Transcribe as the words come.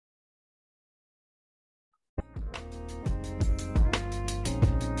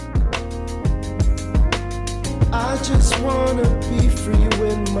just wanna be free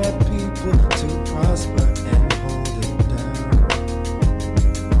with my people to prosper and hold it down.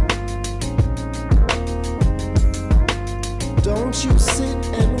 Don't you sit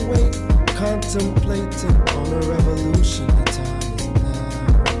and wait, contemplating on a revolution. The time is now.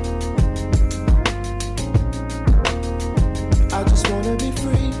 I just wanna be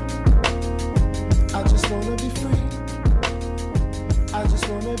free. I just wanna be free. I just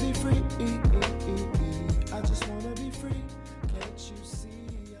wanna be free. I just wanna be free. Can't you see?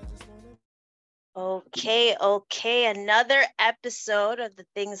 I just wanna. Okay. Another episode of the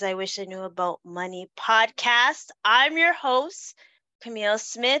Things I Wish I Knew About Money podcast. I'm your host, Camille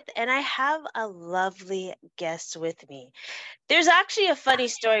Smith, and I have a lovely guest with me. There's actually a funny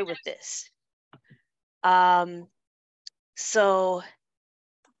story with this. So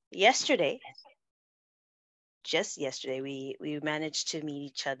just yesterday, we managed to meet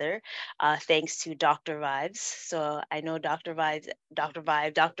each other, thanks to Dr. Vibes. So I know Dr. Vibes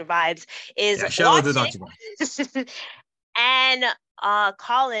is Shout out to Dr. watching. Vibes. And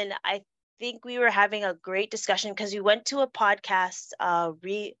Colin, I think we were having a great discussion because we went to a podcast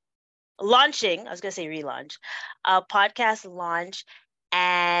launching. I was gonna say relaunch, a podcast launch,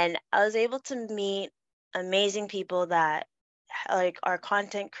 and I was able to meet amazing people that like are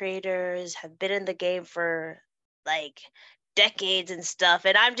content creators, have been in the game for like decades and stuff.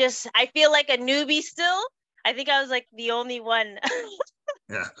 And I feel like a newbie still. I think I was like the only one.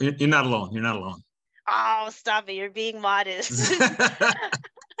 Yeah, you're not alone. You're not alone. Oh, stop it. You're being modest.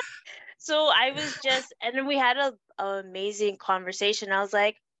 So I was and then we had an amazing conversation. I was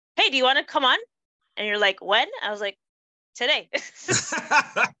like, hey, do you want to come on? And you're like, when? I was like, today.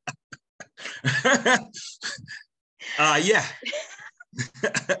 Yeah.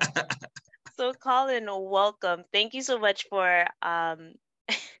 So Colin, welcome. Thank you so much for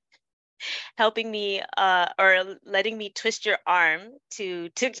helping me or letting me twist your arm to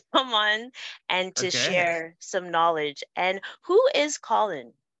come on and to share some knowledge. And who is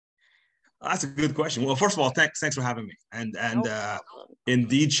Colin? That's a good question. Well, first of all, thanks for having me. And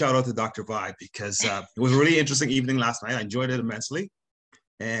indeed, shout out to Dr. Vibe because it was a really interesting evening last night. I enjoyed it immensely.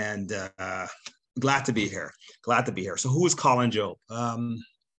 And glad to be here. So who is Colin Jobe?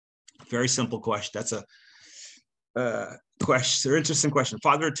 Very simple question. That's a interesting question.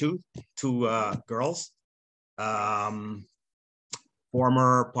 Father of two girls. Former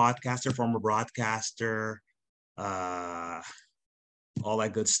podcaster, former broadcaster, all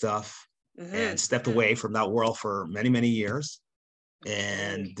that good stuff. Mm-hmm. And stepped away from that world for many, many years.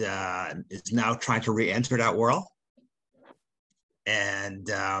 And is now trying to re-enter that world. And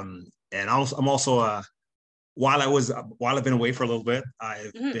I'm also while I've been away for a little bit,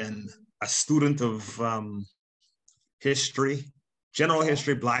 I've been a student of history, general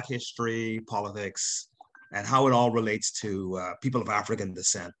history, Black history, politics, and how it all relates to people of African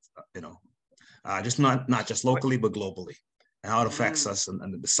descent. Just not just locally but globally, and how it affects us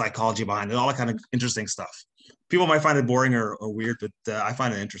and the psychology behind it, all that kind of interesting stuff. People might find it boring or weird, but I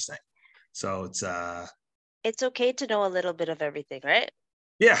find it interesting. So it's okay to know a little bit of everything, right?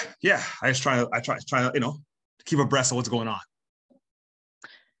 Yeah. I try to, keep abreast of what's going on.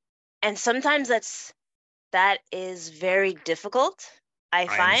 And sometimes that is very difficult, I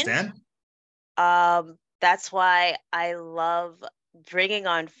find. Understand. That's why I love bringing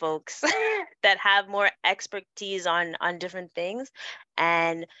on folks that have more expertise on different things.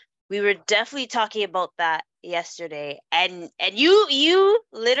 And we were definitely talking about that yesterday. And you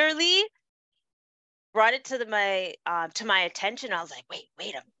literally brought it to my attention. I was like,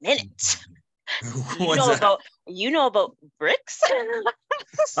 wait a minute. You know about BRICS?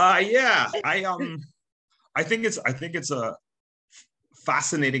 Yeah. I think it's a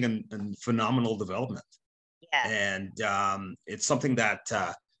fascinating and phenomenal development. Yeah. And it's something that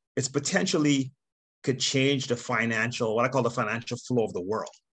it's potentially could change what I call the financial flow of the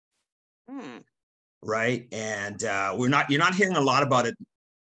world. Right. And you're not hearing a lot about it.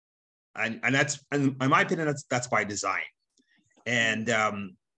 And in my opinion, that's by design. And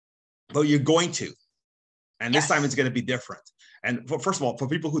but you're going to, and this time it's going to be different. And first of all, for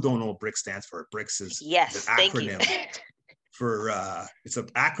people who don't know what BRICS stands for, BRICS is an acronym for it's an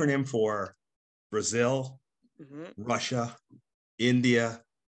acronym for Brazil, Russia, India,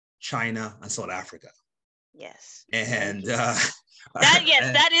 China, and South Africa. Yes. And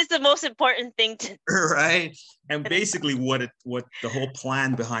that is the most important thing to right. And basically what the whole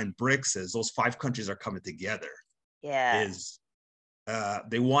plan behind BRICS is, those 5 countries are coming together. Yeah. Is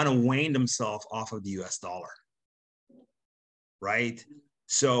they want to wane themselves off of the US dollar. Right.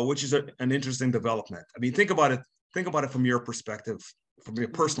 So, which is an interesting development. I mean, think about it from your perspective, from your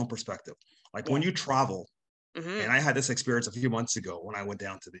personal perspective. Like when you travel, Mm-hmm. And I had this experience a few months ago when I went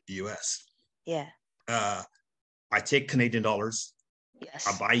down to the US. Yeah. I take Canadian dollars, Yes.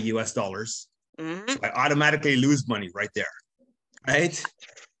 I buy US dollars. Mm-hmm. So I automatically lose money right there, right?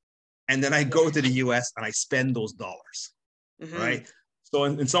 And then I go to the US and I spend those dollars, Mm-hmm. right? So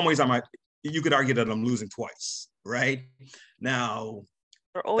in some ways, you could argue that I'm losing twice, right? Now,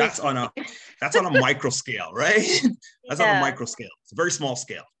 We're always that's on a micro scale, right? That's on a Yeah. micro scale. It's a very small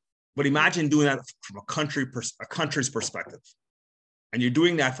scale. But imagine doing that from a country's perspective. And you're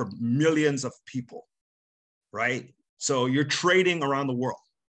doing that for millions of people, right? So you're trading around the world,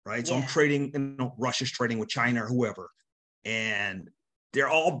 right? So I'm Yeah. trading, Russia's trading with China or whoever. And they're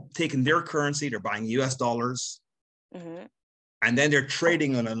all taking their currency, they're buying US dollars, Mm-hmm. and then they're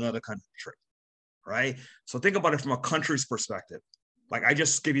trading on another country, right? So think about it from a country's perspective. Like I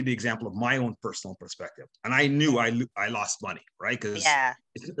just give you the example of my own personal perspective. And I knew I lost money, right? Because Yeah.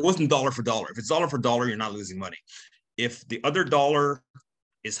 it wasn't dollar for dollar. If it's dollar for dollar, you're not losing money. If the other dollar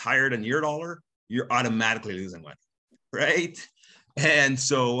is higher than your dollar, you're automatically losing money, right? And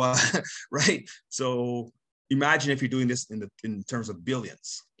so, right? So imagine if you're doing this in terms of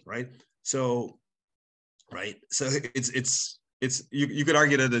billions, right? So, right? So it's you could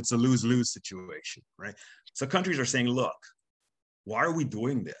argue that it's a lose-lose situation, right? So countries are saying, look, why are we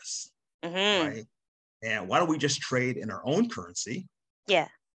doing this, Mm-hmm. right? And why don't we just trade in our own currency, Yeah.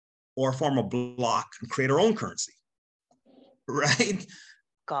 or form a block and create our own currency, right?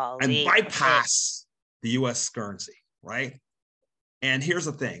 Golly. And bypass the US currency, right? And here's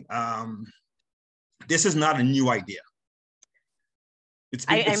the thing. This is not a new idea.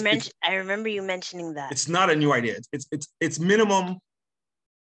 I remember you mentioning that. It's not a new idea. It's minimum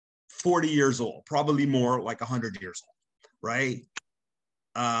 40 years old, probably more, like 100 years old, right?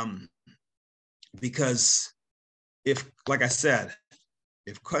 Because like I said,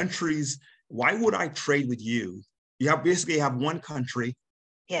 if countries, why would I trade with you? You basically have one country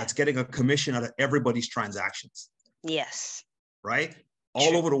that's getting a commission out of everybody's transactions. Yes. Right?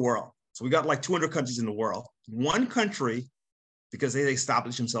 All over the world. So we got like 200 countries in the world. One country, because they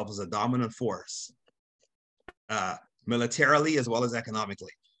established themselves as a dominant force, militarily as well as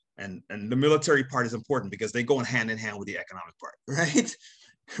economically. And the military part is important because they go hand in hand with the economic part, right?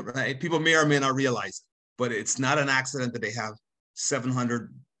 Right? People may or may not realize it, but it's not an accident that they have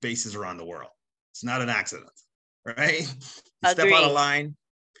 700 bases around the world. It's not an accident, right? You step out of line,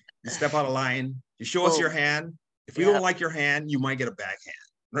 you show us your hand. If we don't like your hand, you might get a backhand,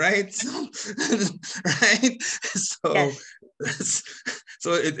 right? So, right? So,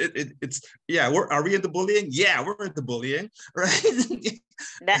 so it's are we into bullying? Yeah, we're into bullying, right?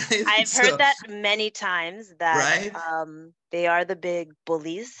 I've heard that many times that right? They are the big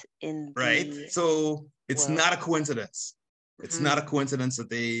bullies in So it's world. not a coincidence. It's not a coincidence that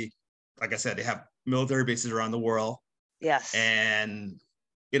they, like I said, they have military bases around the world. Yes. And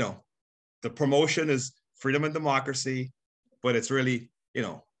the promotion is freedom and democracy, but it's really,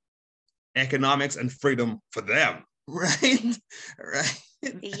 economics and freedom for them, right? Right.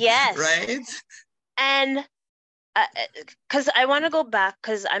 Yes. Right. And because I want to go back,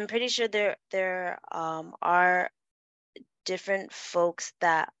 because I'm pretty sure there are different folks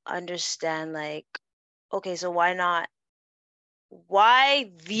that understand, like, okay, so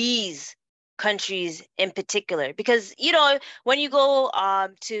why these countries in particular? Because when you go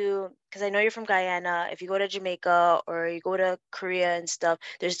because I know you're from Guyana, if you go to Jamaica or you go to Korea and stuff,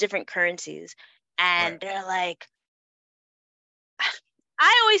 there's different currencies, and they're like,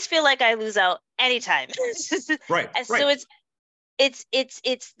 I always feel like I lose out anytime. Right. And so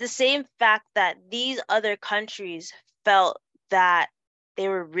it's the same fact that these other countries felt that they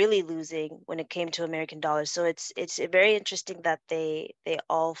were really losing when it came to American dollars. So it's very interesting that they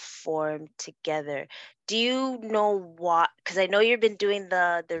all formed together. Do you know what? Because I know you've been doing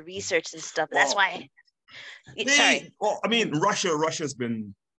the research and stuff. That's why. Sorry. Well, I mean, Russia's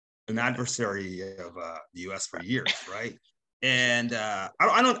been an adversary of the U.S. for years, right? And I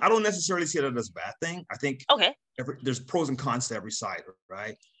don't necessarily see that as a bad thing. I think there's pros and cons to every side,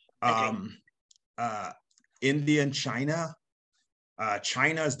 right? India and China.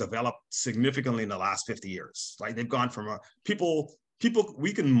 China has developed significantly in the last 50 years. Like they've gone from people.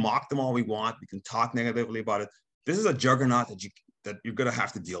 We can mock them all we want. We can talk negatively about it. This is a juggernaut that you're gonna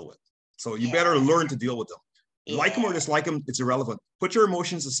have to deal with. So you better learn to deal with them. Like them or dislike them, it's irrelevant. Put your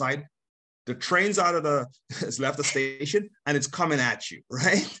emotions aside. The train's has left the station and it's coming at you,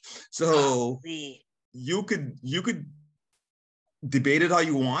 right? So you could debate it how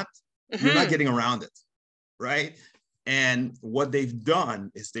you want. You're not getting around it, right? And what they've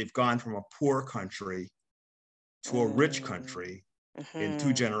done is they've gone from a poor country to a rich country in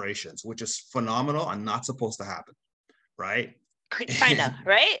 2 generations, which is phenomenal and not supposed to happen, right? China,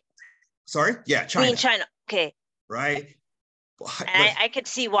 right? Sorry? Yeah, China. I mean, China. Okay. Right? And I could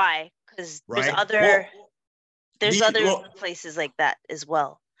see why, because right? there's other places like that as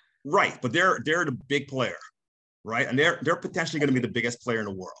well. Right, but they're the big player, right? And they're potentially going to be the biggest player in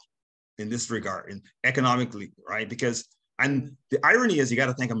the world in this regard, in economically, right? Because, and the irony is, you got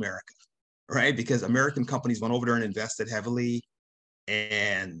to thank America, right? Because American companies went over there and invested heavily,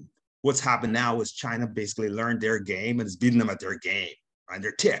 and what's happened now is China basically learned their game and is beating them at their game, and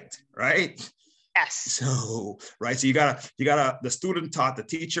they're ticked, right? Yes. So, right. So you gotta, the student taught the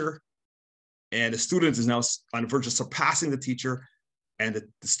teacher, and the student is now on the verge of surpassing the teacher. And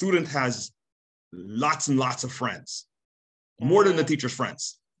the student has lots and lots of friends, more than the teacher's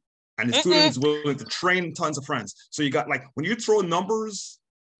friends. And the student is willing to train tons of friends. So you got, like, when you throw numbers,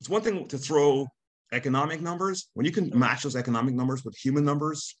 it's one thing to throw economic numbers. When you can match those economic numbers with human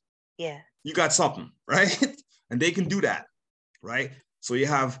numbers, you got something, right? And they can do that, right? So you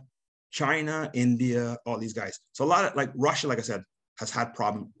have China, India, all these guys. So a lot of, like, Russia, like I said, has had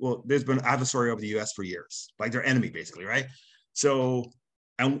problem. Well, there's been an adversary of the US for years, like their enemy, basically, right? So,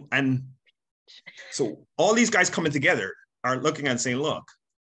 and so all these guys coming together are looking and saying, look,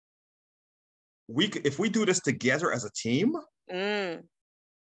 if we do this together as a team,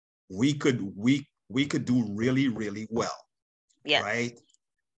 we could do really, really well. Yes. Right?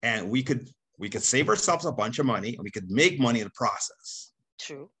 And we could save ourselves a bunch of money, and we could make money in the process.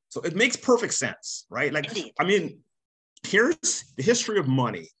 True. So it makes perfect sense, right? Like, indeed. I mean, here's the history of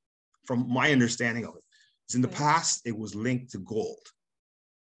money from my understanding of it. Is in the past, it was linked to gold,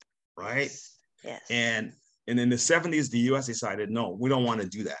 right? Yes. And in the 70s, the US decided, no, we don't want to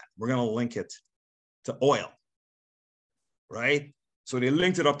do that. We're going to link it to oil, right? So they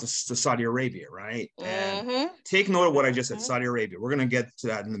linked it up to Saudi Arabia, right? And take note of what I just said, Saudi Arabia. We're going to get to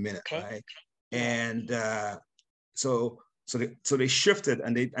that in a minute, right? And so they shifted,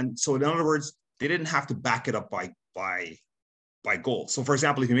 and so in other words, they didn't have to back it up by gold. So for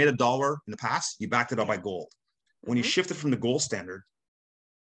example, if you made $1 in the past, you backed it up by gold. When you shifted from the gold standard,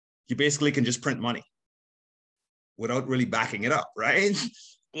 you basically can just print money without really backing it up, right?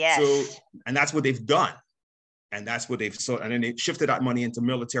 Yes. So, and that's what they've done. And that's what and then they shifted that money into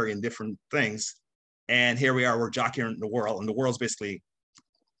military and different things. And here we are, we're jockeying the world, and the world's basically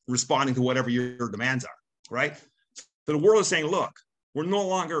responding to whatever your demands are, right? So the world is saying, look, we're no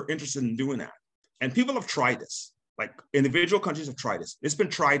longer interested in doing that. And people have tried this. Like, individual countries have tried this. It's been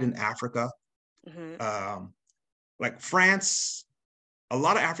tried in Africa. Like France, a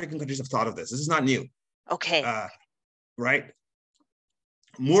lot of African countries have thought of this. This is not new. Okay. Right?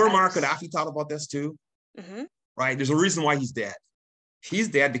 Muammar Gaddafi thought about this too. Right? There's a reason why he's dead. He's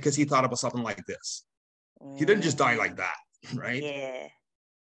dead because he thought about something like this. He didn't just die like that, right? Yeah.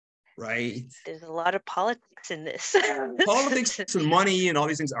 Right? There's a lot of politics in this. Politics and money and all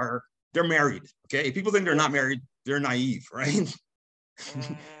these things they're married, okay? If people think they're not married, they're naive, right?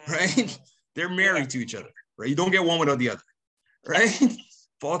 Right? They're married to each other, right? You don't get one without the other, right?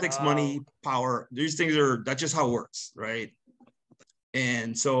 Politics, money, power, these things that's just how it works, right?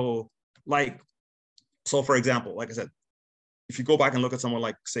 And so, for example, like I said, if you go back and look at someone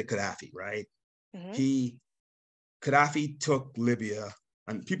like, say, Gaddafi, right? Gaddafi took Libya,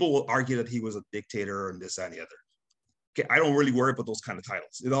 and people will argue that he was a dictator and this, that, and the other. Okay, I don't really worry about those kind of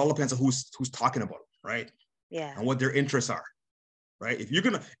titles. It all depends on who's talking about them, right? Yeah. And what their interests are, right? If you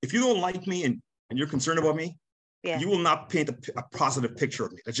don't like me and you're concerned about me, you will not paint a positive picture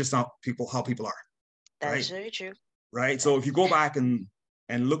of me. That's just not how people are. That's very true. Right. So if you go back and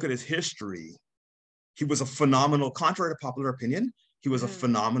look at his history, he was a phenomenal, contrary to popular opinion, he was a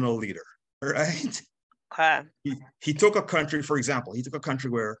phenomenal leader, right? Okay. He took a country, for example,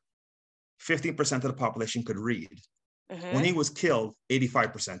 where 15% of the population could read. When he was killed,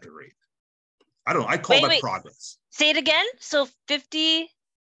 85% could read. I don't know. I call that progress. Say it again. So 50%?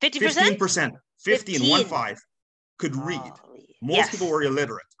 15%. 50 and 1.5 could read. Most people were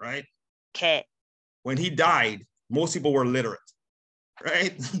illiterate, right? Okay. When he died, most people were literate,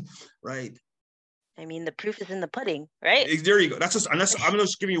 right? Right. I mean, the proof is in the pudding, right? There you go. I'm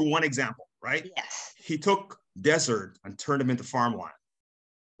just giving you one example, right? Yes. He took desert and turned them into farmland,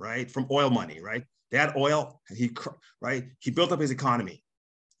 right? From oil money, right? They had oil, and he built up his economy.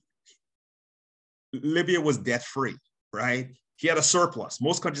 Libya was debt-free, right? He had a surplus.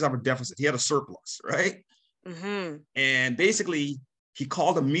 Most countries have a deficit. He had a surplus, right? And basically, he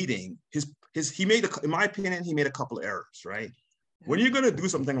called a meeting. In my opinion, he made a couple of errors, right? When you're going to do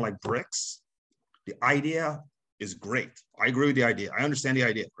something like BRICS, the idea is great. I agree with the idea. I understand the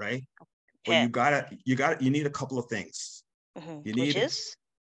idea, right? But you need a couple of things. You Which need is?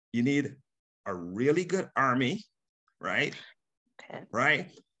 you need a really good army, right? Okay. Right.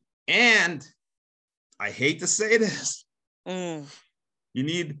 And I hate to say this, Mm. you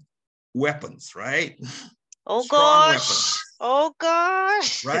need weapons, right? Oh Strong gosh. weapons, Oh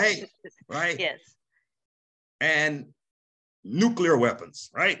gosh. right? Right. Yes. And nuclear weapons,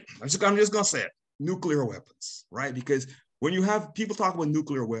 right? I'm just gonna say it, nuclear weapons, right? Because when you have people talk about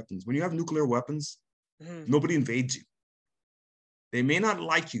nuclear weapons, when you have nuclear weapons, nobody invades you. They may not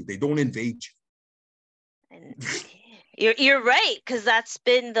like you, they don't invade you. And you're right, because that's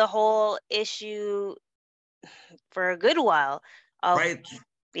been the whole issue for a good while. Right?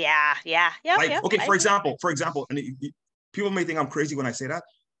 Yeah. Like, okay, for example, and people may think I'm crazy when I say that.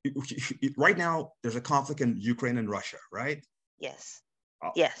 Right now, there's a conflict in Ukraine and Russia, right? Yes.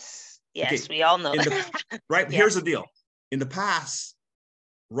 Oh, Yes. okay. We all know. Right? Yeah. Here's the deal. In the past,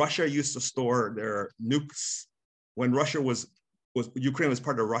 Russia used to store their nukes. When Ukraine was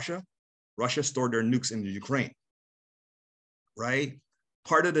part of Russia, Russia stored their nukes in the Ukraine, right?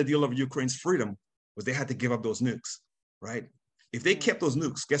 Part of the deal of Ukraine's freedom was they had to give up those nukes, right? If they kept those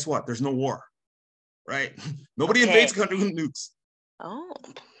nukes, guess what? There's no war, right? Nobody invades a country with nukes. Oh.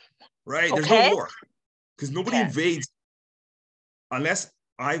 Right? There's no war because nobody invades unless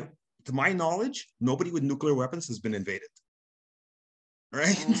to my knowledge, nobody with nuclear weapons has been invaded.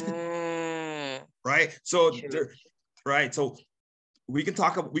 Right? Right? So right. So we can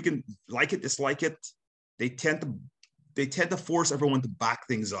like it, dislike it. They tend to force everyone to back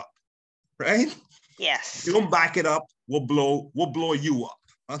things up. Right? Yes. If you don't back it up, we'll blow you up.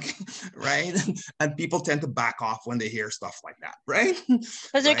 Okay, right? And people tend to back off when they hear stuff like that, right?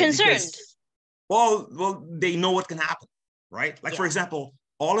 Because they're concerned. Well, they know what can happen, right? Like, for example,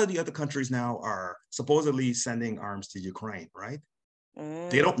 all of the other countries now are supposedly sending arms to Ukraine, right?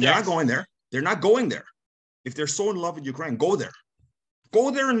 They're not going there. They're not going there. If they're so in love with Ukraine, go there.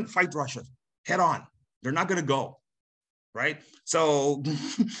 Go there and fight Russia head on. They're not going to go, right? So,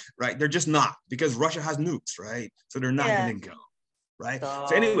 right, they're just not, because Russia has nukes, right? So they're not going to go, right?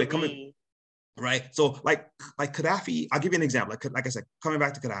 So anyway, right? So like Gaddafi, I'll give you an example. Like I said, coming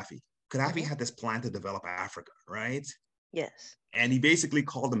back to Gaddafi, Gaddafi had this plan to develop Africa, right? Yes. And he basically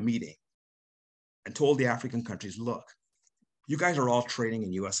called a meeting and told the African countries, look, you guys are all trading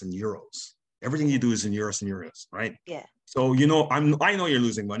in US and euros. Everything you do is in euros, right? Yeah. So, I know you're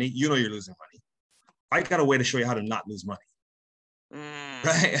losing money. You know you're losing money. I got a way to show you how to not lose money.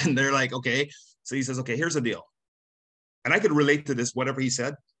 Right? And they're like, okay. So he says, okay, here's the deal. And I could relate to this, whatever he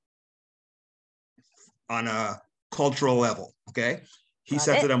said, on a cultural level, okay? He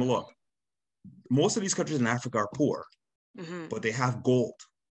said to them, look, most of these countries in Africa are poor, but they have gold,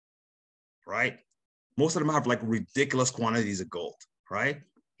 right? Most of them have like ridiculous quantities of gold, right?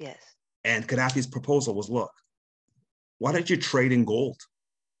 Yes. And Gaddafi's proposal was, look, why don't you trade in gold,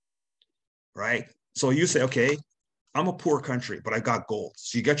 right? So you say, okay, I'm a poor country, but I got gold.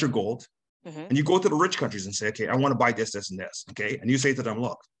 So you get your gold, and you go to the rich countries and say, okay, I want to buy this, this, and this, okay? And you say to them,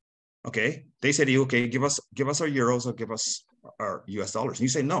 look, okay, they say to you, okay, give us our euros or give us our US dollars. And you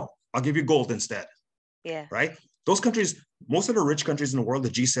say, no, I'll give you gold instead. Yeah. Right? Those countries, most of the rich countries in the world, the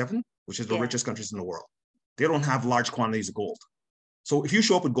G7, which is the richest countries in the world, they don't have large quantities of gold. So if you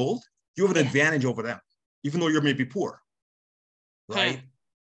show up with gold, you have an advantage over them, even though you're maybe poor. Right?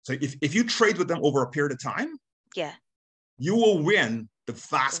 So if you trade with them over a period of time, you will win the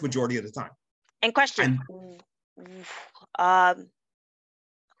vast majority of the time. And question,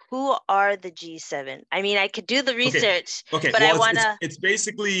 who are the G7? I mean, I could do the research, but well, I want to...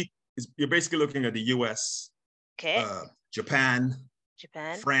 You're basically looking at the US, Japan,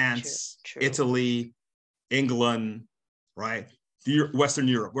 France, true. Italy, England, right? Western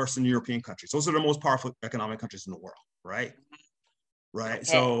European countries. Those are the most powerful economic countries in the world, right? Right. Okay.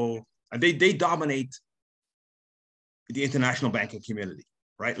 So and they dominate the international banking community,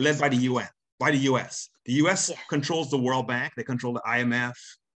 right? Led by the UN, by the US. The US controls the World Bank. They control the IMF,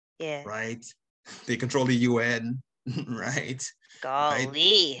 right? They control the UN, right?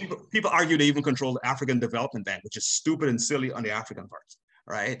 Golly. Right? People argue they even control the African Development Bank, which is stupid and silly on the African parts,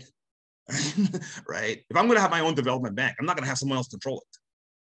 right? Right? If I'm going to have my own development bank, I'm not going to have someone else control it,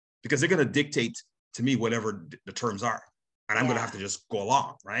 because they're going to dictate to me whatever the terms are, and I'm going to have to just go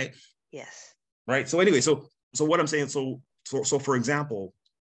along, right? Yes. Right. So anyway, so what I'm saying, so for example,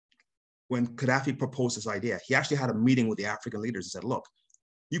 when Gaddafi proposed this idea, he actually had a meeting with the African leaders and said, look,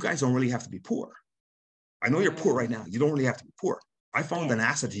 you guys don't really have to be poor. I know you're poor right now. You don't really have to be poor. I found an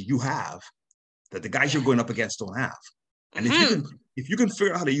asset that you have that the guys you're going up against don't have. And if you can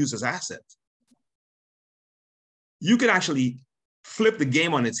figure out how to use this asset, you can actually flip the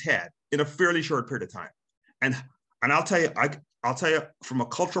game on its head in a fairly short period of time. And and I'll tell you from a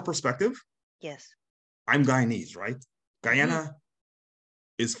cultural perspective, Yes. I'm Guyanese, right? Guyana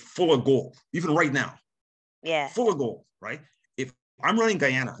is full of gold, even right now, Yeah. full of gold, right? If I'm running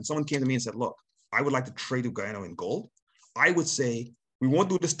Guyana and someone came to me and said, look, I would like to trade with Guyana in gold, I would say, we won't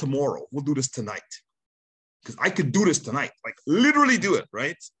do this tomorrow. We'll do this tonight. Because I could do this tonight, like literally do it,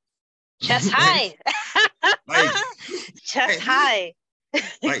 right? Chest high. Like, Chest high.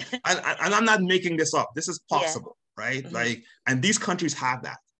 like, and I'm not making this up. This is possible, right? Mhm. Like, and these countries have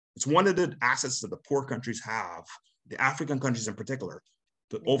that. It's one of the assets that the poor countries have, the African countries in particular,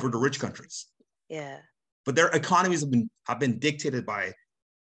 over the rich countries. Yeah. But their economies have been dictated by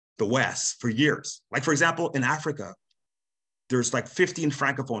the West for years. Like, for example, in Africa, there's like 15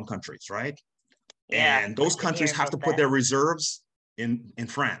 francophone countries, right? Yeah. And those countries have to put their reserves in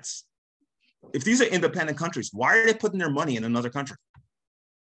France. If these are independent countries, why are they putting their money in another country?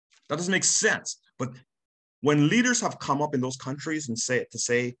 That doesn't make sense. But when leaders have come up in those countries and say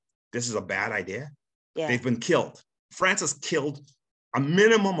this is a bad idea, they've been killed. France has killed a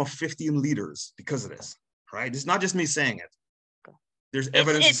minimum of 15 leaders because of this, right? It's not just me saying it. There's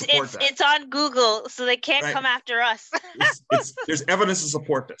evidence to support that. It's on Google, so they can't come after us. There's evidence to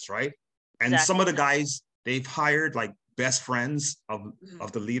support this, right? And Exactly. some of the guys they've hired like best friends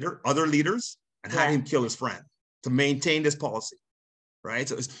of the leader, other leaders, and had him kill his friend to maintain this policy, right?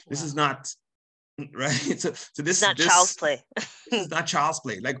 So this is not right. So this is not child's play. This is not child's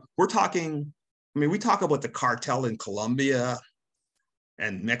play. Like we're talking. I mean, we talk about the cartel in Colombia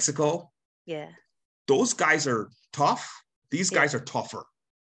and Mexico. Yeah. Those guys are tough. These guys are tougher.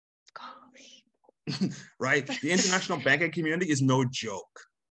 Right? The international banking community is no joke.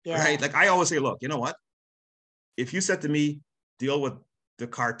 Right? Like I always say, look, you know what? If you said to me, deal with the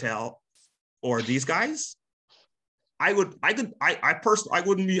cartel or these guys, I wouldn't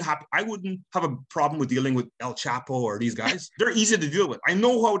have a problem with dealing with El Chapo or these guys. They're easy to deal with. I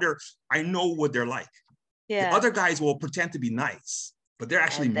know what they're like. Yeah. The other guys will pretend to be nice, but they're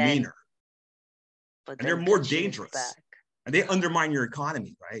actually meaner. And they're more dangerous. And they undermine your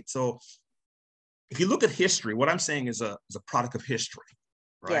economy, right? So if you look at history, what I'm saying is a product of history,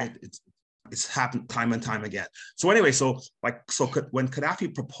 right? Yeah. It's happened time and time again. So anyway, when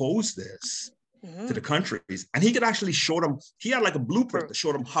Gaddafi proposed this to the countries, and he could actually show them, he had like a blueprint to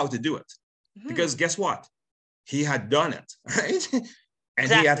show them how to do it. Because guess what? He had done it, right?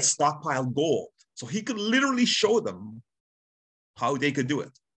 And he had stockpiled gold. So he could literally show them how they could do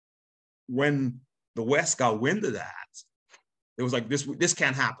it. When the West got wind of that, it was like, this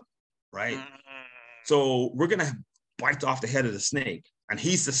can't happen, right? So we're going to bite off the head of the snake, and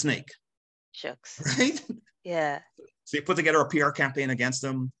he's the snake. Shucks. Right? Yeah. So you put together a PR campaign against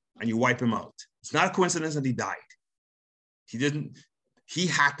him, and you wipe him out. It's not a coincidence that he died. He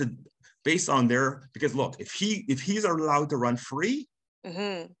had to, based on because look, if he's allowed to run free,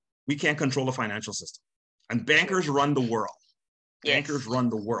 we can't control the financial system. And bankers run the world. Bankers run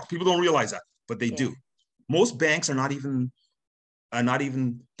the world. People don't realize that, but they do. Most banks are not even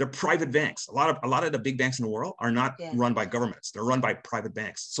they're private banks. A lot of the big banks in the world are not run by governments. They're run by private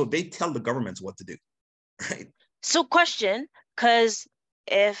banks. So they tell the governments what to do. Right. So question, because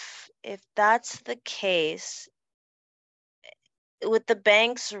if that's the case, with the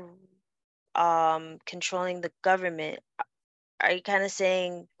banks controlling the government, are you kind of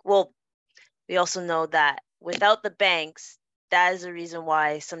saying, well, we also know that without the banks, that is the reason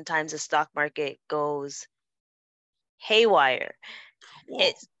why sometimes the stock market goes haywire. Well,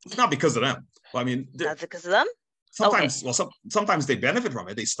 it's not because of them. Well, I mean, not because of them. Sometimes, sometimes they benefit from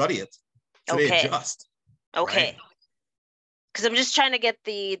it. They study it, so they adjust. Okay. Because I'm just trying to get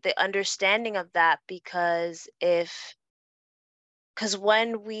the understanding of that, because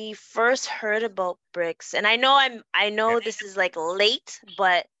when we first heard about BRICS, and I know this is like late,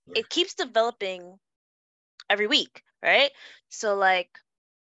 but it keeps developing every week, right? So like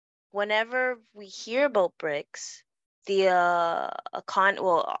whenever we hear about BRICS,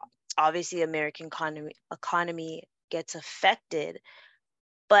 obviously American economy gets affected,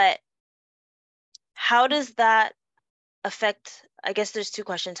 but how does that affect? I guess there's two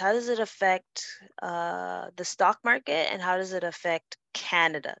questions. How does it affect the stock market, and how does it affect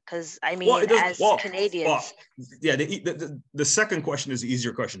Canada? Because I mean, Canadians. The second question is the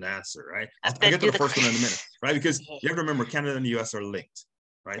easier question to answer, right? I'll get to the first one in a minute, right? Because you have to remember, Canada and the U.S. are linked,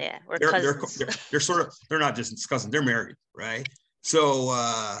 right? Yeah, we're cousins. They're not just cousins, they're married, right? So,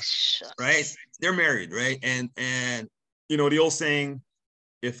 right, they're married, right? And you know the old saying,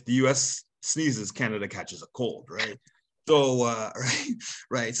 if the U.S. sneezes, Canada catches a cold, right? So,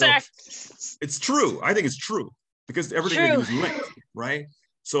 right. So it's true. I think it's true because everything they do is linked, right?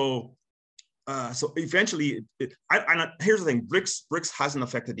 So, so eventually, here's the thing: BRICS hasn't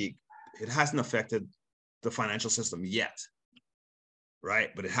affected the financial system yet, right?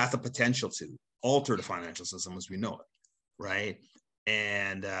 But it has the potential to alter the financial system as we know it, right?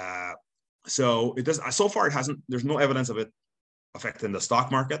 And so it does. So far, it hasn't. There's no evidence of it affecting the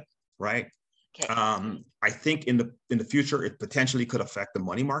stock market, right? Okay. I think in the future, it potentially could affect the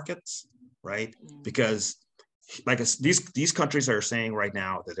money markets, right? Because like these countries are saying right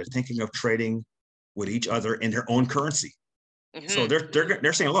now that they're thinking of trading with each other in their own currency. So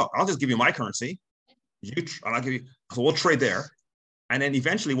they're saying, look, I'll just give you my currency, and I'll give you. So we'll trade there, and then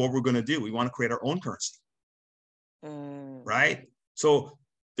eventually, what we're going to do, we want to create our own currency, right? So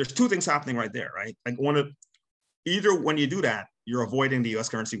there's two things happening right there, right? Like either when you do that, you're avoiding the U.S.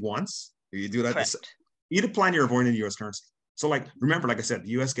 currency once. If you do that, either plan you're avoiding the U.S. currency. So like remember, like I said, the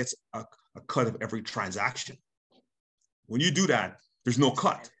U.S. gets a cut of every transaction. When you do that, there's no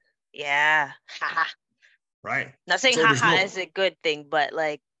cut. Yeah. Right. Not saying so is a good thing, but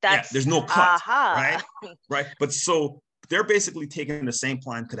like that's there's no cut. Right. Right. But so they're basically taking the same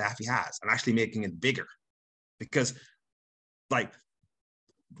plan Gaddafi has and actually making it bigger, because like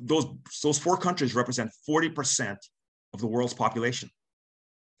those four countries represent 40% of the world's population.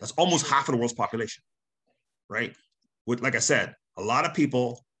 That's almost half of the world's population, right? With, like I said, a lot of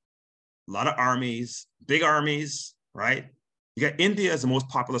people, a lot of armies, big armies, right? You got India as the most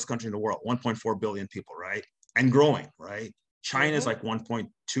populous country in the world, 1.4 billion people, right? And growing, right? China is like 1.2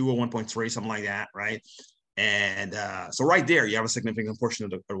 or 1.3, something like that, right? And so right there, you have a significant portion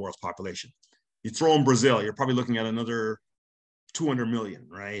of the world's population. You throw in Brazil, you're probably looking at another 200 million,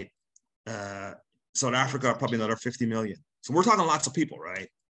 right? South Africa, probably another 50 million. So we're talking lots of people, right?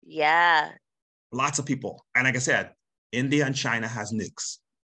 Yeah. Lots of people. And like I said, India and China has nukes,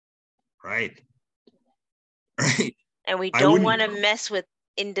 right? Right. And we don't want to mess with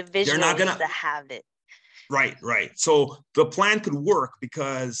individuals that have it. Right, right. So the plan could work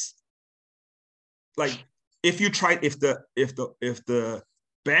because, like, if the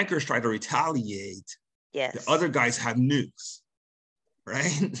bankers try to retaliate, the other guys have nukes,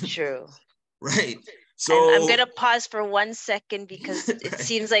 right? True. Right. So I'm gonna pause for 1 second because it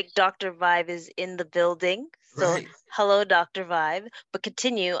seems like Dr. Vibe is in the building. So hello, Dr. Vibe. But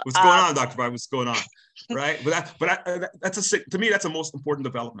continue. What's going on, Dr. Vibe? What's going on? Right. That's to me, that's the most important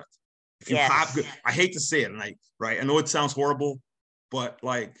development. If you have good, I hate to say it, and I know it sounds horrible, but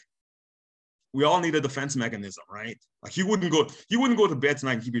like we all need a defense mechanism, right? Like you wouldn't go to bed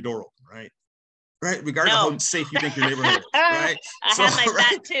tonight and keep your door open, right? Right, regardless of how safe you think your neighborhood is, right? I have my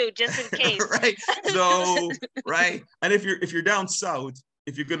bat too, just in case. Right. So, right. And if you're down south,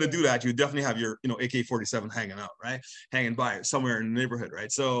 if you're gonna do that, you definitely have your AK-47 hanging out, right? Hanging by somewhere in the neighborhood,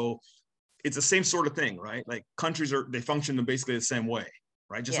 right? So it's the same sort of thing, right? Like countries they function in basically the same way,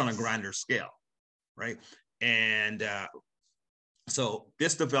 right? Just on a grander scale, right? And so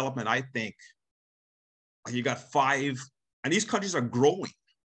this development, I think, you got 5, and these countries are growing.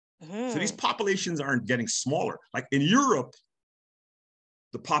 So these populations aren't getting smaller. Like in Europe,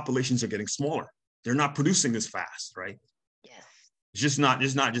 the populations are getting smaller. They're not producing as fast, right? Yes. It's just not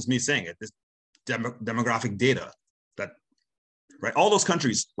just me saying it. This demographic data that, right? All those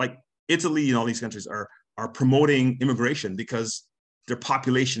countries, like Italy and all these countries, are promoting immigration because their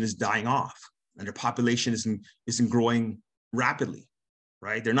population is dying off and their population isn't growing rapidly,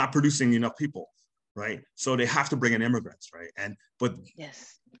 right? They're not producing enough people, right? So they have to bring in immigrants, right? But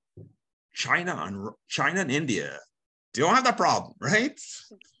China and India, they don't have that problem, right?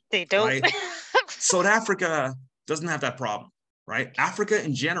 They don't. Right? South Africa doesn't have that problem, right? Africa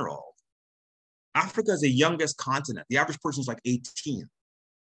in general, Africa is the youngest continent. The average person is like 18,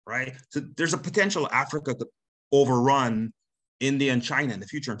 right? So there's a potential Africa to overrun India and China in the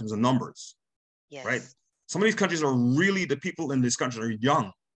future in terms of numbers, right? Some of these countries are really, the people in these countries are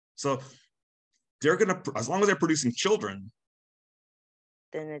young. So they're gonna, as long as they're producing children,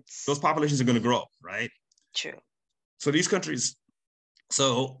 then those populations are going to grow, right? True. So these countries,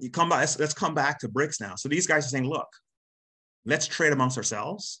 so let's come back to BRICS now. So these guys are saying, look, let's trade amongst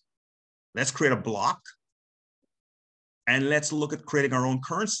ourselves. Let's create a block. And let's look at creating our own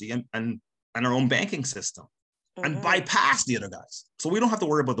currency and our own banking system and bypass the other guys. So we don't have to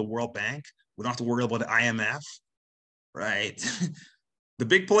worry about the World Bank. We don't have to worry about the IMF, right? The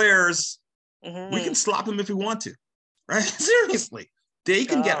big players, we can slap them if we want to, right? Seriously. They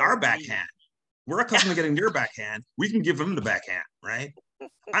can get our backhand. We're accustomed to getting their backhand. We can give them the backhand, right?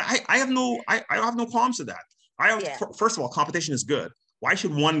 I have no qualms with that. First of all, competition is good. Why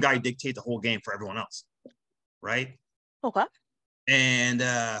should one guy dictate the whole game for everyone else, right? Okay. And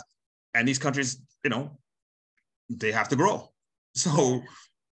these countries, they have to grow. So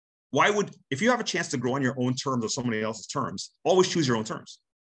why would, if you have a chance to grow on your own terms or somebody else's terms, always choose your own terms,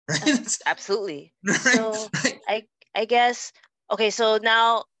 right? Absolutely. Right? So I guess, okay, so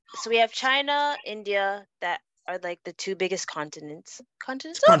now, so we have China, India, that are like the two biggest continents.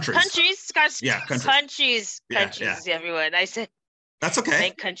 Continents? Oh, Countries. Yeah, countries. Countries, everyone. I said, that's okay.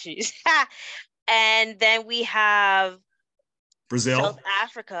 Meant countries. And then we have Brazil, South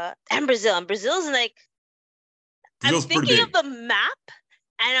Africa, and Brazil. And Brazil's like, Brazil's I'm thinking pretty of the map,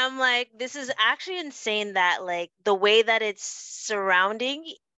 and I'm like, this is actually insane that like the way that it's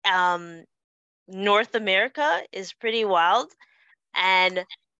surrounding North America is pretty wild. And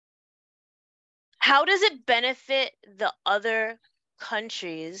how does it benefit the other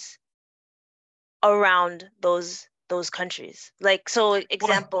countries around those countries? Like, so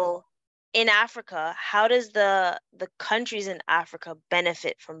example, in Africa, how does the countries in Africa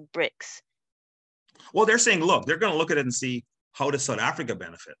benefit from BRICS? Well, they're saying, look, they're going to look at it and see, how does South Africa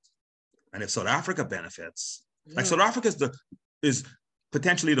benefit? And if South Africa benefits, like South Africa is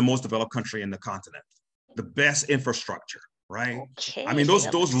potentially the most developed country in the continent, the best infrastructure, right? Okay, I mean,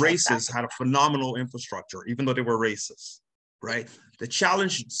 those races had a phenomenal infrastructure, even though they were racist, right? The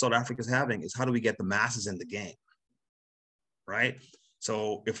challenge South Africa is having is, how do we get the masses in the game, right?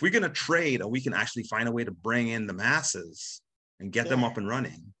 So if we're going to trade, and we can actually find a way to bring in the masses and get them up and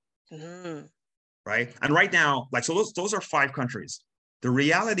running, right? And right now, like, so those are 5 countries. The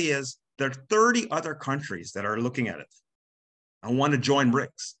reality is there are 30 other countries that are looking at it and want to join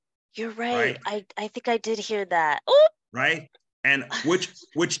BRICS. You're right. I think I did hear that. Ooh. Right? And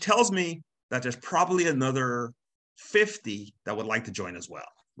which tells me that there's probably another 50 that would like to join as well,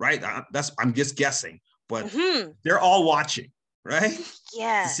 right? I'm just guessing, but they're all watching, right?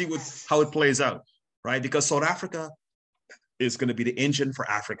 Yeah. To see how it plays out, right? Because South Africa is going to be the engine for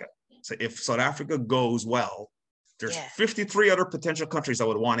Africa. So if South Africa goes well, there's 53 other potential countries that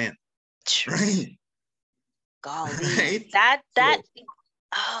would want in, right? Golly, right?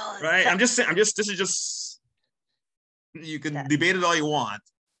 Right. I'm just saying. This is just. You can debate it all you want.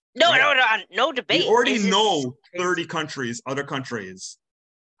 No debate. We already know 30 countries, other countries,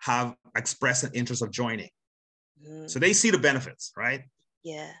 have expressed an interest of joining. So they see the benefits, right?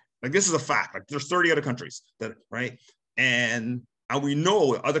 Yeah. Like, this is a fact. Like, there's 30 other countries that, right? And we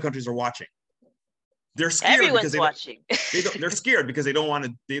know other countries are watching. They're scared. Everyone's watching. They're scared because they don't want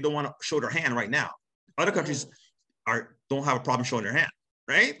to show their hand right now. Other countries don't have a problem showing their hand,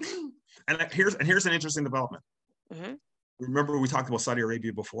 right? And here's an interesting development. Remember, we talked about Saudi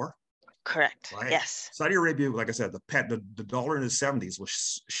Arabia before? Correct. Right? Yes. Saudi Arabia, like I said, the dollar in the 70s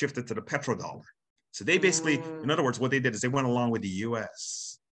was shifted to the petrodollar. So they basically, in other words, what they did is they went along with the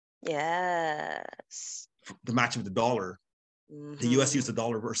US. Yes. The match of the dollar. The US used the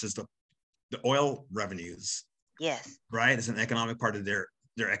dollar versus the oil revenues. Yes. Right? As an economic part of their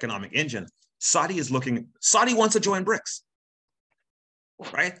economic engine. Saudi wants to join BRICS.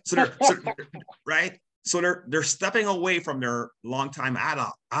 Right? So they're stepping away from their longtime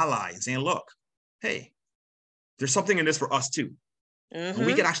ally and saying, look, hey, there's something in this for us too. And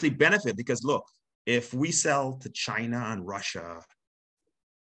we can actually benefit because, look, if we sell to China and Russia,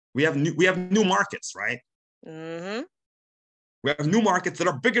 we have new markets, right? We have new markets that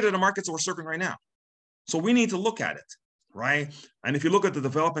are bigger than the markets that we're serving right now. So we need to look at it, right? And if you look at the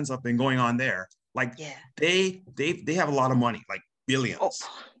developments that have been going on there, like they have a lot of money, like billions,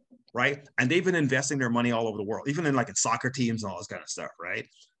 right? And they've been investing their money all over the world, even in soccer teams and all this kind of stuff, right?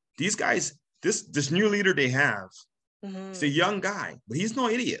 These guys, this new leader they have, he's a young guy, but he's no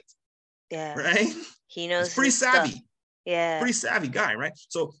idiot. Yeah. Right? He knows. He's pretty savvy. Stuff. Yeah. Pretty savvy guy, right?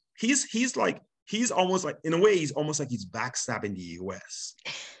 So he's almost like, in a way, he's almost like he's backstabbing the US.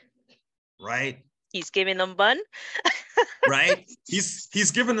 Right? He's giving them bun. Right?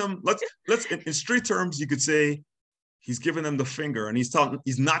 He's giving them, let's in street terms, you could say he's giving them the finger, and he's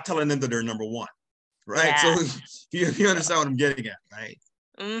not telling them that they're number one. Right? Yeah. So you understand what I'm getting at, right?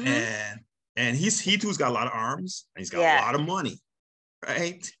 And he too's got a lot of arms, and he's got a lot of money,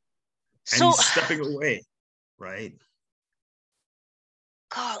 right? And he's stepping away, right?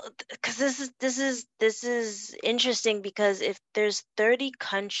 God, because this is interesting, because if there's 30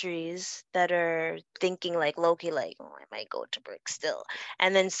 countries that are thinking like Loki, like, oh, I might go to BRICS still,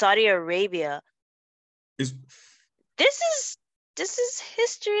 and then Saudi Arabia this is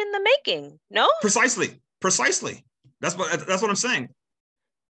history in the making, no? Precisely. That's what I'm saying.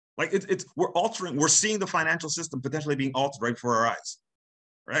 Like we're seeing the financial system potentially being altered right before our eyes,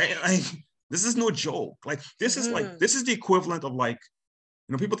 right? Like, this is no joke. Like, this is the equivalent of, like,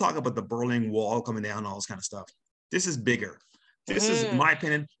 people talk about the Berlin Wall coming down, all this kind of stuff. This is bigger. This is, in my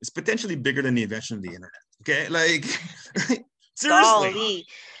opinion, it's potentially bigger than the invention of the internet. Okay, like, seriously. Golly.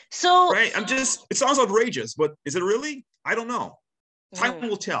 So right? It sounds outrageous, but is it really? I don't know. Time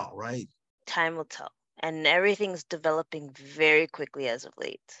will tell, right? Time will tell. And everything's developing very quickly as of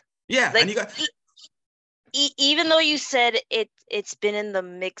late. Yeah, like and you got even though you said it's been in the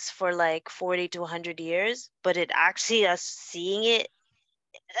mix for like 40 to 100 years, but it actually us seeing it.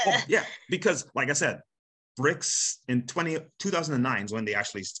 oh yeah, because like I said, BRICS in 2009 is when they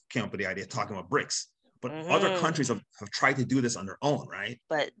actually came up with the idea of talking about BRICS. But other countries have tried to do this on their own, right?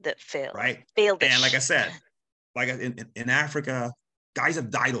 But that failed. Right. Failed. And like I said, like in Africa, guys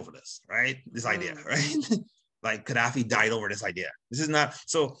have died over this, right? This idea, right? Like Gaddafi died over this idea. This is not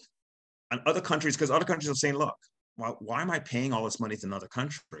so. And other countries, because other countries are saying, look, why am I paying all this money to another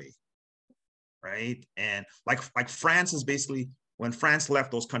country, right? And like France is basically, when France left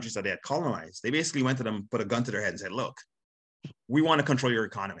those countries that they had colonized, they basically went to them, put a gun to their head and said, look, we want to control your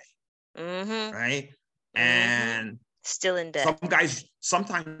economy, right? And still in debt. Some guys,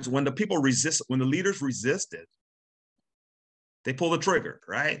 sometimes when the people resist, when the leaders resisted, they pull the trigger,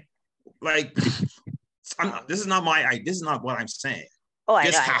 right? Like, this is not what I'm saying. Oh,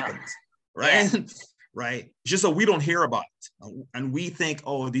 this happens, right? Yeah. Right? It's just that we don't hear about it. And we think,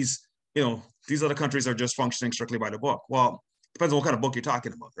 oh, these other countries are just functioning strictly by the book. Well, depends on what kind of book you're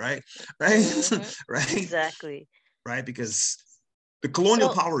talking about, right? Right? Right? Exactly. Right? Because the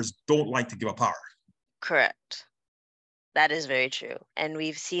colonial powers don't like to give up power. Correct. That is very true. And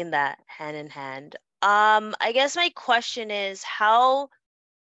we've seen that hand in hand. I guess my question is how,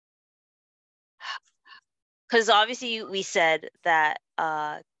 because obviously we said that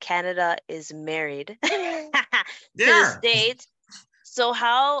Canada is married to the States. So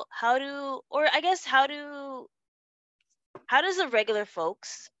how does the regular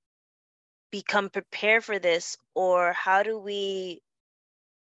folks become prepared for this, or how do we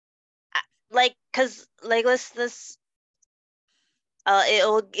because let's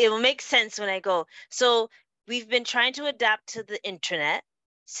it will make sense when I go. So we've been trying to adapt to the internet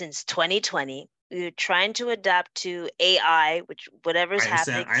since 2020. We were trying to adapt to AI, which whatever's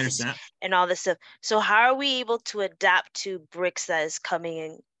happening, I understand, and all this stuff. So how are we able to adapt to BRICS that is coming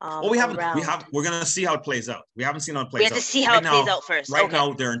in? We're gonna see how it plays out. We haven't seen how it plays out. We have to see how it plays out first. Right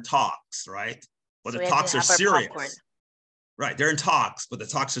now, they're in talks, right? But the talks are serious. Popcorn. Right, they're in talks, but the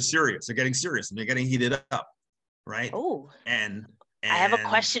talks are serious. They're getting serious and they're getting heated up, right? Oh, and I have a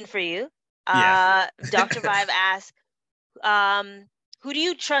question for you. Yeah. Dr. Vibe asked, who do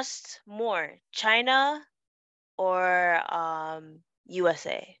you trust more, China or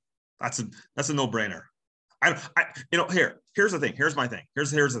USA? That's a no-brainer. Here's the thing. Here's my thing.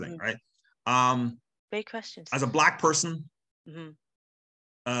 Here's the thing, right? Great questions. As a Black person,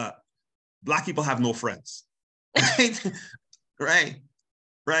 Black people have no friends. Right?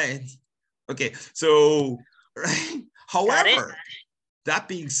 Right. Okay. So, right. However, that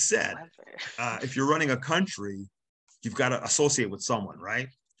being said, if you're running a country, you've got to associate with someone, right?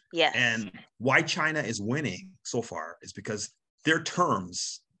 Yes. And why China is winning so far is because their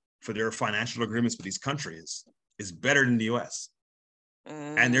terms for their financial agreements with these countries is better than the US.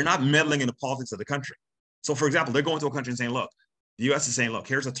 And they're not meddling in the politics of the country. So, for example, they're going to a country and saying, look, the US is saying, look,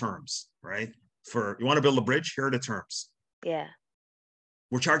 here's the terms, right? You want to build a bridge? Here are the terms. Yeah.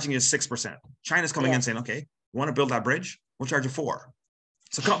 We're charging you 6%. China's coming in saying, okay, you want to build that bridge? We'll charge you 4%.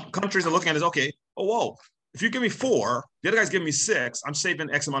 So countries are looking at it as, okay, oh, whoa, if you give me 4, the other guy's giving me 6, I'm saving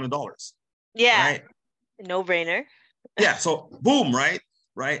X amount of dollars. Yeah. Right? No brainer. Yeah. So boom, right?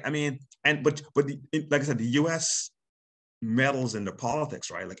 Right. I mean, but like I said, the US meddles in the politics,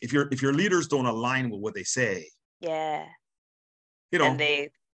 right? Like if your leaders don't align with what they say. Yeah. And they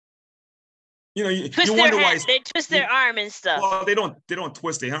you wonder why they twist their arm and stuff. Well, they don't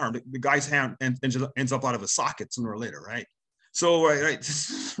twist their arm. The guy's hand ends up out of a socket sooner or later, right? So right.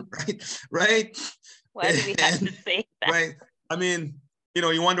 Why do we have to say that? Right. I mean,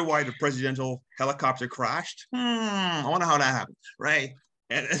 you wonder why the presidential helicopter crashed. I wonder how that happened, right?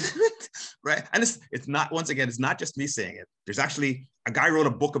 And right. And it's not, once again, it's not just me saying it. There's actually a guy wrote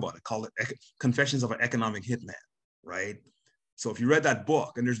a book about it called Confessions of an Economic Hitman, right? So if you read that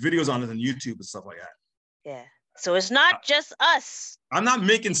book, and there's videos on it on YouTube and stuff like that. Yeah. So it's not just us. I'm not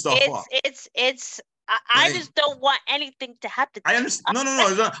making stuff up. I just don't want anything to happen. I understand.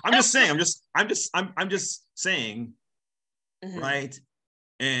 No. I'm just saying. I'm just saying. Right.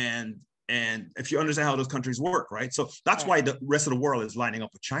 And if you understand how those countries work, right? So that's why the rest of the world is lining up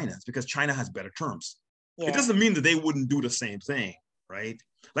with China. It's because China has better terms. Yeah. It doesn't mean that they wouldn't do the same thing, right?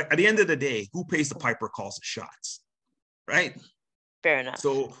 Like at the end of the day, who pays the piper calls the shots, right? Fair enough.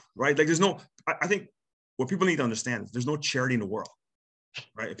 So, right, like I think what people need to understand is there's no charity in the world,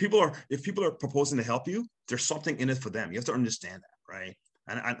 right? If people are proposing to help you, there's something in it for them. You have to understand that, right?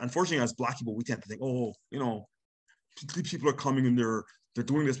 And unfortunately, as Black people, we tend to think, oh, you know, people are coming and they're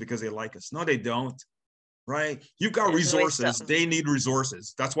doing this because they like us. No, they don't, right? You've got resources. They need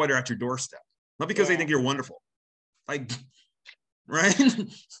resources. That's why they're at your doorstep. Not because they think you're wonderful. Like, right?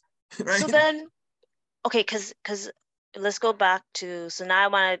 Right? So then, okay, because let's go back to, so now I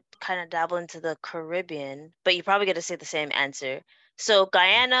want to kind of dabble into the Caribbean, but you're probably going to say the same answer. So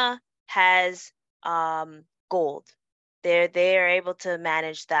Guyana has gold. They are able to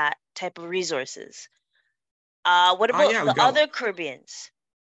manage that type of resources. What about the other Caribbeans?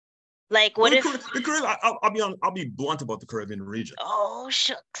 Like, what if the Caribbean? I'll be blunt about the Caribbean region. Oh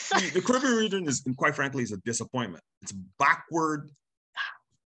shucks. The Caribbean region is, and quite frankly, is a disappointment. It's a backward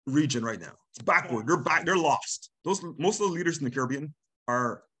region right now. It's backward. They're lost. Most of the leaders in the Caribbean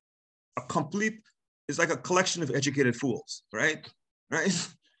are it's like a collection of educated fools, right?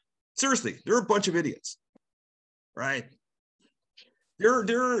 Seriously, they're a bunch of idiots, right? They're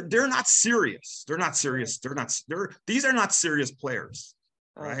not serious. These are not serious players,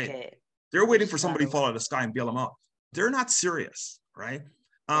 right? Okay. They're waiting for somebody to fall out of the sky and bail them out. They're not serious, right?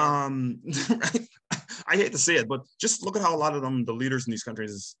 Right? I hate to say it, but just look at how a lot of them, the leaders in these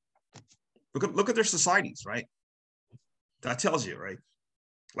countries, look at their societies, right? That tells you, right?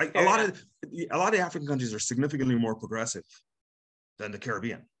 Like a lot of the African countries are significantly more progressive than the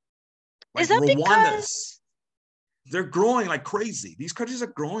Caribbean. Like, is that because they're growing like crazy? These countries are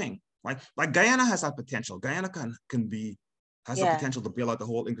growing. Like Guyana has that potential. Guyana has the potential to bail out the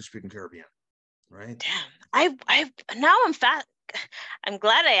whole English-speaking Caribbean, right? Damn, I'm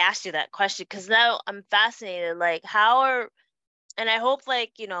glad I asked you that question, because now I'm fascinated. Like, and I hope,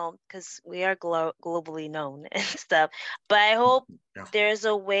 like, you know, because we are globally known and stuff, but I hope there's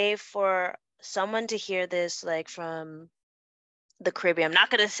a way for someone to hear this, like, from the Caribbean. I'm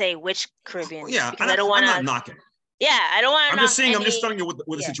not going to say which Caribbean. Yeah, because I don't want to. I'm not knocking. Yeah, I don't want to. I'm just telling you what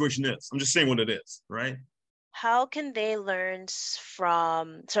the situation is. I'm just saying what it is, right? How can they learn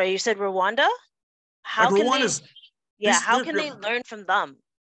from? Sorry, you said Rwanda. How can they learn from them?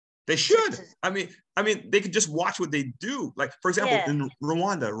 They should. I mean, they could just watch what they do. Like, for example, in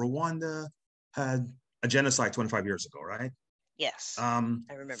Rwanda had a genocide 25 years ago, right? Yes. I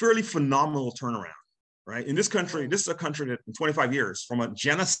remember. Fairly phenomenal turnaround, right? In this country, this is a country that in 25 years from a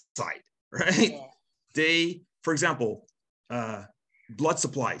genocide, right? Yeah. They, for example, blood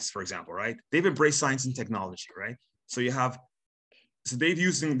supplies, for example, right? They've embraced science and technology, right? So they're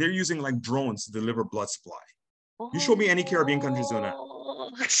using like drones to deliver blood supply. You show me any Caribbean countries doing that,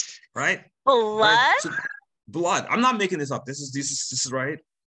 right? Blood? Right? So, blood. I'm not making this up. This is right.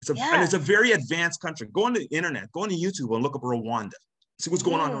 And it's a very advanced country. Go on the internet, go on to YouTube and look up Rwanda. See what's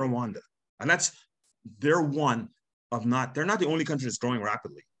going on in Rwanda. And they're not the only country that's growing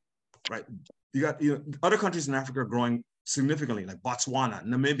rapidly, right? You got other countries in Africa are growing significantly, like Botswana,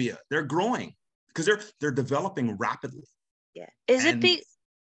 Namibia. They're growing because they're developing rapidly. Yeah.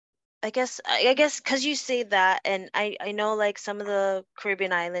 I guess because you say that, and I know, like, some of the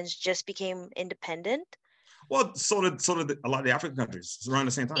Caribbean islands just became independent. Well, so did a lot of the African countries around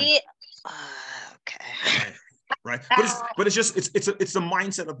the same time. Yeah. Okay. Right. But it's the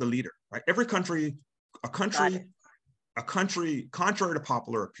mindset of the leader, right? Every country, a country, contrary to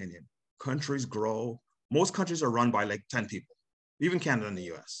popular opinion, countries grow. Most countries are run by like 10 people, even Canada and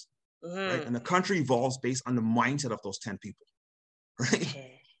the US. Right? And the country evolves based on the mindset of those 10 people, right?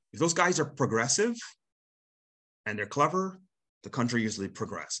 Okay. If those guys are progressive and they're clever, the country usually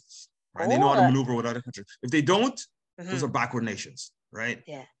progresses. Right? They know how to maneuver with other countries. If they don't, those are backward nations, right?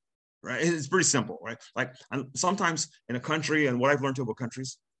 Yeah. Right. It's pretty simple, right? Like, and sometimes in a country, and what I've learned about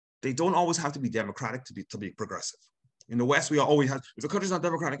countries, they don't always have to be democratic to be progressive. In the West, we always have, if the country's not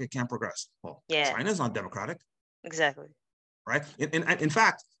democratic, it can't progress. Well, China's not democratic. Exactly. Right. In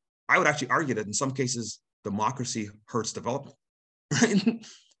fact, I would actually argue that in some cases, democracy hurts development.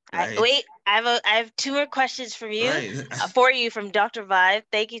 Right. Wait, I have two more questions from you, for you from Dr. Vive.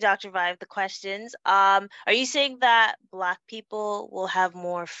 Thank you, Dr. Vive. The questions. Are you saying that Black people will have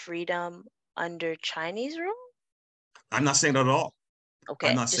more freedom under Chinese rule? I'm not saying that at all. Okay.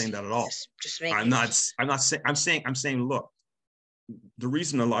 I'm not saying that at all. Just I'm saying, look, the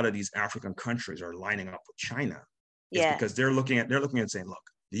reason a lot of these African countries are lining up with China is because they're looking at saying, look,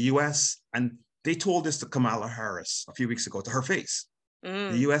 the US, and they told this to Kamala Harris a few weeks ago to her face.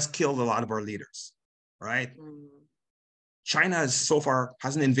 The US killed a lot of our leaders, right? China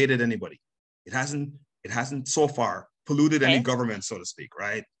hasn't invaded anybody. It hasn't so far polluted any government, so to speak,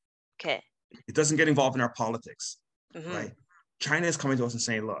 right? Okay. It doesn't get involved in our politics, right? China is coming to us and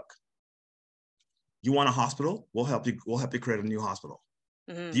saying, look, you want a hospital? We'll help you create a new hospital.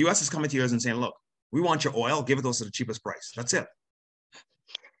 The US is coming to us and saying, look, we want your oil, give it to us at the cheapest price. That's it.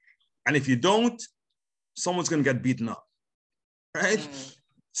 And if you don't, someone's going to get beaten up, right?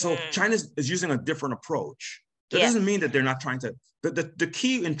 So China is using a different approach. That doesn't mean that they're not trying to, the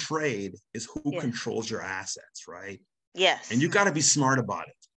key in trade is who controls your assets, right? Yes. And you got to be smart about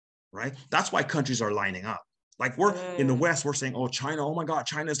it, right? That's why countries are lining up. Like we're in the West, we're saying, oh, China, oh my God,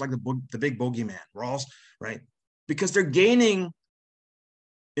 China is like the big bogeyman. We're all, right? Because they're gaining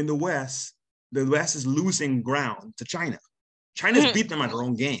in the West is losing ground to China. China's beat them at their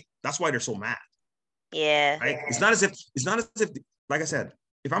own game. That's why they're so mad. Yeah. Right? It's not as if, like I said,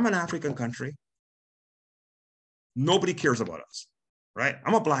 if I'm an African country, nobody cares about us, right?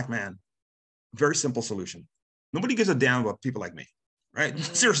 I'm a Black man. Very simple solution. Nobody gives a damn about people like me, right?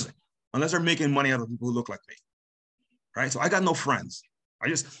 Seriously, unless they're making money out of people who look like me, right? So I got no friends.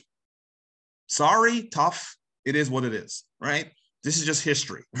 Sorry, tough. It is what it is, right? This is just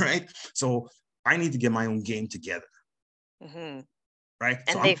history, right? So I need to get my own game together, right?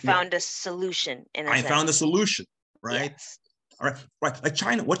 And so they found a solution in a sense. found a solution, right? Yes. All right, right. Like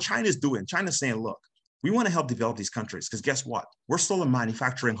China, what China's doing, China's saying, look, we want to help develop these countries because guess what? We're still a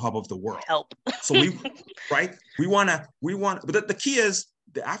manufacturing hub of the world. Help. So we want, but the key is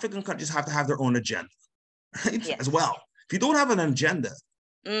the African countries have to have their own agenda, right? As well. If you don't have an agenda,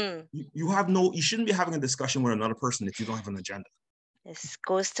 you shouldn't be having a discussion with another person if you don't have an agenda. This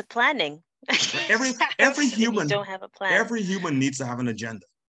goes to planning. Every human don't have a plan. Every human needs to have an agenda,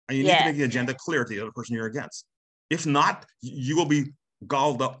 and you need to make the agenda clear to the other person you're against. If not, you will be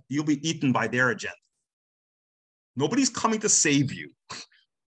gobbled up. You'll be eaten by their agenda. Nobody's coming to save you,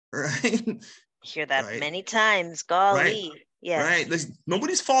 right? Hear that many times, golly. Right.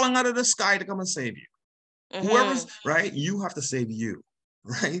 Nobody's falling out of the sky to come and save you. Whoever's right, you have to save you,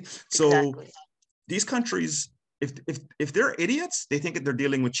 right? So these countries, if they're idiots, they think that they're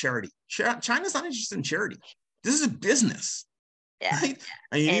dealing with charity. China's not interested in charity. This is a business, right?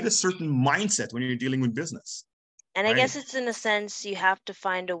 And you need a certain mindset when you're dealing with business. And I guess it's in a sense you have to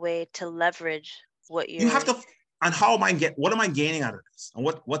find a way to leverage what you have to. And what am I gaining out of this? And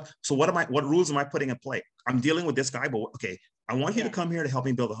what rules am I putting in play? I'm dealing with this guy, but okay, I want you to come here to help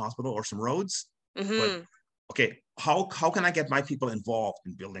me build a hospital or some roads. But okay, how can I get my people involved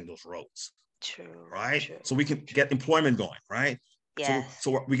in building those roads? True. Right? True. So we can get employment going, right? Yeah.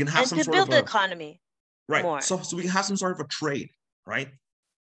 So we can have some sort of to build the economy. Right. More. So we can have some sort of a trade, right?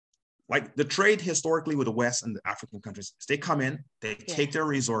 Like the trade historically with the West and the African countries, they come in, they take their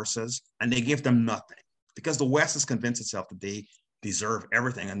resources and they give them nothing. Because the West has convinced itself that they deserve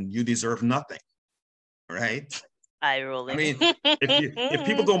everything and you deserve nothing, right? Eye rolling. I mean, if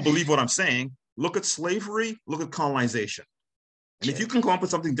people don't believe what I'm saying, look at slavery, look at colonization. And if you can come up with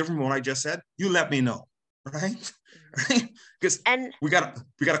something different from what I just said, you let me know, right? Because we got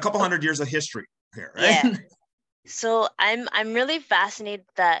a couple hundred years of history here, right? Yeah. So I'm really fascinated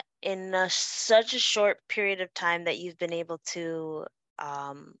that in such a short period of time that you've been able to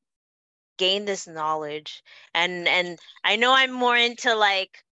gain this knowledge, and I know I'm more into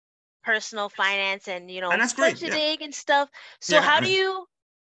like personal finance and budgeting and stuff. So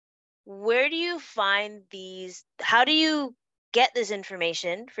where do you find these? How do you get this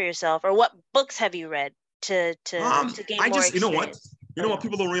information for yourself, or what books have you read to gain more experience? You know what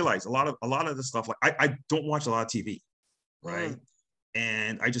people don't realize, a lot of the stuff, like I don't watch a lot of TV, right?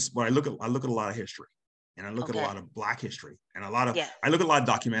 And I look at a lot of history, and I look at a lot of Black history, and I look at a lot of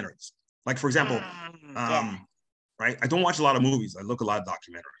documentaries. Like for example, right? I don't watch a lot of movies. I look at a lot of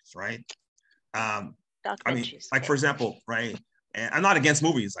documentaries, right? I mean, like for example, right? And I'm not against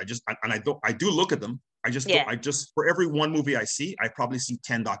movies. I do look at them. I just for every one movie I see, I probably see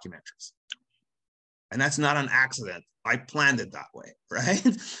 10 documentaries. And that's not an accident. I planned it that way, right?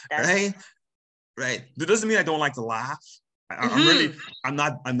 Right. That doesn't mean I don't like to laugh. I'm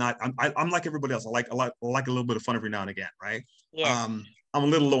like everybody else. I like a little bit of fun every now and again, right? Yeah. I'm a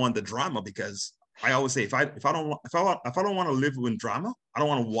little low on the drama because I always say if I don't want to live in drama, I don't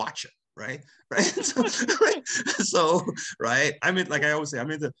want to watch it, right? So right. I mean, like I always say, I'm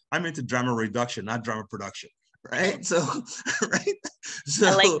into drama reduction, not drama production. Right. So right. So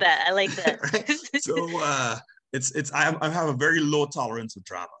I like that. Right? So I have a very low tolerance of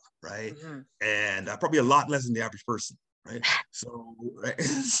drama, right? And probably a lot less than the average person, right? So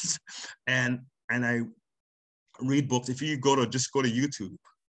and I read books. If you go to YouTube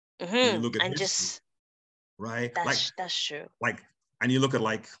and you look at history, right? That's true. Like, and you look at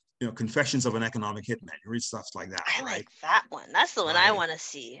Confessions of an Economic Hitman. You read stuff like that. I like that one. That's the one I want to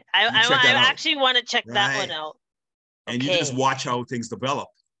see. I actually want to check that one out. And you just watch how things develop.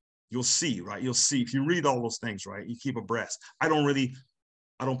 You'll see, right? You'll see if you read all those things, right? You keep abreast. I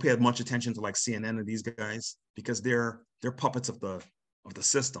don't pay much attention to like CNN and these guys because they're puppets of the of the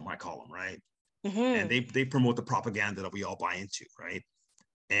system, I call them, right? Mm-hmm. And they promote the propaganda that we all buy into, right?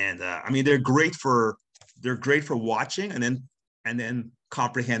 And I mean, they're great for watching and then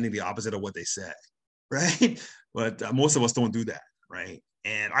comprehending the opposite of what they say, right? But most of us don't do that, right?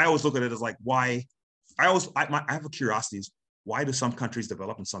 And I always look at it as like, why? I have a curiosity: is why do some countries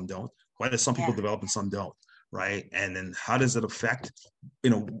develop and some don't? Why do some people develop and some don't, right? And then how does it affect?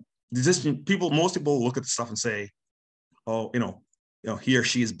 Most people look at the stuff and say, oh, he or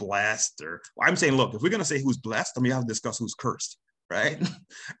she is blessed. Or I'm saying, look, if we're gonna say who's blessed, then we have to discuss who's cursed, right?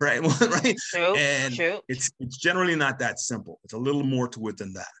 Right, right. True. And True. it's generally not that simple. It's a little more to it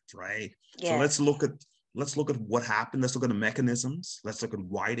than that, right? Yeah. So let's look at what happened. Let's look at the mechanisms. Let's look at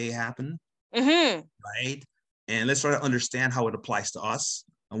why they happen, Mm-hmm. right? And let's try to understand how it applies to us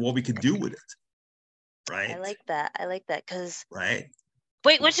and what we could do with it, right? I like that. Because right.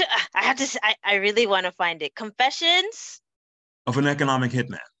 Wait, I have to. I really want to find it. Confessions of an economic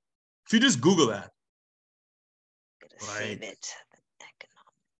hitman. If you just Google that, save it.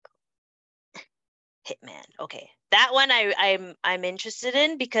 Economic hitman. Okay, that one I'm interested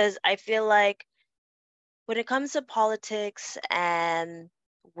in because I feel like when it comes to politics and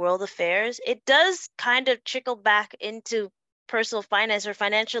world affairs, it does kind of trickle back into personal finance or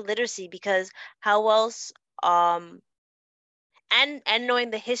financial literacy, because how else and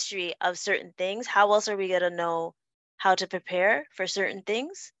knowing the history of certain things, how else are we going to know how to prepare for certain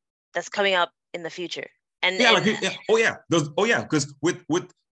things that's coming up in the future? And because with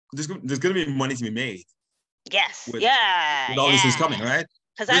there's going to be money to be made. Yes. With all these things coming, right?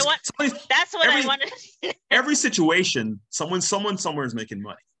 Because that's what I wanted. Every situation, someone somewhere is making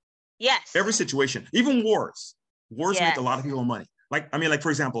money. Yes. Every situation, even wars make a lot of people money. Like for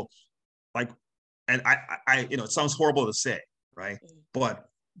example, and I it sounds horrible to say, right? But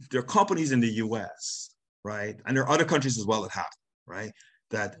there are companies in the US, right? And there are other countries as well that happen, right?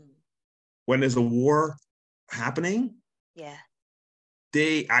 That when there's a war happening,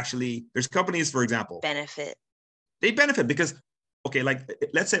 there's companies, for example, benefit. They benefit because, okay,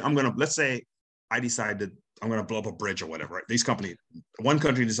 let's say I decide that I'm gonna blow up a bridge or whatever, right? One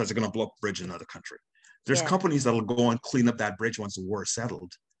country decides they're gonna blow up a bridge in another country. There's companies that'll go and clean up that bridge once the war is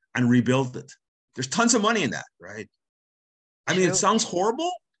settled and rebuild it. There's tons of money in that, right? I mean, it sounds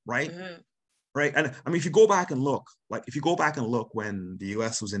horrible, right? Mm-hmm. Right. And I mean, if you go back and look when the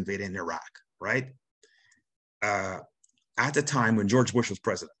US was invading Iraq, right? At the time when George Bush was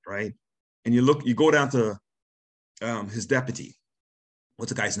president, right? And you go down to his deputy.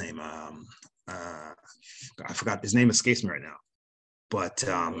 What's the guy's name? I forgot, his name escapes me right now. But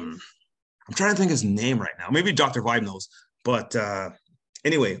I'm trying to think his name right now. Maybe Dr. Vibe knows. But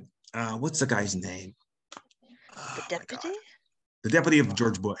anyway, what's the guy's name? The deputy? The deputy of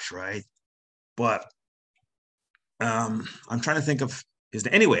George Bush, right? But I'm trying to think of his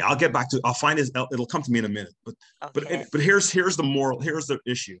name. Anyway, I'll find it'll come to me in a minute. But here's the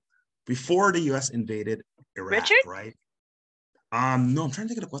issue. Before the US invaded Iraq, Richard? Right? No, I'm trying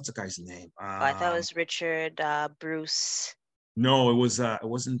to think of what's the guy's name. I thought it was Richard Bruce. No, it wasn't.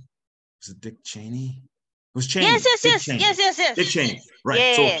 Was it Dick Cheney? It was Cheney. Yes. Dick Cheney,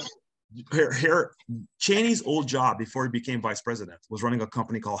 right? So here, Cheney's old job before he became vice president was running a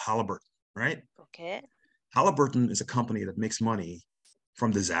company called Halliburton, right? Okay. Halliburton is a company that makes money from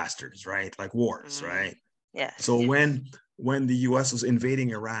disasters, right? Like wars, right? Yes. So when the US was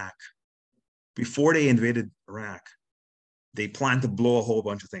invading Iraq, before they invaded Iraq, they planned to blow a whole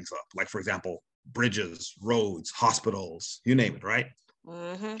bunch of things up. Like, for example, bridges, roads, hospitals, you name it, right?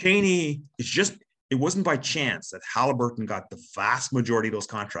 Mm-hmm. Cheney, it wasn't by chance that Halliburton got the vast majority of those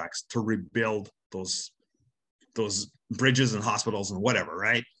contracts to rebuild those bridges and hospitals and whatever,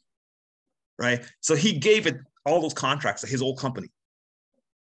 right? Right. So he gave it all those contracts to his old company,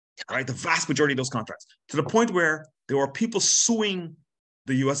 right? The vast majority of those contracts, to the point where there were people suing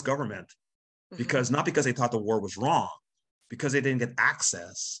the US government not because they thought the war was wrong, because they didn't get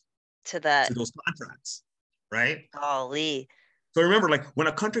access to those contracts, right? Golly. So remember, like when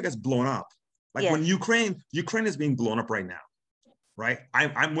a country gets blown up, like when Ukraine is being blown up right now, right?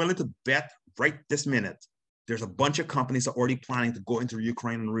 I'm willing to bet right this minute, there's a bunch of companies that are already planning to go into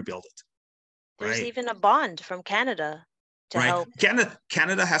Ukraine and rebuild it. There's even a bond from Canada to help.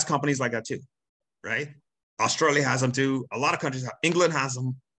 Canada has companies like that too, right? Australia has them too. A lot of countries have. England has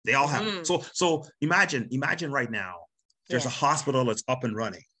them. They all have them. So imagine right now, there's a hospital that's up and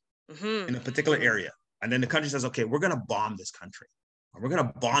running in a particular area. And then the country says, okay, we're going to bomb this country. Or we're going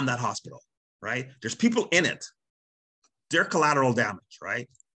to bomb that hospital, right? There's people in it. They're collateral damage, right?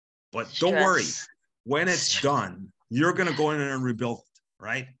 But don't worry. When it's done, you're going to go in there and rebuild it,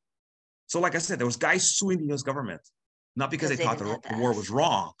 right? So like I said, there was guys suing the US government not because they they thought didn't have the war was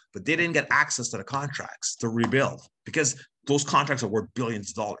wrong, but they didn't get access to the contracts to rebuild because those contracts are worth billions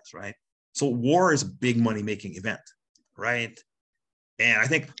of dollars, right? So war is a big money making event, right? And I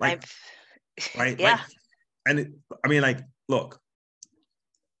think like, right, yeah. like, and it, I mean, like, look,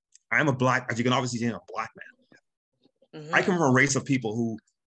 I'm a black, as you can obviously see, I'm a black man. I come from a race of people who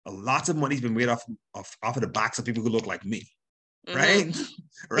lots of money's been made off of the backs of people who look like me, right?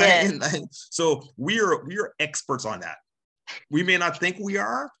 Right. Yeah. Like, so we are experts on that. We may not think we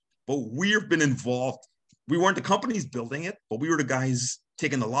are, but we've been involved. We weren't the companies building it, but we were the guys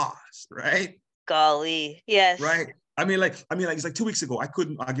taking the laws, right? Golly, yes. Right. I mean, like it's like 2 weeks ago. I'll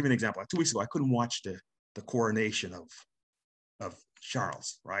give you an example. Like 2 weeks ago, I couldn't watch the coronation of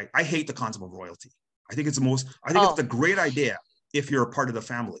Charles, right? I hate the concept of royalty. I think it's it's a great idea if you're a part of the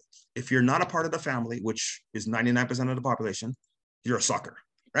family. If you're not a part of the family, which is 99% of the population, you're a sucker,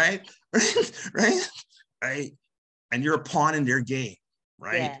 right? Right? Right? And you're a pawn in their game,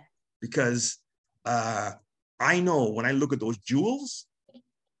 right? Yeah. Because I know when I look at those jewels,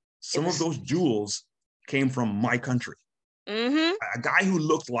 some of those jewels came from my country. A guy who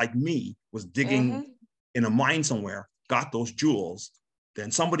looked like me was digging in a mine somewhere, got those jewels,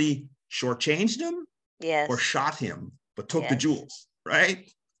 then somebody shortchanged him or shot him, but took the jewels, right?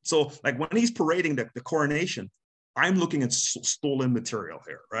 So like when he's parading the coronation, I'm looking at stolen material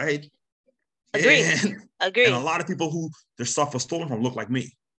here, right? Agree. And a lot of people who their stuff was stolen from look like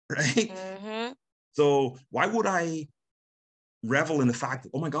me, right? So why would I revel in the fact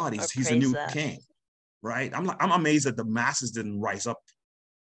that, oh my God, he's a new king, right? I'm amazed that the masses didn't rise up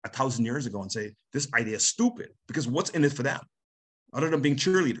 1,000 years ago and say, this idea is stupid, because what's in it for them? Other than being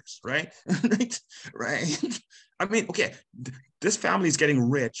cheerleaders, right? Right? I mean, okay, this family is getting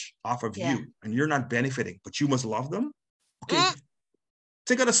rich off of you and you're not benefiting, but you must love them. Okay,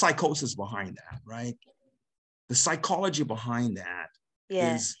 think of the psychosis behind that, right? The psychology behind that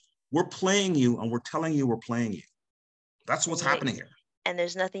is we're playing you and we're telling you we're playing you. That's what's happening here. And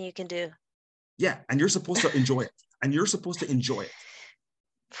there's nothing you can do. Yeah, and you're supposed to enjoy it. And you're supposed to enjoy it.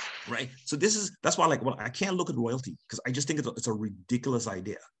 Right. So that's why, like, well, I can't look at royalty because I just think it's a ridiculous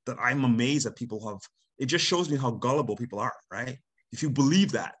idea that I'm amazed that people have. It just shows me how gullible people are, right? If you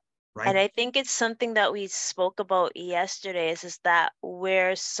believe that, right? And I think it's something that we spoke about yesterday is that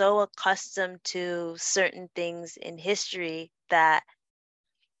we're so accustomed to certain things in history that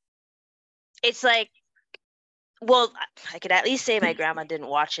it's like, well, I could at least say my grandma didn't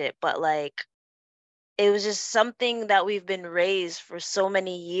watch it, but like, it was just something that we've been raised for so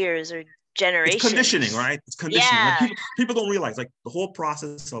many years or generations. It's conditioning, right? It's conditioning. Yeah. Like people don't realize, like, the whole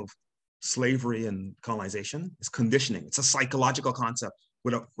process of slavery and colonization is conditioning. It's a psychological concept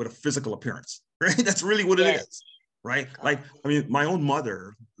with a physical appearance, right? That's really what it is, right? Like, I mean, my own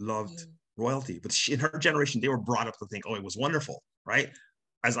mother loved royalty, but in her generation, they were brought up to think, oh, it was wonderful, right?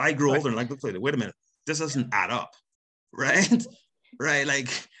 As I grew older and like, wait a minute, this doesn't add up, right? Right? Like,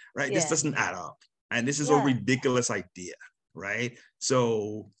 right? This doesn't add up. And this is a ridiculous idea, right?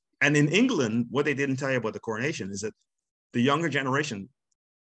 So, and in England, what they didn't tell you about the coronation is that the younger generation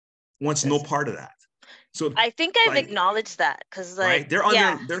wants no part of that. So I think I've acknowledged that because, like, right? They're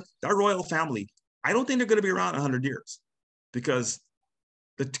on their royal family. I don't think they're going to be around 100 years because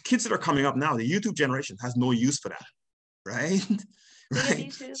the kids that are coming up now, the YouTube generation has no use for that, right?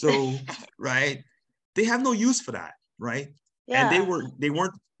 Right. So, right, they have no use for that, right? Yeah. And they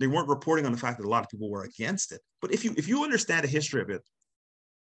weren't reporting on the fact that a lot of people were against it. But if you understand the history of it,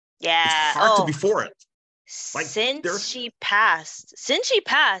 it's hard to be for it. Like, since she passed,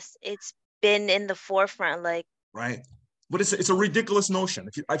 it's been in the forefront, like, right. But it's a ridiculous notion.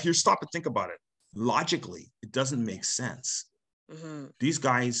 If you stop and think about it, logically, it doesn't make sense. These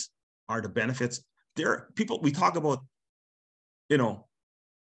guys are the benefits. They're people we talk about,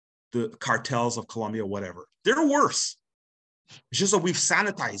 the cartels of Colombia, whatever. They're worse. It's just that we've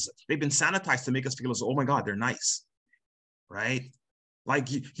sanitized it. They've been sanitized to make us feel as, oh my God, they're nice, right?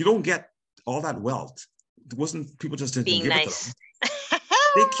 Like you don't get all that wealth. It wasn't people just didn't give it to them.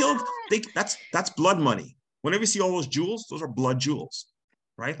 They killed. That's blood money. Whenever you see all those jewels, those are blood jewels,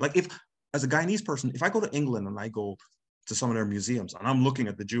 right? Like if, as a Guyanese person, if I go to England and I go to some of their museums and I'm looking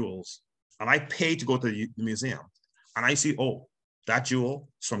at the jewels and I pay to go to the museum and I see, oh, that jewel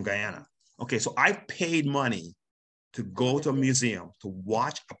is from Guyana. Okay, so I paid money to go to a museum to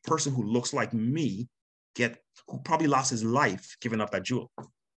watch a person who looks like me who probably lost his life giving up that jewel.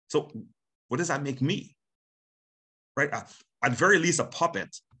 So what does that make me? Right? At very least a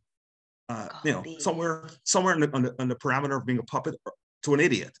puppet, somewhere on the parameter of being a puppet to an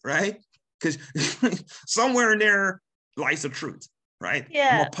idiot, right? Because somewhere in there lies the truth. right? I'm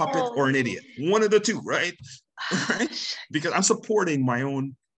Yeah. a puppet Oh. or an idiot. One of the two, right? Right? Because I'm supporting my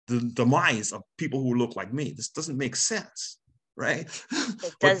own the demise of people who look like me. This doesn't make sense, right?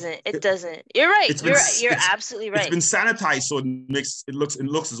 It But doesn't. It doesn't. You're right. it's been You're absolutely it's right. been sanitized so it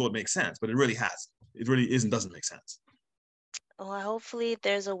looks as though it makes sense, but it really has. It really isn't doesn't make sense. Well, hopefully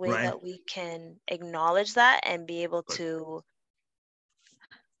there's a way Right. that we can acknowledge that and be able But, to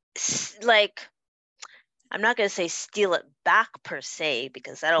like, I'm not gonna say steal it back per se,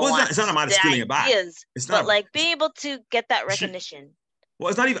 because I don't well, want it's not a matter of the stealing it back. ideas, It's but not. like being able to get that She, recognition. well,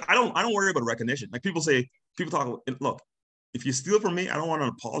 it's not even. I don't worry about recognition. Like people talk. Look, if you steal from me, I don't want an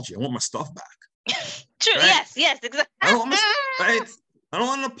apology. I want my stuff back. True. Right? Yes. Exactly. I don't want right. I don't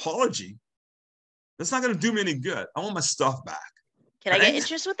want an apology. That's not going to do me any good. I want my stuff back. Can I get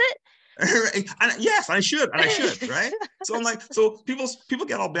interest with it? And yes, I should, right? So I'm like, so people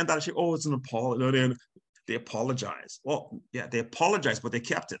get all bent out of shape. Oh, it's an apology. They apologize. Well, yeah, they apologize, but they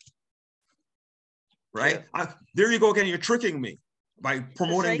kept it. Right? There you go again. You're tricking me by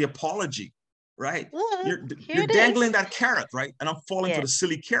promoting the apology, right? You're dangling that carrot, right? And I'm falling for the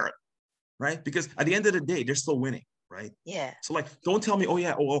silly carrot, right? Because at the end of the day, they're still winning, right? Yeah. So like, don't tell me,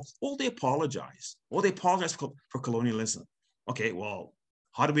 they apologize. Oh, they apologize for colonialism. Okay, well,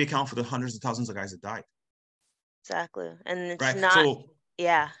 how do we account for the hundreds of thousands of guys that died? Exactly. And it's right? not, So,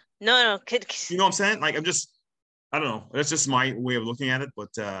 yeah. No. You know what I'm saying? Like, I don't know. That's just my way of looking at it. But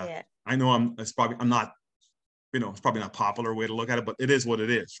I know it's probably not popular way to look at it, but it is what it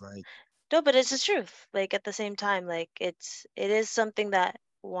is, right? No, but it's the truth. Like at the same time, like it is something that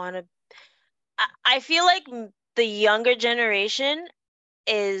I feel like the younger generation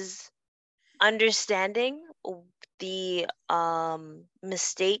is understanding the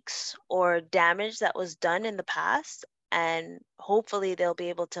mistakes or damage that was done in the past, and hopefully they'll be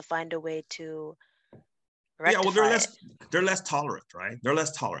able to find a way to rectify they're less tolerant, right? They're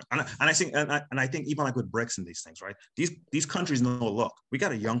less tolerant, and I think even like with BRICS and these things, right? These countries know, look, we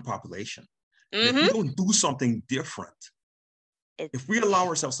got a young population. If we don't do something different, if we allow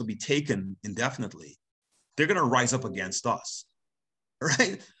ourselves to be taken indefinitely, they're going to rise up against us,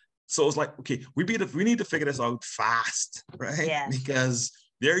 right? So it's like, okay, we need to figure this out fast, right? Yeah. Because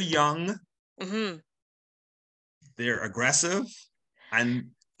they're young, they're aggressive, and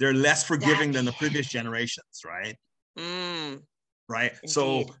they're less forgiving than the previous generations, right? Right. Indeed.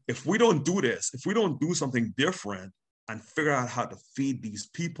 So if we don't do this, if we don't do something different and figure out how to feed these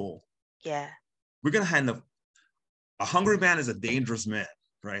people, we're gonna end up. A hungry man is a dangerous man,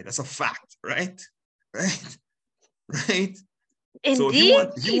 right? That's a fact, right? Right. Indeed. So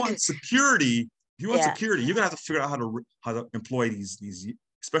if you want security, you're gonna have to figure out how to employ these,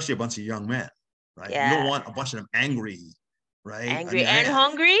 especially a bunch of young men, right? You don't want a bunch of them angry, right? Angry and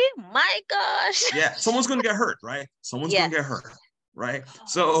hungry. My gosh. Yeah, someone's gonna get hurt, right? Someone's gonna get hurt, right?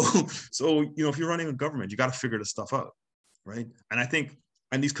 So if you're running a government, you got to figure this stuff out, right? And I think,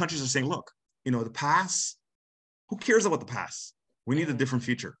 and these countries are saying, look, the past. Who cares about the past? We need a different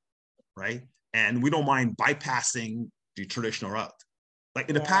future, right? And we don't mind bypassing the traditional route. Like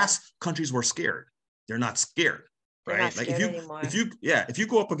in the past, countries were scared. They're not scared, right? They're not scared anymore. If you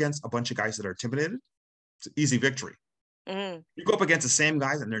go up against a bunch of guys that are intimidated, it's an easy victory. You go up against the same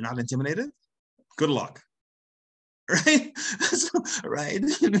guys and they're not intimidated, good luck. Right? Right?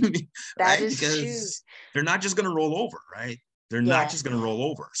 That is because true. They're not just going to roll over, right? They're not just going to roll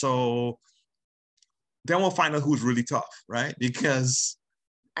over. So then we'll find out who's really tough, right? Because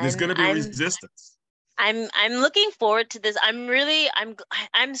there's going to be resistance. I'm looking forward to this.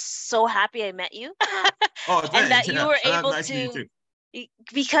 I'm so happy I met you. Oh, thanks. And that you were able nice to,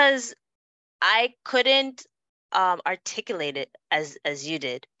 because I couldn't articulate it as you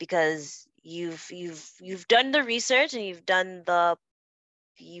did, because you've done the research and you've done the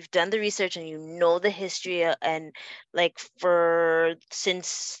research and you know the history, and like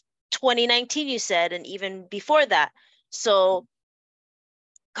since 2019 you said, and even before that. So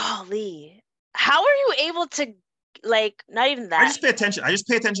golly, how are you able to, like, not even that? I just pay attention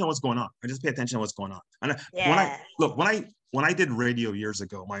to what's going on. And when I did radio years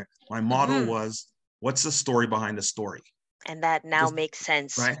ago, my motto was, what's the story behind the story? And that now makes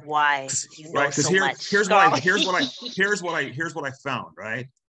sense, right? Why you know so much. Here's what I found, right?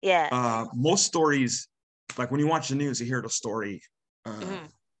 Yeah. Most stories, like when you watch the news, you hear the story,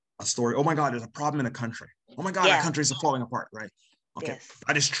 a story. Oh my God, there's a problem in a country. Oh my God, that country is falling apart, right? Okay,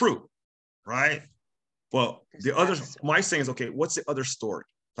 that is true, right? Well, my saying is, okay, what's the other story?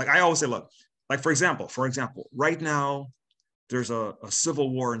 Like I always say, look, like for example, right now, there's a civil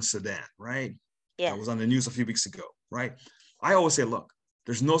war in Sudan, right? Yeah. That was on the news a few weeks ago, right? I always say, look,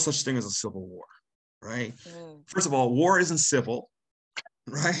 there's no such thing as a civil war, right? First of all, war isn't civil,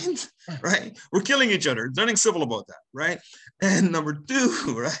 right? Right? We're killing each other. There's nothing civil about that, right? And number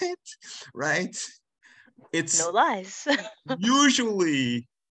two, right? Right? It's No lies.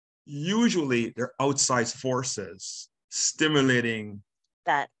 usually they're outside forces stimulating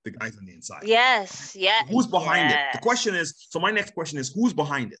That. the guys on the inside. Yes. Yeah. Who's behind it? The Yes. question is, so my next question is, who's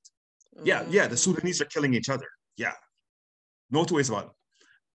behind it? Yeah, the Mm. Sudanese are killing each other. Yeah, no two ways about it.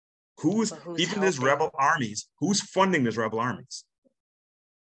 Who's even these helping? rebel armies? Who's funding these rebel armies?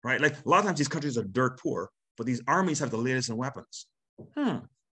 Right? Like a lot of times these countries are dirt poor, but these armies have the latest in weapons.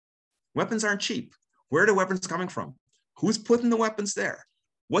 Weapons aren't cheap. Where are the weapons coming from? Who's putting the weapons there?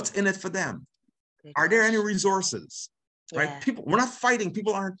 What's in it for them? Good Are there any question. resources? Yeah. Right? We're not fighting.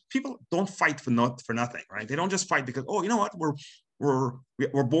 People don't fight for nothing, right? They don't just fight because, oh, you know what? We're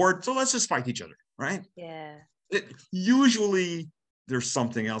bored, so let's just fight each other, right? Yeah. Usually there's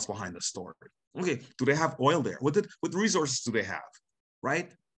something else behind the story. Okay, do they have oil there? What resources do they have?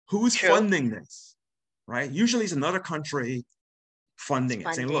 Right? Who's True. funding this? Right? Usually it's another country funding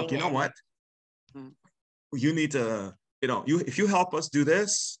it, saying, look, you know what? You need to, if you help us do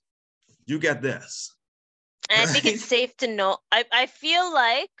this, you get this. And right? I think it's safe to know. I feel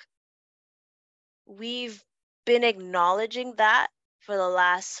like we've been acknowledging that for the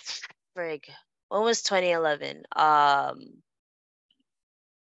last when was 2011? Why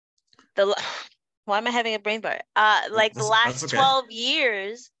am I having a brain fart? Like the last okay. 12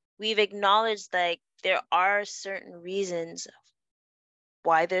 years, we've acknowledged like there are certain reasons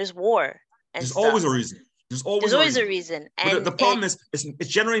why there's war. And there's stuff. always a reason. There's always a reason. And but the problem is, it's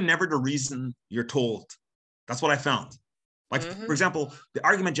generally never the reason you're told. That's what I found. Like, for example, the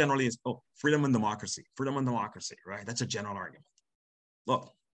argument generally is, oh, freedom and democracy, right? That's a general argument.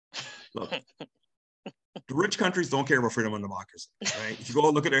 Look, the rich countries don't care about freedom and democracy, right? If you go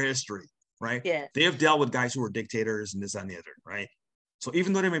look at their history, right? Yeah. They have dealt with guys who were dictators and this and the other, right? So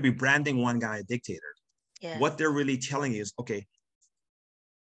even though they may be branding one guy a dictator, what they're really telling you is, okay,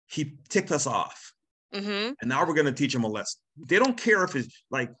 he ticked us off. And now we're going to teach him a lesson. They don't care if he's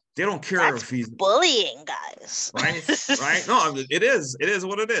like, if he's bullying, guys. Right? Right? No, it is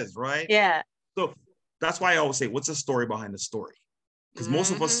what it is, right? Yeah. So that's why I always say, what's the story behind the story? Because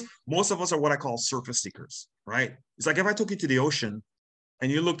most of us are what I call surface seekers, right? It's like if I took you to the ocean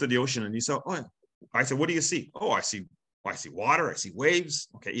and you looked at the ocean and you saw, I said, what do you see? Oh, I see water, I see waves.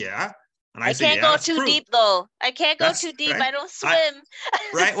 Okay, yeah. And I say, can't go too deep though. I can't go too deep. Right? I don't swim.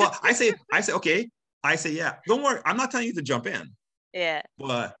 Right. Well, I say, okay. I say, yeah, don't worry. I'm not telling you to jump in. Yeah.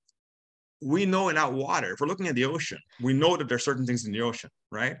 But we know in that water, if we're looking at the ocean, we know that there's certain things in the ocean,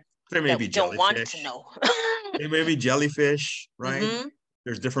 right? There may be jellyfish. Don't want to know. There may be jellyfish, right?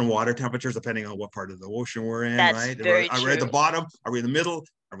 There's different water temperatures depending on what part of the ocean we're in, right? Are we at the bottom? Are we in the middle?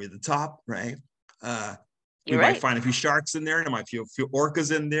 Are we at the top? Right? We might find a few sharks in there. There might be a few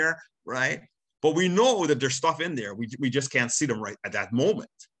orcas in there, right? But we know that there's stuff in there. We just can't see them right at that moment.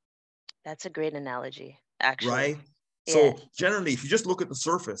 That's a great analogy, actually. Right? So generally, if you just look at the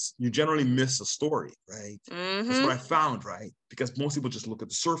surface, you generally miss a story, right? That's what I found, right? Because most people just look at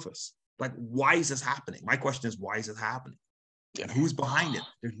the surface. Like, why is this happening? My question is, why is it happening? And who's behind it?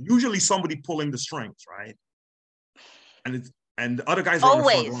 There's usually somebody pulling the strings, right? And the other guys are on the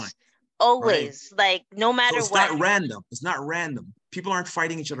front line. Always. Right? Like, no matter what. It's not random. It's not random. People aren't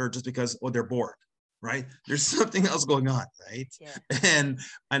fighting each other just because, they're bored. Right? There's something else going on, right? Yeah. And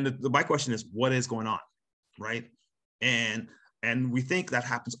my question is, what is going on, right? And we think that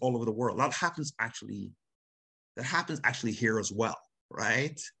happens all over the world. That happens actually here as well,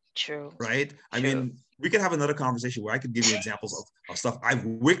 right? True. Right? I mean, we could have another conversation where I could give you examples of stuff I've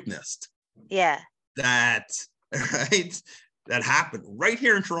witnessed. Yeah. That happened right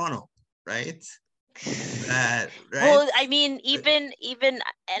here in Toronto, right? Right? Well, I mean, even, and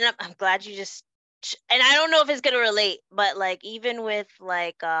I'm glad you just. And I don't know if it's gonna relate, but like even with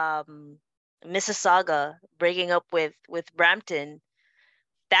like Mississauga breaking up with Brampton,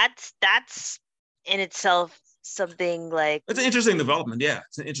 that's in itself something like it's an interesting development. Yeah,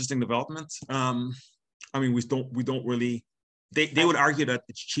 it's an interesting development. I mean, we don't really. They would argue that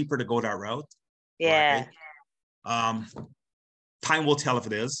it's cheaper to go that route. Yeah. Right? Time will tell if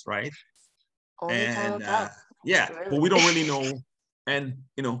it is, right? Only time will tell. Yeah, but we don't really know, and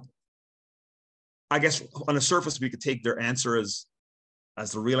I guess on the surface we could take their answer as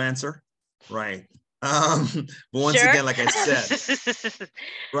the real answer, right? But once again, like I said,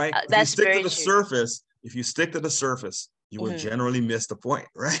 right? If you stick to the surface, you will generally miss the point,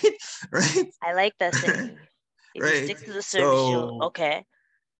 right? Right? I like that saying. If you stick to the surface, okay.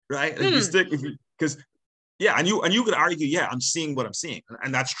 Right? And because and you could argue, I'm seeing what I'm seeing,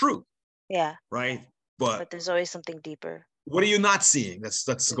 and that's true. Yeah. Right? But there's always something deeper. what are you not seeing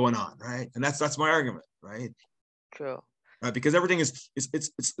that's going on, right? And that's my argument, right? True. Because everything is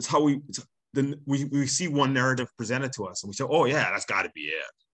it's how we see one narrative presented to us, and we say, oh yeah, that's got to be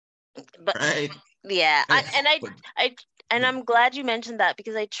it, But right? yeah, But, I'm glad you mentioned that,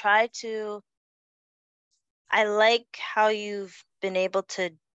 because I like how you've been able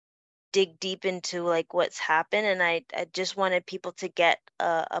to dig deep into like what's happened, and I just wanted people to get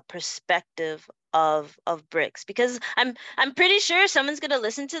a perspective of BRICS, because I'm pretty sure someone's gonna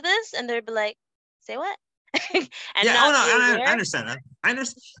listen to this and they'll be like, say what? And yeah, not no, be aware, I understand that. I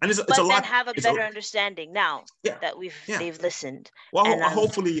understand, and it's but a then lot. have a better understanding now Yeah, that yeah. they've listened. Well, And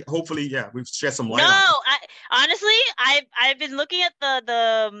hopefully, yeah, we've shed some no, light on it. I honestly, I've been looking at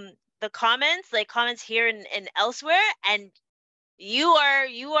the comments, like comments here and elsewhere, and you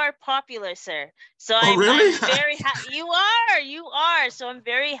are popular, sir. So Oh, I'm really? very happy. You are. So I'm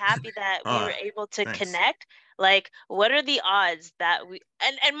very happy that we were Oh, able to thanks. connect. Like, what are the odds that we,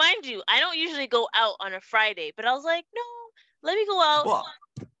 and mind you, I don't usually go out on a Friday, but I was like, no, let me go out.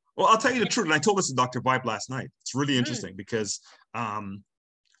 Well, I'll tell you the truth, and I told this to Dr. Vibe last night. It's really interesting because, well,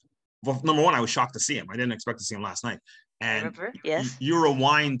 number one, I was shocked to see him. I didn't expect to see him last night. I And remember, yes. you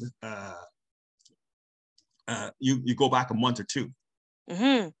rewind, you go back a month or two.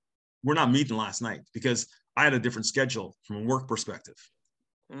 Mm-hmm. We're not meeting last night because I had a different schedule from a work perspective,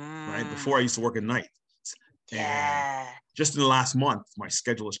 right? Before I used to work at night. Yeah. And just in the last month, my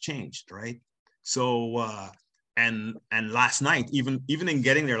schedule has changed, right? So, and last night, even in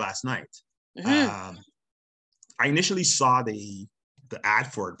getting there last night, I initially saw the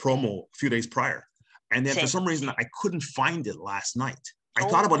ad for it, promo, a few days prior, and then for some reason I couldn't find it last night. I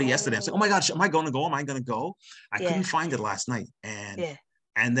thought about it yesterday. I said, "Oh my gosh, am I going to go? Am I going to go?" I couldn't find it last night, and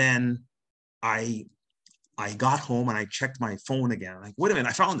then I got home and I checked my phone again. I'm like, wait a minute,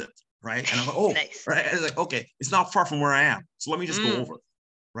 I found it, right? And I'm like, oh, nice. Right. I was like, okay, it's not far from where I am, so let me just go over it,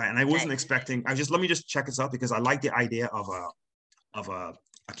 right? And I wasn't expecting. Let me just check this out because I like the idea of a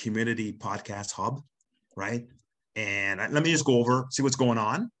community podcast hub, right? And let me just go over, see what's going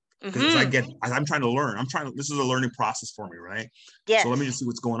on. Because as I'm trying to learn, this is a learning process for me, right? Yes. So let me just see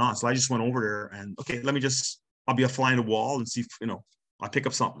what's going on. So I just went over there and, okay, I'll be a fly on the wall and see if, I'll pick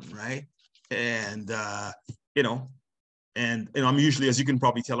up something, right? And, I'm usually, as you can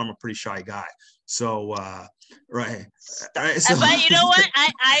probably tell, I'm a pretty shy guy. So, right. So, but you know what?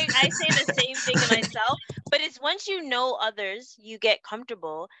 I say the same thing to myself, but it's once you know others, you get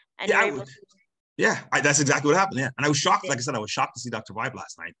comfortable and you're able to. Yeah, that's exactly what happened. Yeah. And I was shocked. Like I said, I was shocked to see Dr. Vibe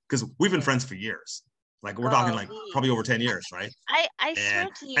last night because we've been friends for years. Like we're talking like probably over 10 years, right? I swear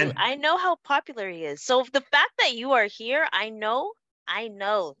to you, I know how popular he is. So the fact that you are here, I know.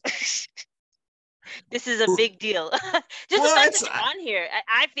 This is a big deal. Just the fact that you're on here,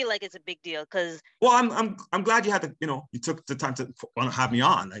 I feel like it's a big deal because. Well, I'm glad you had to, you took the time to have me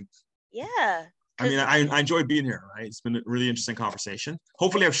on. Like, yeah. I mean, I enjoy being here, right? It's been a really interesting conversation.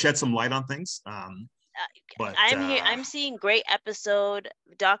 Hopefully I've shed some light on things. But I'm here. I'm seeing great episode.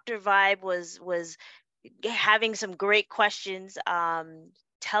 Dr. Vibe was having some great questions,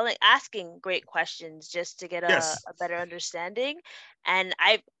 asking great questions just to get a better understanding. And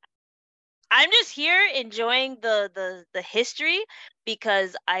I'm just here enjoying the history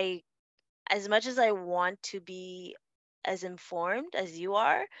because as much as I want to be as informed as you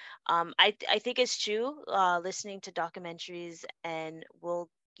are, I think it's true. Listening to documentaries and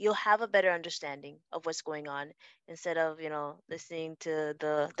you'll have a better understanding of what's going on instead of listening to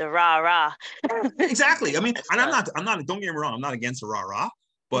the rah rah. Exactly. I mean, and I'm not. Don't get me wrong. I'm not against the rah rah,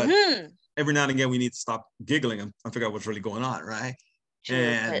 but every now and again we need to stop giggling and figure out what's really going on, right? True,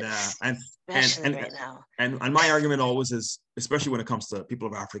 and right now. And my argument always is, especially when it comes to people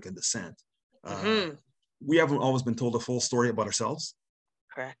of African descent, we haven't always been told the full story about ourselves.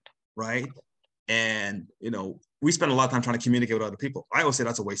 Correct. Right. And we spend a lot of time trying to communicate with other people. I always say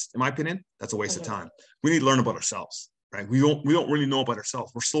that's a waste. In my opinion, that's a waste of time. We need to learn about ourselves. Right. We don't really know about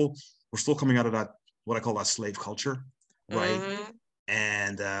ourselves. We're still coming out of that, what I call that slave culture. Right.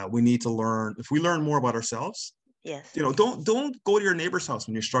 And we need to learn. If we learn more about ourselves. Yes. Don't go to your neighbor's house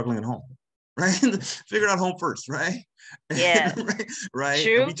when you're struggling at home, right? Figure it out home first, right? Yeah. right.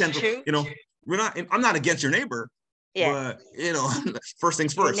 True. We tend to, we're not. I'm not against your neighbor. Yeah. But first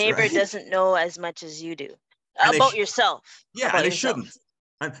things first. Your neighbor doesn't know as much as you do about yourself. Yeah, about and they yourself.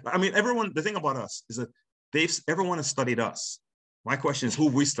 shouldn't. I mean, everyone. The thing about us is that everyone has studied us. My question is, who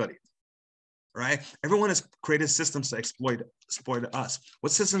we studied, right? Everyone has created systems to exploit us.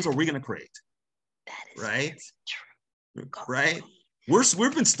 What systems are we going to create? That is right? True. Right?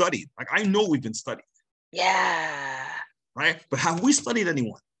 We've been studied. Like, I know we've been studied. Yeah. Right? But have we studied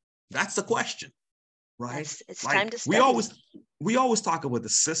anyone? That's the question. right? It's Like time to study. we always talk about the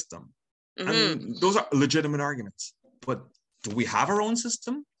system. And those are legitimate arguments. But do we have our own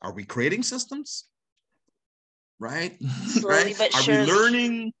system? Are we creating systems? Right? Slowly Right? but Are we surely.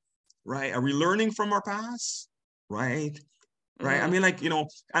 learning? Right? Are we learning from our past? Right? Right? I mean, like,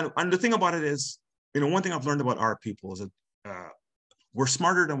 and the thing about it is, one thing I've learned about our people is that we're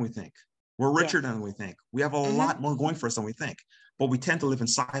smarter than we think. We're richer than we think. We have a lot more going for us than we think. But we tend to live in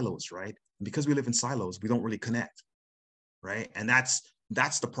silos, right? And because we live in silos, we don't really connect, right? And that's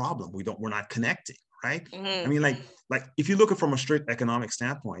the problem. We're not connecting, right? I mean, like if you look at it from a straight economic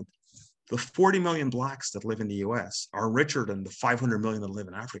standpoint, the 40 million Blacks that live in the US are richer than the 500 million that live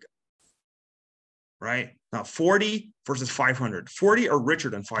in Africa, right? Now, 40 versus 500. 40 are richer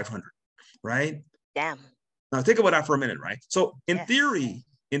than 500, right? Damn. Now, think about that for a minute, right? So in theory,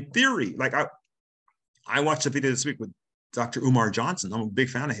 like I watched a video this week with Dr. Umar Johnson. I'm a big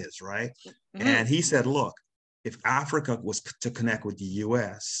fan of his, right? And he said, look, if Africa was to connect with the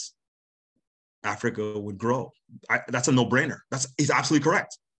US, Africa would grow. That's a no-brainer. He's absolutely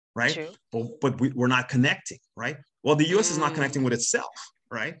correct, right? True. But we're not connecting, right? Well, the US is not connecting with itself,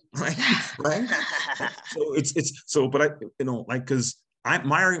 right? Right? Because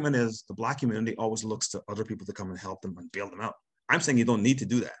my argument is the Black community always looks to other people to come and help them and bail them out. I'm saying you don't need to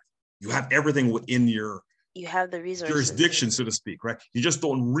do that. You have everything within your the resources, jurisdiction, so to speak, right? You just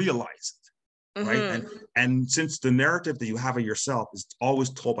don't realize it, right? And since the narrative that you have of yourself is always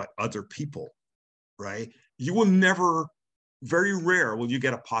told by other people, right? You will never, very rare will you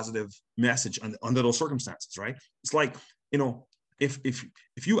get a positive message under those circumstances, right? It's like,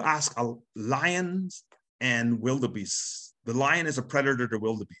 if you ask lions and wildebeest, the lion is a predator to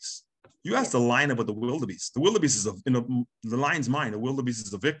wildebeest. You ask the lion about the wildebeest. The wildebeest is the lion's mind, the wildebeest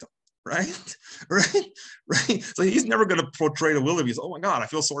is a victim, right? Right. So he's never going to portray the wildebeest. Oh my God, I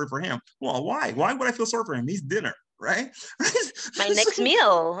feel sorry for him. Well, why? Why would I feel sorry for him? He's dinner, right? My next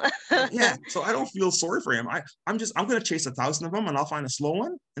meal. Yeah. So I don't feel sorry for him. I'm going to chase 1,000 of them and I'll find a slow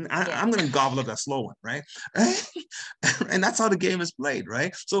one and I'm going to gobble up that slow one, right? And that's how the game is played,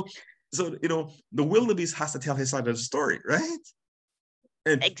 right? So the wildebeest has to tell his side of the story, right?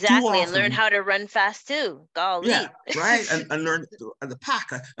 And exactly, and learn how to run fast too. Golly. Yeah, right. And learn the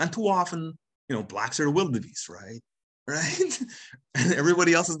pack. And too often, Blacks are the wildebeest, right? Right. And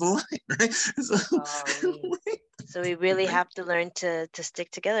everybody else is the lion, right? So we really have to learn to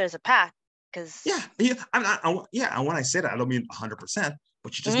stick together as a pack. Because I'm not. And when I say that, I don't mean 100%,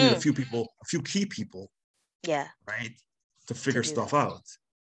 but you just need a few key people. Yeah. Right. To figure stuff out.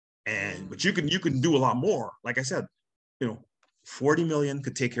 And but you can do a lot more. Like I said, 40 million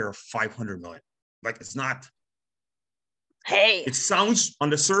could take care of 500 million. Like it's not. Hey. It sounds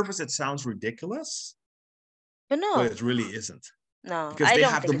on the surface, it sounds ridiculous. But it really isn't. No. Because they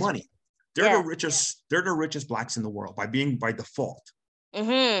have the money. They're the richest. They're the richest Blacks in the world by default.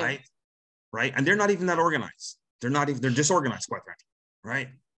 Right. Right. And they're not even that organized. They're disorganized, quite frankly. Right.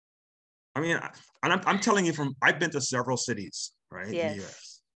 I mean, and I'm telling you I've been to several cities, right? In the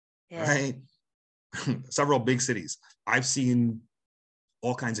US. Right. Several big cities. I've seen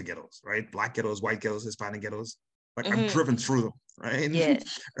all kinds of ghettos, right? Black ghettos, white ghettos, Hispanic ghettos. Like I've driven through them, right? Yeah.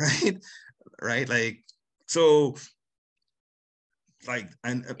 Right. Like, so like,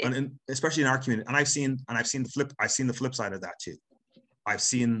 and especially in our community, and I've seen the flip side of that too. I've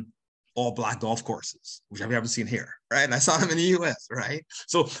seen all Black golf courses, which I haven't seen here, right? And I saw them in the US, right?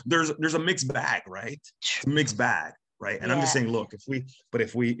 So there's a mixed bag, right? It's a mixed bag, right? And I'm just saying, look, if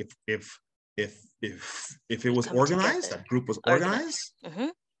it was organized, that group was organized,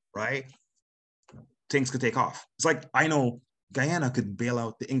 right? Things could take off. It's like, I know Guyana could bail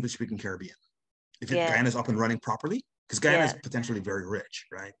out the English-speaking Caribbean if Guyana's up and running properly, because Guyana is potentially very rich,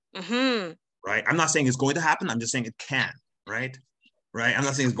 right? Right. I'm not saying it's going to happen. I'm just saying it can, right? Right. I'm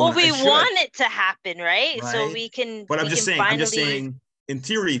not saying it's going. Well, we want it to happen, right? So we can. But I'm just saying, in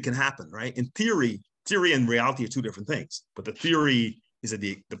theory, it can happen, right? In theory and reality are two different things. But the theory is that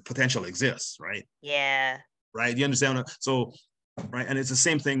the potential exists, right? Yeah. Right. You understand? So, right. And it's the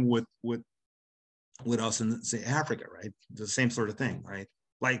same thing with us in, say, Africa, right? The same sort of thing, right?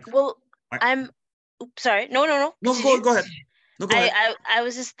 Like, well, sorry. No. No, go ahead. No, go ahead. I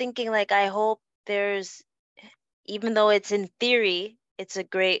was just thinking, like, I hope even though it's in theory, it's a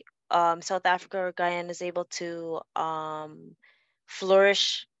great South Africa or Guyana is able to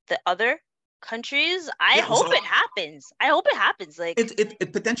flourish the other countries. I hope it happens. Like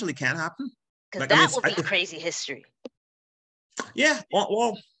it potentially can happen. Because that would be crazy history. Yeah.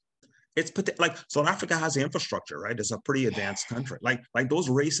 Well, it's like South Africa has the infrastructure, right? It's a pretty advanced country. Like those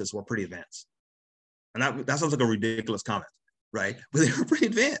races were pretty advanced. And that sounds like a ridiculous comment, right? But they were pretty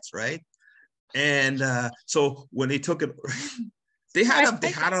advanced, right? And so when they took it, they had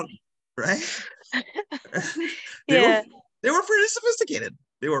a right. they were Yeah. they were pretty sophisticated.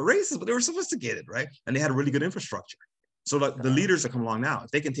 They were racist, but they were sophisticated, right? And they had a really good infrastructure. So the leaders that come along now,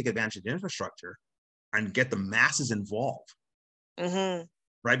 if they can take advantage of the infrastructure and get the masses involved,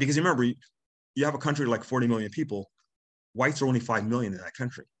 right? Because you remember, you have a country like 40 million people. Whites are only 5 million in that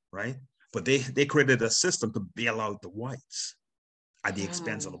country, right? But they created a system to bail out the whites at the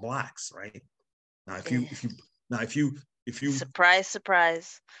expense of the blacks, right? Now, if you surprise,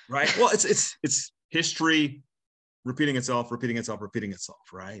 right? Well, it's history repeating itself,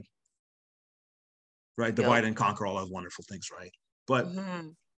 right? Right, divide and conquer, all those wonderful things, right? But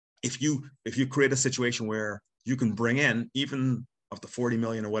if you create a situation where you can bring in, even of the 40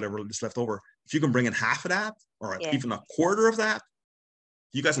 million or whatever is left over, if you can bring in half of that or even a quarter of that,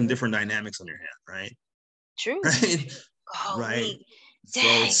 you got some different dynamics on your hand, right? True. Right. Right.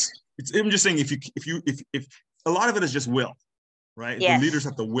 Dang. So it's I'm just saying, if a lot of it is just will, right? Yes. The leaders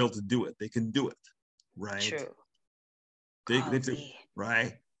have the will to do it. They can do it, right? True. They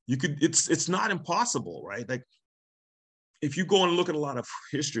right. You could. It's not impossible, right? Like if you go and look at a lot of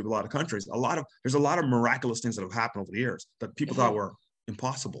history of a lot of countries, there's a lot of miraculous things that have happened over the years that people thought were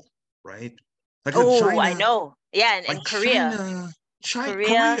impossible, right? Like China, I know. Yeah, and like Korea.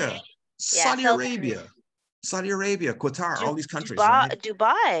 Korea, Saudi Korea. Arabia, Qatar, all these countries, right?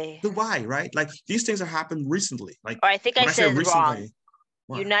 Dubai, right? Like these things have happened recently. Like, or I think I said wrong.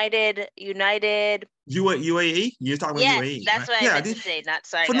 What? United. UAE? You're talking about UAE? That's right? what I meant to say. Not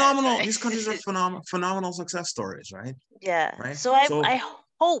sorry. Phenomenal. Guys, these countries are phenomenal success stories, right? Yeah. Right. So I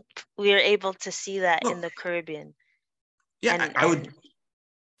hope we are able to see that in the Caribbean. Yeah, I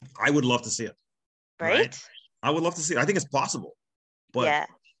would love to see it. Right? I would love to see it. I think it's possible, but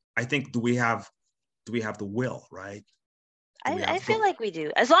I think do we have the will, right? I feel like we do.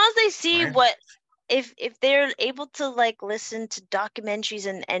 As long as they see what if they're able to like listen to documentaries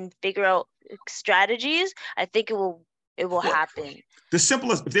and figure out strategies, I think it will happen. The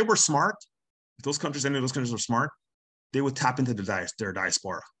simplest, if they were smart, if any of those countries were smart, they would tap into their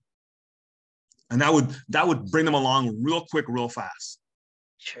diaspora. And that would bring them along real quick, real fast.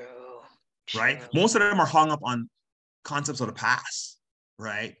 True. Right? Most of them are hung up on concepts of the past,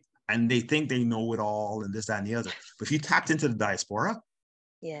 right? And they think they know it all and this, that, and the other. But if you tapped into the diaspora,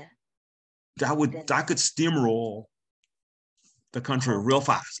 that could steamroll the country real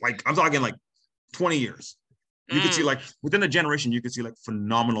fast. Like I'm talking like 20 years. You could see like within a generation, you could see like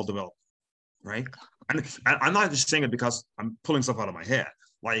phenomenal development, right? And I'm not just saying it because I'm pulling stuff out of my head.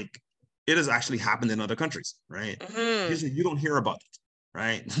 Like it has actually happened in other countries, right? You don't hear about it,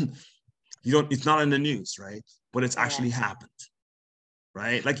 right? It's not in the news, right? But it's actually happened,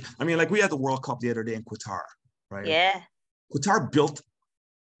 right? Like, I mean, like we had the World Cup the other day in Qatar, right? Yeah. Qatar built,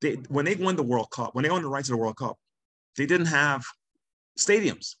 when they won the World Cup, when they owned the rights to the World Cup, they didn't have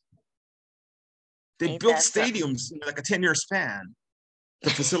stadiums. They built stadiums in like a 10-year span to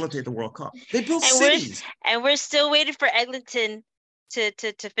facilitate the World Cup. They built cities. And we're still waiting for Eglinton to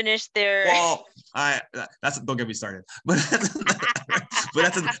finish their. Well, don't get me started. But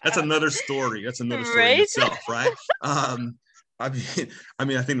that's another story. That's another story in itself, right? I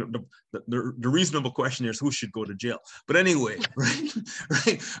mean, I think the reasonable question is who should go to jail. But anyway,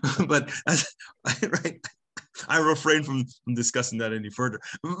 right. But right, I refrain from discussing that any further.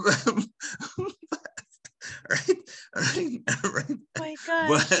 Right. Oh my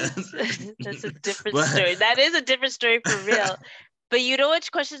God, that's a different story. That is a different story for real. But you know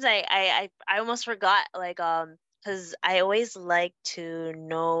which questions I almost forgot, like because I always like to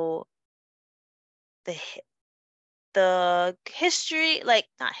know the history, like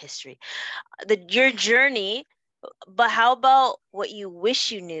not history, your journey. But how about what you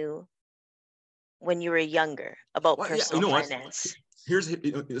wish you knew when you were younger about personal finance?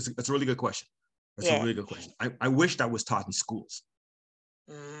 It's a really good question. That's a really good question. I wish that was taught in schools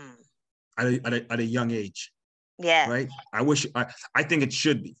at a young age. Yeah. Right. I think it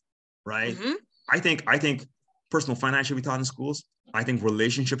should be. Right. I think personal finance should be taught in schools. I think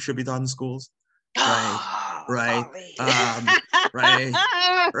relationships should be taught in schools. Right. Right.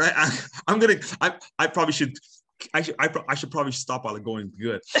 Right. I probably should. I should probably stop while I'm going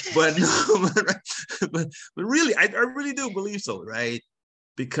good. But no, but really, I really do believe so. Right.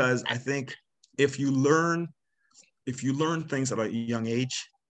 Because I think if you learn things at a young age,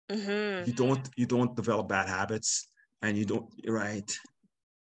 you don't develop bad habits, and you don't, right?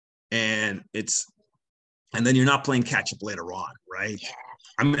 And then you're not playing catch up later on, right? Yeah.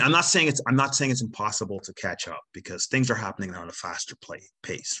 I mean, I'm not saying it's impossible to catch up, because things are happening on a faster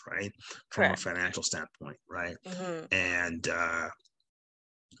pace, right? From a financial standpoint, right? And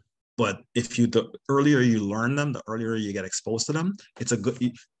But if you, the earlier you learn them, the earlier you get exposed to them, it's a good,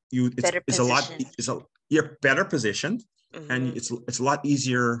 it's a lot, you're better positioned, and it's a lot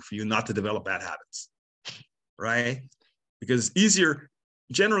easier for you not to develop bad habits, right? Because it's easier,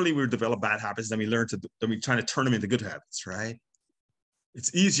 generally we develop bad habits than we trying to turn them into good habits, right?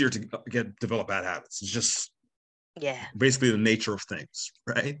 It's easier to develop bad habits. It's just basically the nature of things,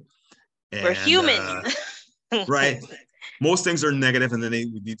 right? And, we're human. Right. Most things are negative, and then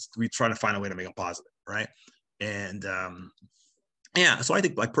we try to find a way to make them positive, right? And yeah, so I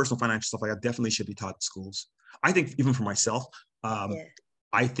think like personal financial stuff like that definitely should be taught in schools. I think even for myself,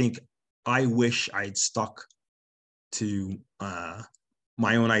 I think I wish I'd stuck to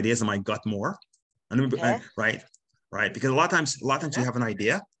my own ideas and my gut more. Right. Because a lot of times you have an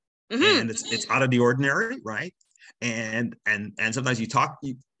idea and it's out of the ordinary, right? And sometimes you got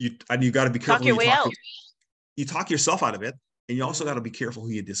to be careful. Talk your way out. You talk yourself out of it, and you also got to be careful who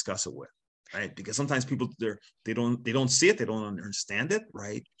you discuss it with, right? Because sometimes people they don't see it, they don't understand it,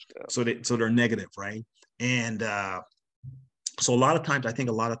 right? So they're negative, right? And so a lot of times, I think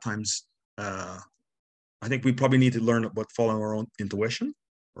we probably need to learn about following our own intuition,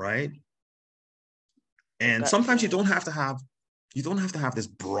 right? And sometimes you don't have to have this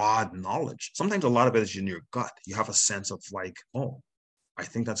broad knowledge. Sometimes a lot of it is in your gut. You have a sense of like, oh, I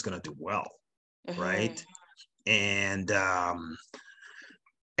think that's going to do well, right? And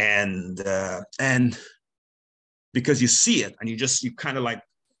because you see it, and you kind of like,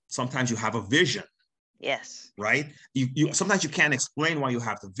 sometimes you have a vision. Yes. Right. Sometimes you can't explain why you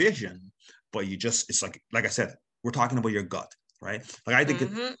have the vision, but it's like I said, we're talking about your gut, right? Like I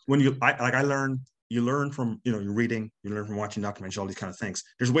think when you learn from, you're reading, you learn from watching documentaries, all these kind of things.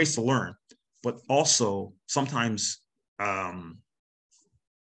 There's ways to learn, but also sometimes you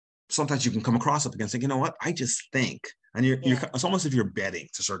can come across something and think, you know what, I just think, and it's almost as if you're betting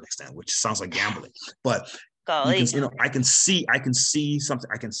to a certain extent, which sounds like gambling, but you can, I can see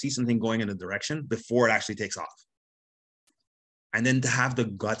something going in a direction before it actually takes off. And then to have the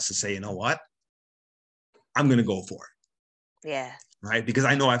guts to say, you know what, I'm going to go for it. Yeah. Right. Because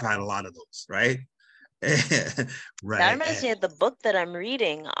I know I've had a lot of those. Right. Right. That reminds me of the book that I'm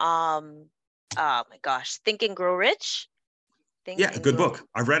reading. Oh my gosh. Think and Grow Rich. Yeah. Good book.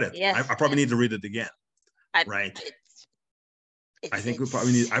 I've read it. Yes. I probably need to read it again. Right. I think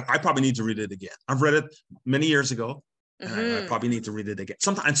I probably need to read it again. I've read it many years ago, and I probably need to read it again.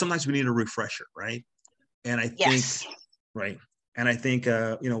 Sometimes we need a refresher. Right. And I think, right. And I think,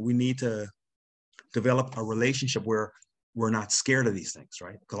 we need to develop a relationship where we're not scared of these things,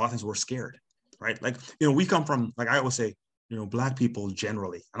 right? Because a lot of times we're scared, right? Like, we come from, like I always say, Black people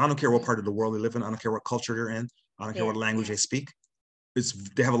generally, and I don't care what part of the world they live in, I don't care what culture they're in, I don't care what language they speak,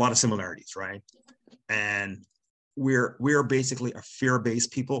 they have a lot of similarities, right? And we're basically a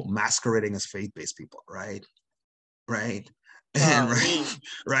fear-based people masquerading as faith-based people, right? Right. And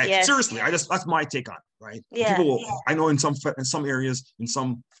right. Yes. Seriously, that's my take on it, right? Yeah. People I know in some areas, in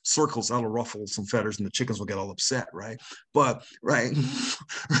some circles, that'll ruffle some feathers and the chickens will get all upset, right? But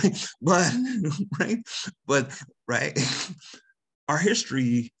our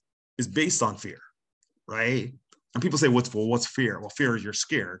history is based on fear, right? And people say, what's fear? Well, fear is you're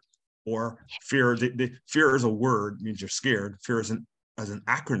scared, or fear. Fear is a word, means you're scared. Fear is an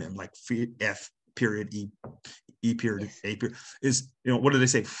acronym, like F period E period A period is, what do they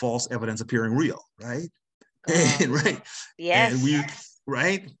say? False evidence appearing real, right? And right. Yes.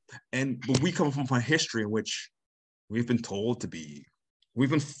 And but we come from a history in which we've been told to be, we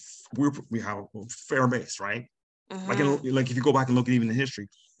have fair base, right? Like if you go back and look at even the history,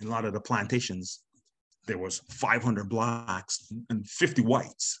 in a lot of the plantations, there was 500 blacks and 50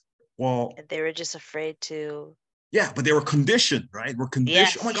 whites. Well, they were just afraid to. Yeah, but they were conditioned, right? We're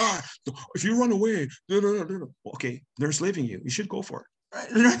conditioned. Yes. Oh my God, if you run away, no. Okay, they're enslaving you. You should go for it,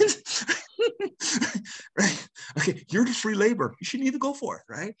 right? Right. Okay, you're the free labor. You should need to go for it,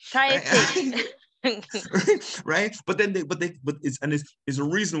 right? Try it. Right. But it's a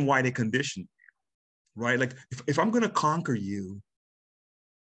reason why they condition, right? Like if I'm going to conquer you,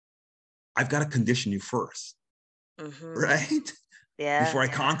 I've got to condition you first, right? Yeah. Before I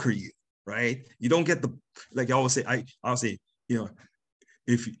conquer you. Right, you don't get like I always say. I'll say,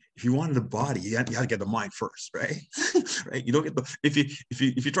 if you wanted the body, you have to get the mind first, right? Right. You don't get if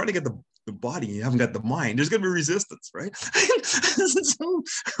you try to get the body, and you haven't got the mind. There's going to be resistance, right? So,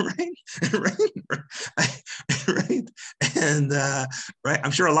 right, and right.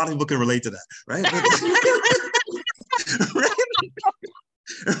 I'm sure a lot of people can relate to that, right?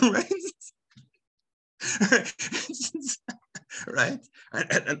 Right.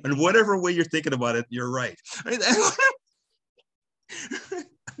 And whatever way you're thinking about it, you're right.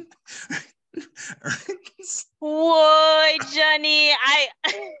 Whoa, Johnny,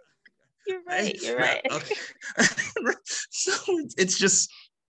 you're right. You're right. Okay. So it's just,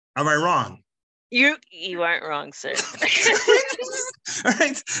 am I wrong? You aren't wrong, sir. All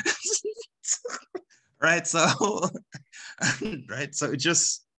right. Right. So, right. So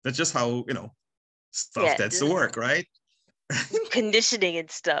that's just how, stuff tends to work, right? Conditioning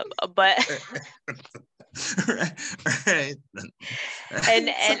and stuff, but right. and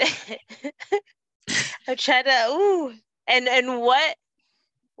I'm trying to and what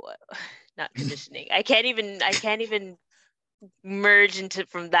not conditioning. I can't even merge into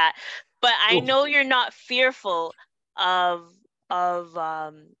from that. But I know you're not fearful of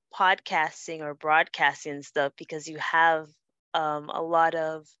podcasting or broadcasting and stuff because you have a lot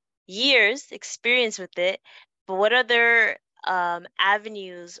of years experience with it. But what other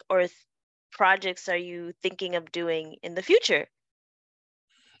avenues or projects are you thinking of doing in the future?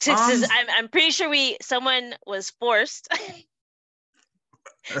 Since I'm pretty sure someone was forced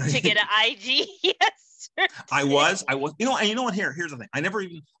to get an IG. Yes. I was, and you know what? Here's the thing.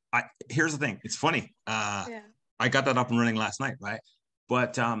 Here's the thing. It's funny. I got that up and running last night, right?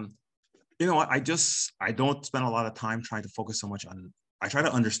 But you know what? I don't spend a lot of time trying to focus so much on. I try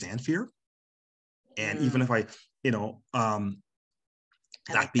to understand fear, and even if I, that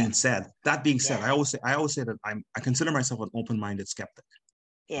being said, I always say that I consider myself an open-minded skeptic.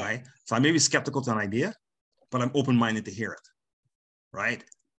 Yeah. Right. So I may be skeptical to an idea, but I'm open-minded to hear it. Right.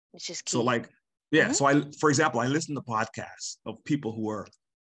 It's just key. So so for example, I listen to podcasts of people who are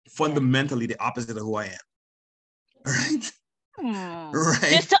fundamentally the opposite of who I am. Right. Right.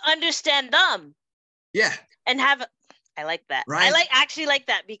 Just to understand them. Yeah. And I like that. Right. I actually like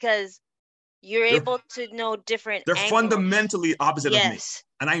that because you're able to know different They're angles. Fundamentally opposite of me.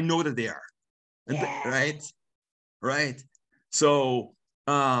 And I know that they are. And right. So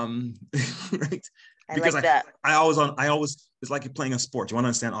right. Because like that. I always it's like you're playing a sport. You want to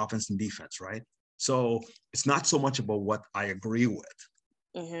understand offense and defense, right? So it's not so much about what I agree with.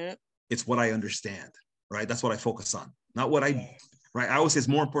 Mm-hmm. It's what I understand, right? That's what I focus on. Not what right? I always say it's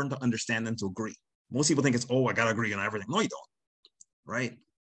more important to understand than to agree. Most people think it's, I gotta agree on everything. No, you don't. Right?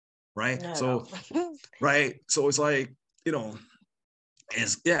 Right? No, so right. So it's like,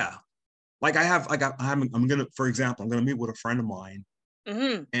 like I'm gonna, for example, I'm gonna meet with a friend of mine,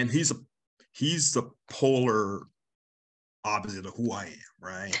 and he's the polar opposite of who I am,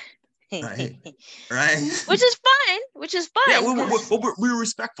 right? Right. Which is fine. Yeah, we're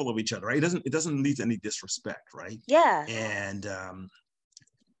respectful of each other, right? It doesn't lead to any disrespect, right? Yeah.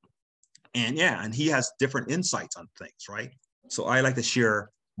 And he has different insights on things, right? So I like to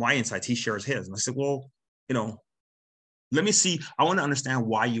share my insights. He shares his, and I said, well, let me see. I want to understand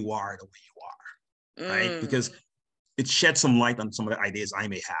why you are the way you are, right? Because it sheds some light on some of the ideas I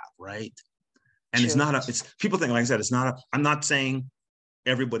may have, right? And it's people think, like I said, I'm not saying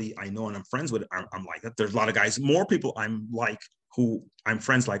everybody I know and I'm friends with, I'm like that. There's a lot of guys, more people I'm like, who I'm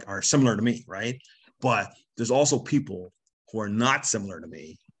friends like are similar to me, right? But there's also people who are not similar to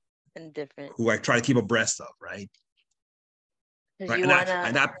me and different, who I try to keep abreast of, right? Right?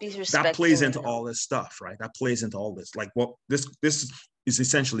 And that plays into all this stuff, right? That plays into all this. Like, well, this is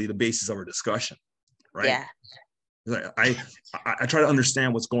essentially the basis of our discussion, right? Yeah. I try to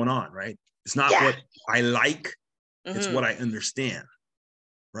understand what's going on, right? It's not what I like, it's what I understand,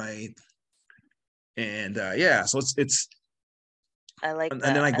 right? And so it's I like and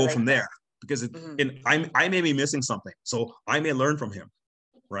that. then I go from there because I may be missing something, so I may learn from him,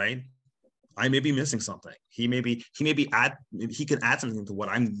 right? I may be missing something. He can add something to what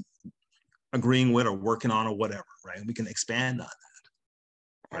I'm agreeing with or working on or whatever, right? And we can expand on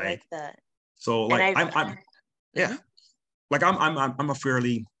that. Right? I like that. So like I'm like I'm a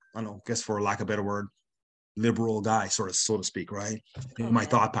fairly, I don't know, guess for lack of a better word, liberal guy, so to speak, right? In my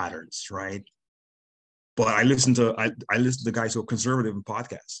thought patterns, right? But I listen to guys who are conservative in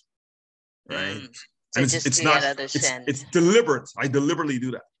podcasts, right? And it's deliberate. I deliberately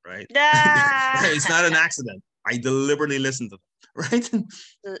do that, right? It's not an accident. I deliberately listen to them, right?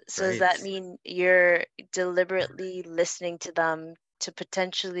 So does that mean you're deliberately listening to them to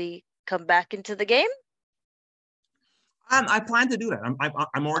potentially come back into the game? I plan to do that.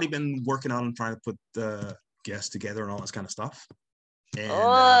 I'm already been working on trying to put the guests together and all this kind of stuff. And,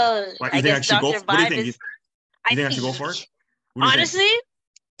 I guess Dr. Vibe is. You think I should go for it? Honestly,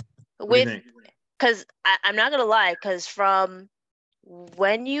 because I'm not gonna lie, because from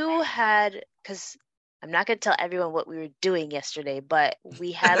when you had, because I'm not gonna tell everyone what we were doing yesterday, but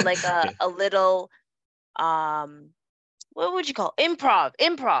we had like a little what would you call improv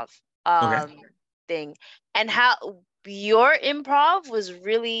thing, and how your improv was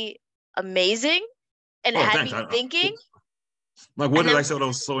really amazing and Oh, had thanks. me thinking. Like, what And did then I say that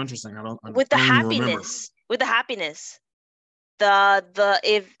was so interesting? I with the don't even remember. happiness, the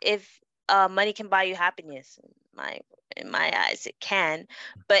if money can buy you happiness, in my eyes it can,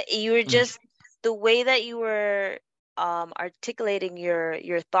 but you were just the way that you were articulating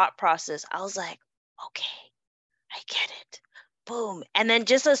your thought process. I was like, okay, I get it. Boom. And then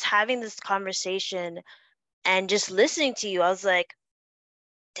just us having this conversation and just listening to you, I was like,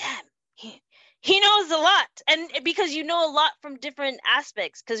 damn, he knows a lot. And because you know a lot from different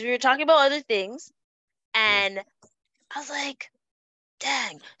aspects, because we were talking about other things, and I was like,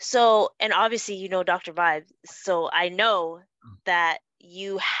 dang. So, and obviously, you know, Dr. Vibe. So I know that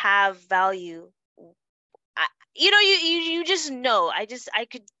you have value. You just know. I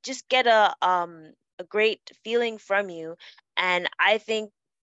could just get a great feeling from you, and I think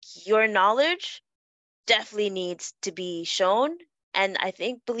your knowledge definitely needs to be shown. And I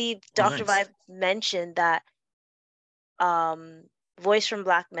believe Oh, Dr. thanks. Vibe mentioned that voice from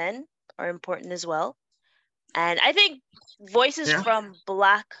Black men are important as well. And I think voices from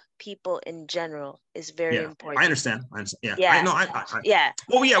Black people in general is very important. I understand. Yeah. Yeah. Yeah.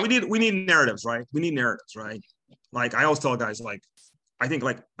 Well, yeah, we need narratives, right? We need narratives, right? Like I always tell guys, like I think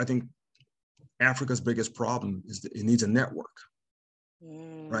Africa's biggest problem is that it needs a network,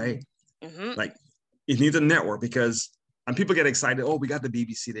 right? Mm-hmm. Like it needs a network because and people get excited. Oh, we got the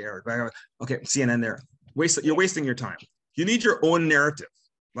BBC there. Okay, CNN there. You're wasting your time. You need your own narrative.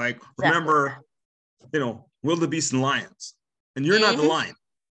 Like remember, wildebeest and lions, and you're not the lion,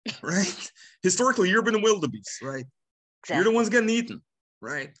 right? Historically, you've been a wildebeest, right? Exactly. You're the ones getting eaten,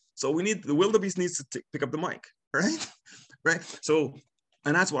 right? So the wildebeest needs to pick up the mic, right? Right. So,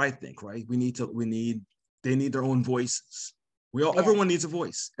 and that's what I think, right? They need their own voices. Everyone needs a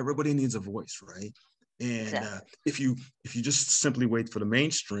voice. Everybody needs a voice, right? And if you just simply wait for the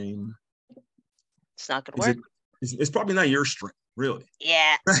mainstream, it's not gonna work. It's probably not your stream, really.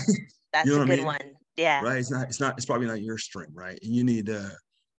 Yeah, that's a good one. Yeah, right. It's probably not your stream, right? And you need, and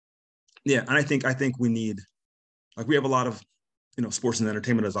I think we need, like, we have a lot of, sports and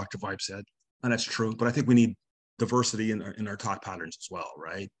entertainment, as Dr. Vibe said, and that's true. But I think we need diversity in our thought patterns as well,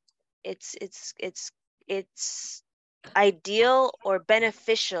 right? It's ideal or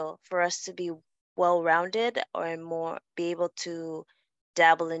beneficial for us to be well-rounded or more be able to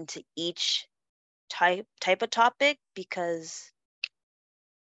dabble into each type of topic, because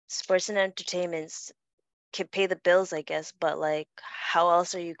sports and entertainments can pay the bills, I guess, but like how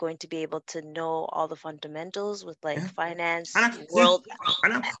else are you going to be able to know all the fundamentals with like finance, world?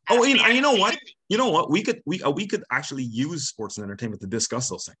 Oh, and you know what? We could actually use sports and entertainment to discuss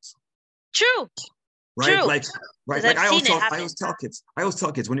those things. True. Right? True. Like I always tell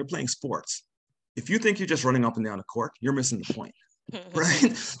kids when you're playing sports, if you think you're just running up and down the court, you're missing the point.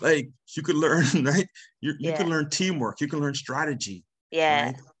 Right? Like you could learn, right? You can learn teamwork, you can learn strategy. Yeah.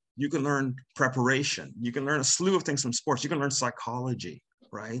 Right? You can learn preparation. You can learn a slew of things from sports. You can learn psychology,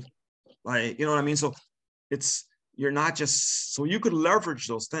 right? Like, you know what I mean? So you're not just, so you could leverage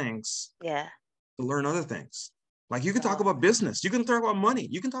those things to learn other things. Like you can talk about business. You can talk about money.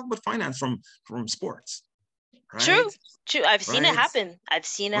 You can talk about finance from sports. Right? True. I've seen it happen.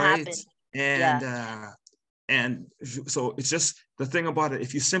 And so it's just the thing about it.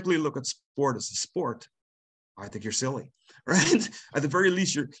 If you simply look at sport as a sport, I think you're silly, right? At the very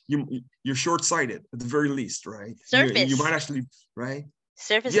least, you're short-sighted. At the very least, right? Surface. You might actually, right?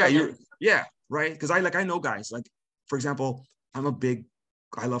 Surface. Yeah, right. Because I know guys, like, for example, I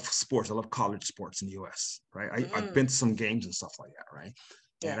love sports. I love college sports in the U.S. Right? I've been to some games and stuff like that, right?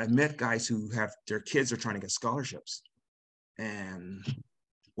 Yeah. And I've met guys who have their kids are trying to get scholarships, and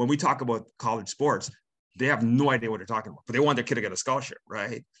when we talk about college sports, they have no idea what they're talking about, but they want their kid to get a scholarship,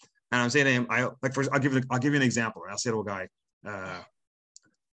 right? And I'm saying to him, I'll give you an example. I'll say to a guy,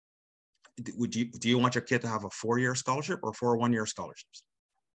 do you want your kid to have a 4-year scholarship or 4 1-year scholarships?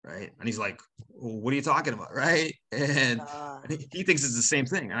 Right? And he's like, well, what are you talking about? Right? And he thinks it's the same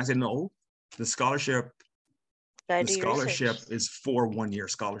thing. And I said, no, the scholarship is 4 1-year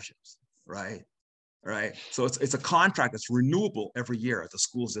scholarships, right? Right. So it's a contract that's renewable every year at the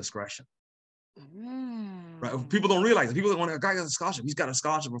school's discretion. Right? People don't realize it. People, when a guy gets a scholarship, he's got a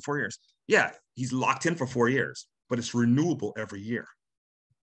scholarship for 4 years. Yeah, he's locked in for 4 years, but it's renewable every year.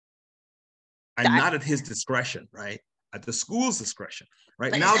 And not at his discretion, right? At the school's discretion,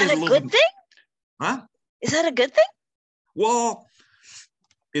 right? Now there's a good thing? Huh? Is that a good thing? Well,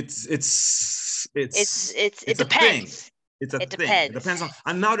 it depends. It's a thing. It depends on,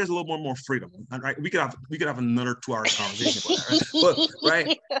 and now there's a little more freedom, right? We could have another 2-hour conversation about that,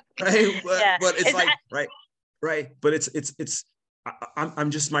 right? But it's like, right? But it's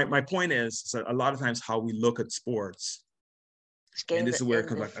I'm just, my point is that a lot of times how we look at sports, and this is where it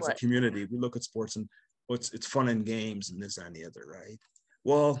comes back, as a community, we look at sports and it's fun and games and this and the other, right?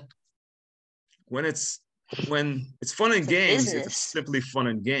 Well, when it's fun and games, it's simply fun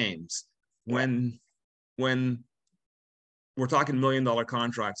and games. When we're talking $1 million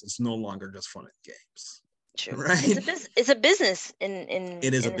contracts, it's no longer just fun and games. True. Right? It's a business in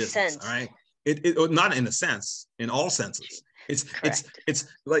it is in a business, sense. all right? It not in a sense, in all senses. It's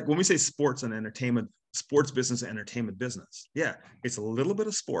like when we say sports and entertainment, sports business and entertainment business. Yeah, it's a little bit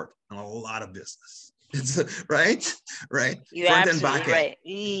of sport and a lot of business. It's right. You're front absolutely and back end. right.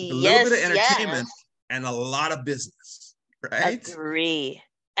 A little bit of entertainment and a lot of business. Right. Agree.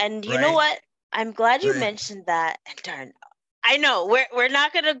 And you know what? I'm glad you mentioned that. And darn, I know we're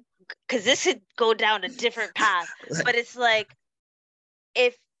not gonna, because this could go down a different path. But it's like,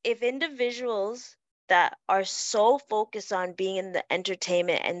 if individuals that are so focused on being in the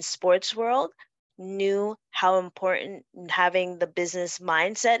entertainment and sports world knew how important having the business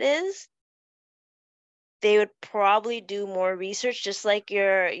mindset is, they would probably do more research, just like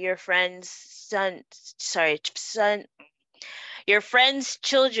your friend's your friend's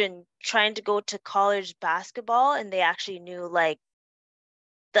children trying to go to college basketball, and they actually knew like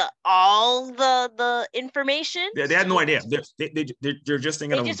all the information. Yeah, they had no idea. They're just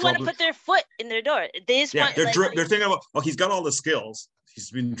thinking they just want to put their foot in their door. They just want, they're thinking about, well, he's got all the skills.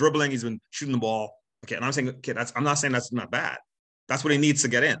 He's been dribbling. He's been shooting the ball. Okay, and I'm saying, okay, I'm not saying that's not bad. That's what he needs to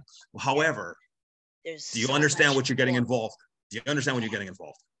get in. However, do you understand what you're getting involved in? Do you understand what you're getting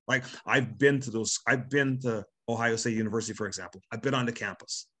involved in? Like, I've been to Ohio State University, for example. I've been on the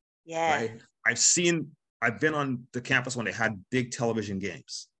campus. Yeah. Right? I've been on the campus when they had big television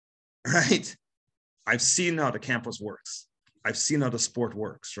games. Right? I've seen how the campus works. I've seen how the sport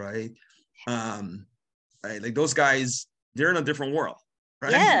works, right? Right? Like, those guys, they're in a different world,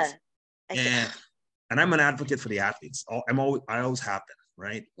 right? Yeah. And I'm an advocate for the athletes. I always have been,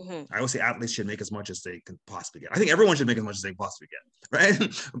 right? Mm-hmm. I always say athletes should make as much as they can possibly get. I think everyone should make as much as they possibly get, right?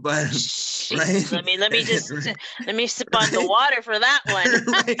 But Jeez, right? let me just let me sip on the water for that one.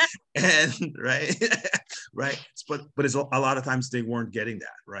 Right? And right. But it's a lot of times they weren't getting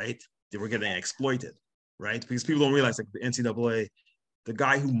that, right? They were getting exploited, right? Because people don't realize, like, the NCAA, the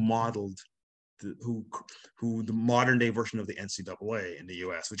guy who modeled the modern day version of the NCAA in the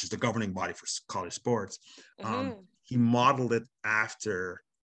US, which is the governing body for college sports, he modeled it after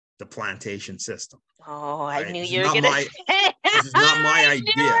the plantation system. Oh, right? I knew you were going to say it. This is not my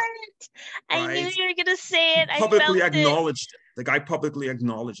idea. I knew you were going to say it. He publicly acknowledged it. The guy publicly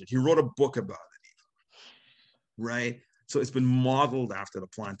acknowledged it. He wrote a book about it, right? So it's been modeled after the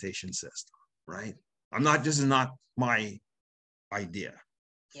plantation system, right? This is not my idea.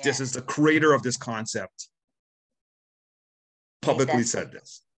 Yeah. This is the creator of this concept publicly said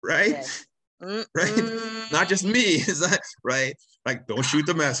this, right? Yeah. Right? Not just me, is that right? Like, don't shoot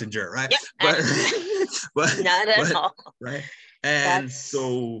the messenger, right? Yep. But not at all. Right. And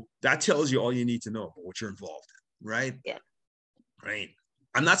so that tells you all you need to know about what you're involved in, right? Yeah. Right.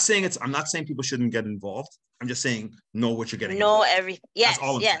 I'm not saying people shouldn't get involved. I'm just saying, know what you're getting. Know everything. Yes. That's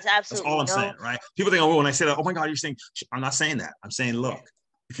all I'm saying. That's Absolutely. all I'm saying, right? People think, oh, when I say that, oh my God, you're saying, I'm not saying that. I'm saying, look,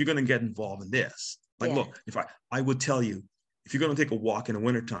 if you're going to get involved in this, like, look, if I would tell you, if you're going to take a walk in the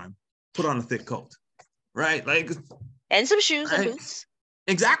wintertime, put on a thick coat, right? Like, and some shoes and boots.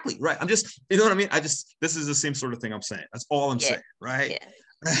 Exactly, right. I'm just, you know what I mean? This is the same sort of thing I'm saying. That's all I'm saying, right? Yeah.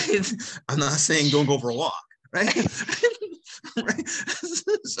 Right? I'm not saying don't go for a walk, right? Right?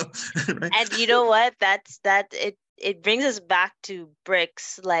 So, right? And you know what? It brings us back to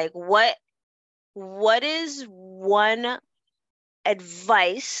BRICS. Like, what is one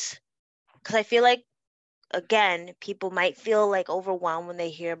advice? Because I feel like, again, people might feel like overwhelmed when they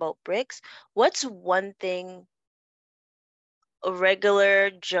hear about BRICS. What's one thing a regular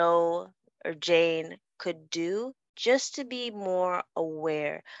Joe or Jane could do just to be more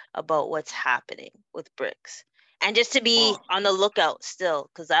aware about what's happening with BRICS, and just to be on the lookout still?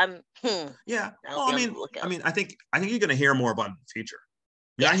 Because I'm yeah. Well, I mean, I think you're going to hear more about it in the future.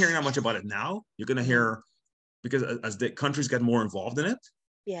 You're not hearing that much about it now. You're going to hear, because as the countries get more involved in it,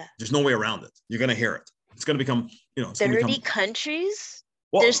 there's no way around it. You're going to hear it. It's going to become, 30 countries.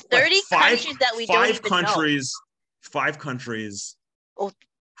 Well, there's 30 countries that we don't even know. 5 countries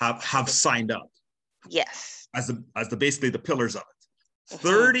have signed up. Yes. As the basically the pillars of it.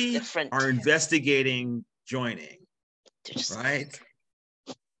 30 are investigating joining. Right?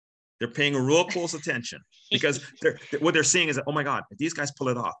 They're paying real close attention, because what they're seeing is that, oh my God, if these guys pull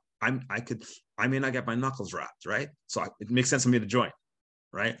it off, I may not get my knuckles wrapped, right? So it makes sense for me to join,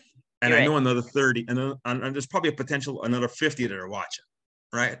 right? And I know another 30, and there's probably a potential another 50 that are watching,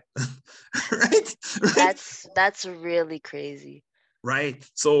 right? right? That's really crazy. Right.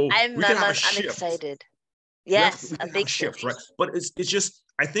 So we can have a I'm shift. excited. We Yes, can a have big a shift, shift. right? But it's just,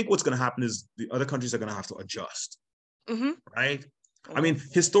 I think what's going to happen is the other countries are going to have to adjust, right? I mean,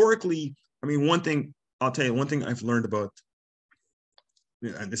 historically, I mean, I'll tell you one thing I've learned about,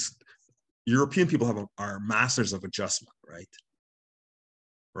 and this, European people are masters of adjustment, right?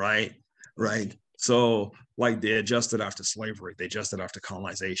 Right. So like they adjusted after slavery, they adjusted after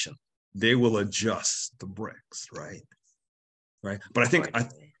colonization. They will adjust the BRICS, right? But I think,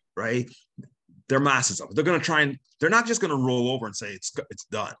 right, they're masters of it. They're going to try and they're not just going to roll over and say it's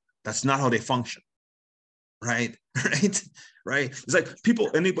done. That's not how they function, right? Right. It's like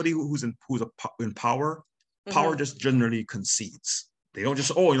anybody who's in power just generally concedes. They don't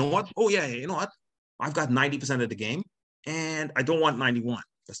just, oh, you know what? Oh yeah, you know what? I've got 90% of the game, and I don't want 91.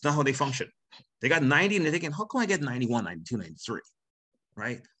 That's not how they function. They got 90, and they're thinking, how come I get 91, 92, 93?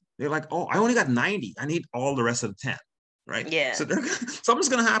 Right? They're like, oh, I only got 90. I need all the rest of the 10. Right? Yeah. So something's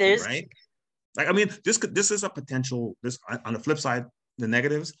going to happen, right? Like, I mean, this is a potential, this on the flip side, the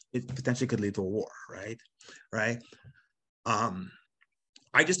negatives, it potentially could lead to a war, right?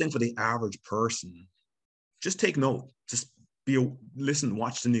 I just think for the average person, just take note, just listen,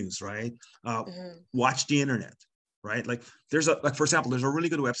 watch the news, right? Watch the internet, right? Like for example, there's a really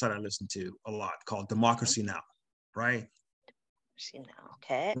good website I listen to a lot called Democracy Now, right?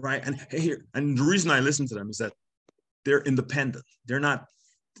 Okay. Right. And the reason I listen to them is that they're independent. They're not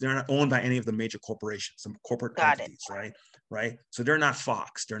owned by any of the major corporations, some corporate entities, right? So they're not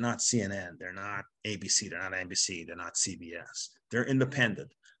Fox, they're not CNN, they're not ABC, they're not NBC, they're not CBS. They're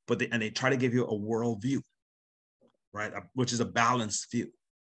independent, but they try to give you a world view, right? Which is a balanced view,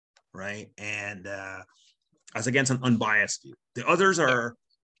 right? And as against an unbiased view. The others are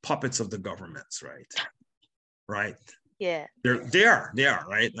puppets of the governments, right? Yeah. They are,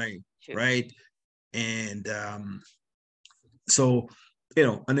 right? Like, right? And so,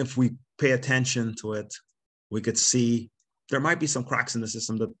 and if we pay attention to it, we could see there might be some cracks in the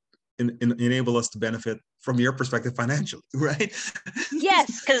system that enable us to benefit from your perspective financially, right?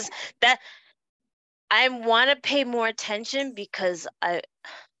 Yes, because I want to pay more attention because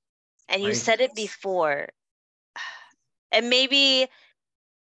you said it before, and maybe,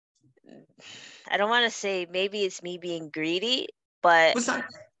 I don't want to say maybe it's me being greedy, but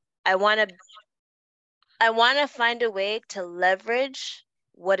I want to find a way to leverage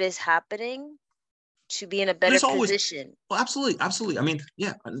what is happening to be in a better position. Well, absolutely. I mean,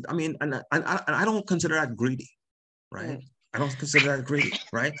 yeah. I mean, and I don't consider that greedy, right? I don't consider that greedy,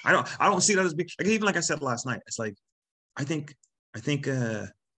 right? I don't see that as being, like, even like I said last night. It's like I think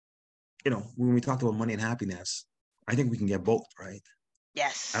when we talked about money and happiness, I think we can get both, right?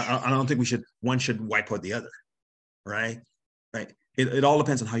 Yes. I don't think one should wipe out the other, right? It all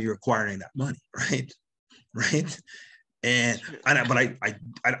depends on how you're acquiring that money, right? But I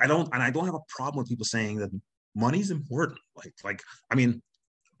don't have a problem with people saying that money's important. Like I mean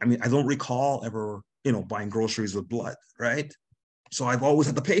I don't recall ever buying groceries with blood, right? So I've always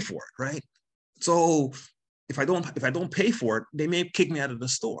had to pay for it, right? So if I don't pay for it, they may kick me out of the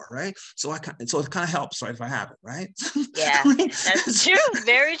store, right? So it kind of helps, right, if I have it, right? Yeah, that's true.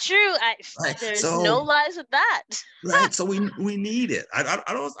 Very true. There's no lies with that. Right. So we need it. I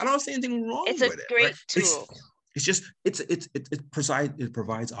don't see anything wrong with it. It's a great tool. It's just it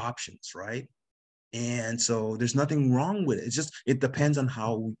provides options, right? And so there's nothing wrong with it. It's just it depends on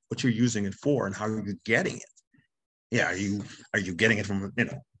what you're using it for and how you're getting it. Yeah, are you getting it from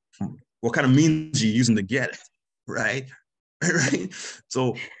what kind of means are you using to get it, right? Right.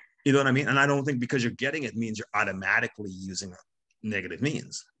 So you know what I mean. And I don't think because you're getting it means you're automatically using negative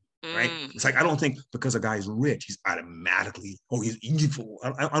means. Right. It's like I don't think because a guy's rich, he's automatically he's evil.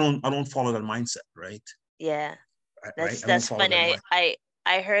 I don't follow that mindset, right? Yeah, that's funny.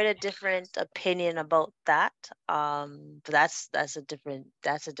 I heard a different opinion about that. But that's a different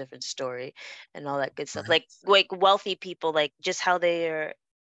story and all that good stuff. Right. Like wealthy people, like just how they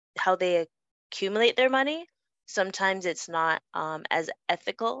accumulate their money. Sometimes it's not as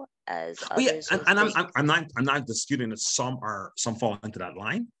ethical as others. Yeah, and I'm not disputing that some fall into that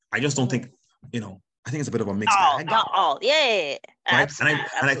line. I just don't think, I think it's a bit of a mixed bag. Not all. Yeah. Right. Absolutely.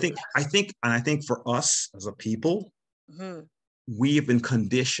 And I think for us as a people, we have been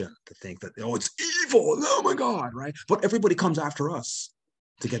conditioned to think that, it's evil. Oh my God. Right. But everybody comes after us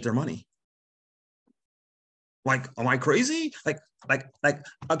to get their money. Like, am I crazy? Like,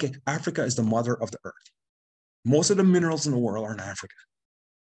 okay, Africa is the mother of the earth. Most of the minerals in the world are in Africa.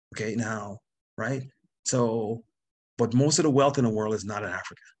 Okay, now, right? So, but most of the wealth in the world is not in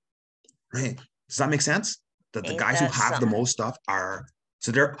Africa. right? Does that make sense? That the Ain't guys who that have the something? most stuff are,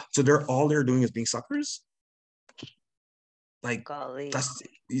 so they're all they're doing is being suckers. Like Golly. that's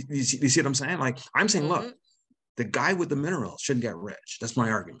you see what I'm saying? Like I'm saying, look, Mhm. the guy with the minerals shouldn't get rich. That's my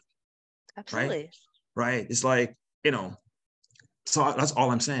argument, Absolutely. right? It's like, so that's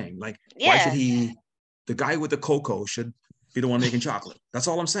all I'm saying. Like, why should Yeah. the guy with the cocoa should be the one making chocolate? That's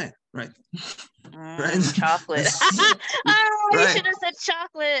all I'm saying, right? Right? Chocolate. That's- Oh, you right, should have said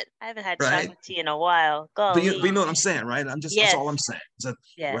chocolate. I haven't had right. chocolate tea in a while. But you Golly. know what I'm saying, right? That's Yes. all I'm saying. Is that,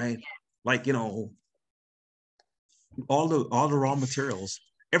 Yes. right? Like, all the raw materials.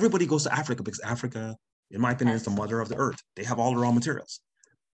 Everybody goes to Africa because Africa, in my opinion, is the mother of the earth. They have all the raw materials.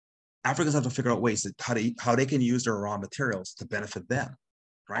 Africans have to figure out ways that how they can use their raw materials to benefit them,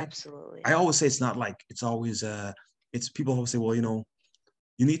 right? Absolutely. I always say it's not like it's always it's people always say, well, you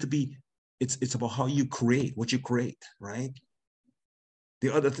need to be. It's about how you create what you create, right?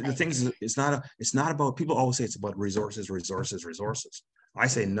 The thing is, it's not about, people always say it's about resources. I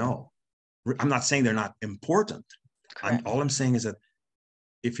say no. I'm not saying they're not important. All I'm saying is that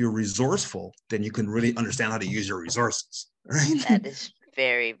if you're resourceful, then you can really understand how to use your resources, right? That is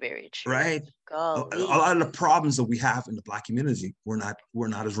very, very true. Right. Golly. A lot of the problems that we have in the Black community, we're not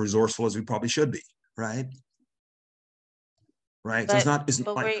as resourceful as we probably should be, right? Right. But, so it's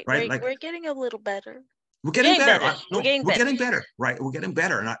but like, we're, right, like we're getting a little better. we're getting better. We're getting better. Right? We're getting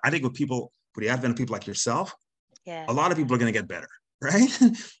better, and I think with the advent of people like yourself, Yeah. a lot of people are going to get better, right?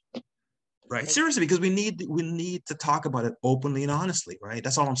 Right. Seriously, because we need to talk about it openly and honestly, right?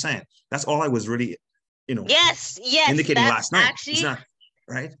 That's all I'm saying. That's all I was really, Yes. indicating last night. Actually, it's not,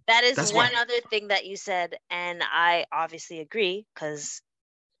 right? That is That's one why. other thing that you said, and I obviously agree, because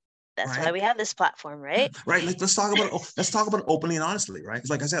that's why we have this platform, right? Right. Let's talk about it. Let's talk about it openly and honestly, right? It's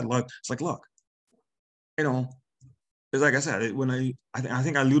like I said, look, it's like I said, when I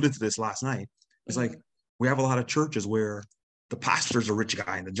think I alluded to this last night. It's like we have a lot of churches where the pastor's a rich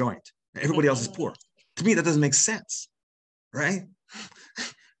guy in the joint. Everybody else is poor. To me, that doesn't make sense, right?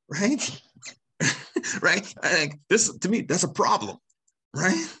 Right? Right? I think to me, that's a problem,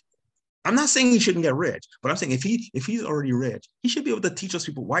 right? I'm not saying he shouldn't get rich, but I'm saying if he's already rich, he should be able to teach those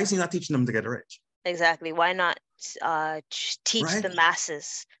people. Why is he not teaching them to get rich? Exactly. Why not teach right? the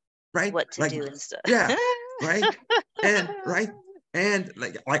masses what to do and stuff? Yeah, right. And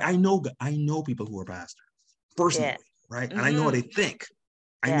like I know people who are pastors personally, right? And I know what they think.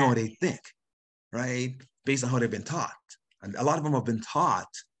 I know what they think, right? Based on how they've been taught. And a lot of them have been taught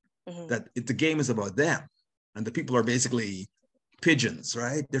that the game is about them, and the people are basically pigeons,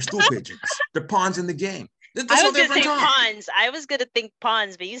 right? They're stool pigeons. They're pawns in the game. I was gonna say pawns. I was gonna think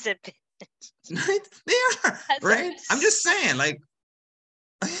pawns, but you said pigeons. Right? They are, right? I'm just saying, like,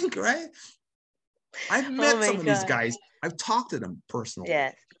 I think, right? I've met some of these guys. I've talked to them personally,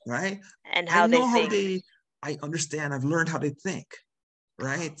 right? And how I understand. I've learned how they think,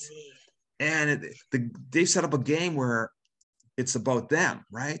 right? And they've set up a game where it's about them,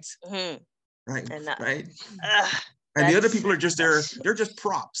 right? Right, right. And the other people are just there. They're just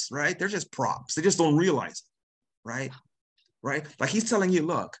props, right? They're just props. They just don't realize it, right? Right. Like he's telling you,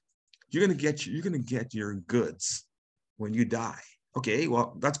 look, you're gonna get your goods when you die. Okay,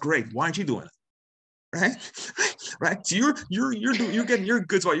 well that's great. Why aren't you doing it? Right, right. So you're getting your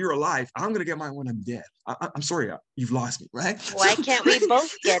goods while you're alive. I'm gonna get mine when I'm dead. I'm sorry, you've lost me, right? Why can't we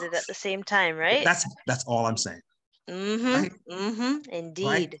both get it at the same time, right? That's all I'm saying. Right?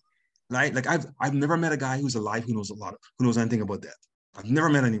 Indeed. Right? Like I've never met a guy who's alive who knows anything about death. I've never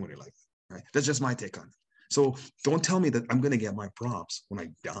met anybody like that. Right? That's just my take on it. So don't tell me that I'm gonna get my props when I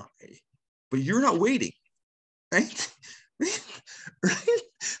die. But you're not waiting, right? Right?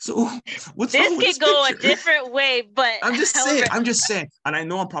 So what's wrong with this could go picture? A different way, but I'm just saying, and I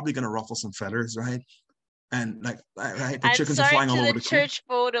know I'm probably gonna ruffle some feathers, right? And like, right, the chickens are flying all over the church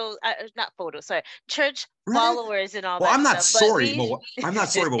photos, church followers and all that. Well, I'm not stuff, sorry, I'm not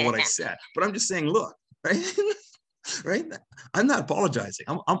sorry about what I said, but I'm just saying, look, right? Right? I'm not apologizing.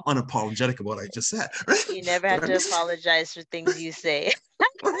 I'm unapologetic about what I just said. Right? You never have to apologize for things you say.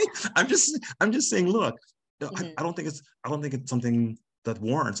 Right? I'm just saying, look, I don't think it's something that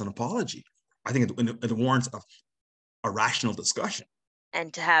warrants an apology. I think it warrants a rational discussion.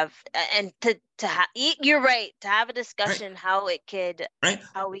 And to have you're right, to have a discussion, how it could,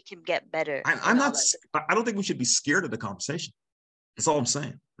 how we can get better. I don't think we should be scared of the conversation. That's all I'm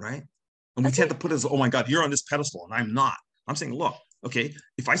saying, right? And we tend to put it as, oh my God, you're on this pedestal and I'm not. I'm saying, look, okay,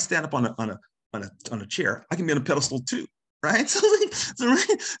 if I stand up on a chair, I can be on a pedestal too, right? So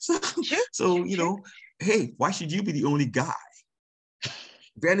hey, why should you be the only guy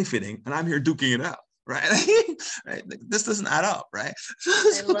benefiting and I'm here duking it out? right? Right? This doesn't add up, right?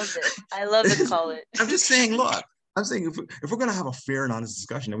 I love it. I love it, Colin. I'm just saying, look, I'm saying if we're going to have a fair and honest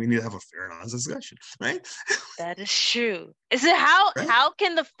discussion, then we need to have a fair and honest discussion, right? That is true. Is it how Right? how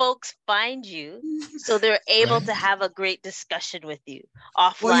can the folks find you so they're able Right? to have a great discussion with you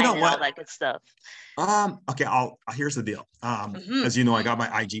Well, you offline know and all what? that good stuff? Okay, here's the deal. Mm-hmm. As you know, I got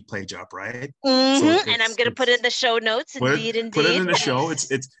my IG page up, right? So Mm-hmm. And I'm gonna put it in it's the show notes. Indeed, put it indeed. in the show.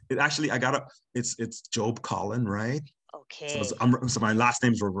 It actually I got it's Jobe Colin, right? Okay. So my last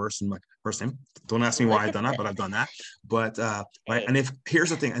name's reversed in my first name. Don't ask me why Look I've at done that, this. but I've done that. But right, Hey. and if here's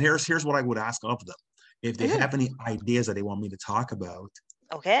the thing, and here's what I would ask of them. If they Mhm. have any ideas that they want me to talk about,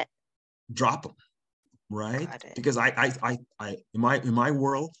 Okay. drop them, right? Got it. Because I in my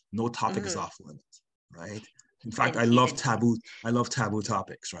world, no topic is Mhm. off limits, right? In fact, I Indeed, love indeed. taboo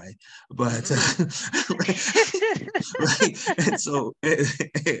topics, right? But Mhm. right, and so,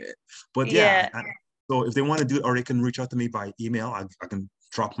 but yeah, Yeah. so if they want to do it, or they can reach out to me by email. I can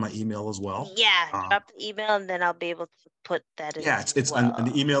drop my email as well. Yeah. Um, Drop the email and then I'll be able to put that in yeah, as it's and the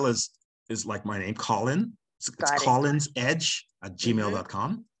well. email is like my name, Colin. It's Got it.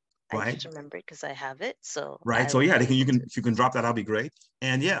 collinsedge@gmail.com, I right? just remembered because I have it. So Right. I So will yeah, be able to. if you can drop that, that'll be great.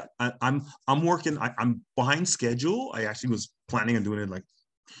 And yeah, I'm working. I'm behind schedule. I actually was planning on doing it like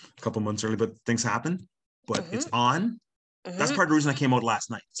a couple months early, but things happen. But it's Mhm. on. That's Mhm. part of the reason I came out last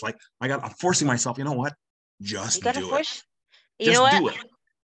night. It's like I'm forcing myself. You know what? You Just gotta do it. force. You know Just what? do it.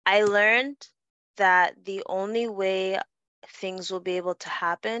 I learned that the only way things will be able to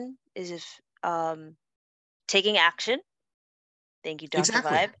happen is if taking action. Thank you, Dr.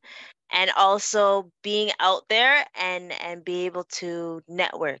 Exactly. Vibe. And also being out there and be able to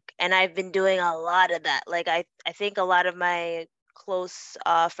network. And I've been doing a lot of that. Like I think a lot of my close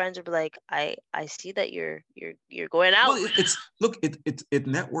friends would be like, I see that you're going Well, out. it's look, it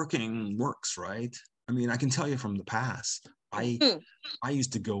networking works, right? I mean, I can tell you from the past. Mhm. I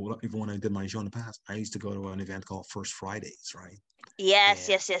used to go, even when I did my show in the past, I used to go to an event called First Fridays, right? Yes, And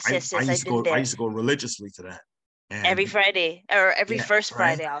yes, yes, yes, yes. I've been I there used to go religiously to that. every And Friday or every yeah, first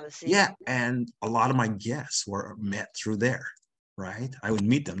right. Friday, obviously. Yeah. And a lot of my guests were met through there, right? I would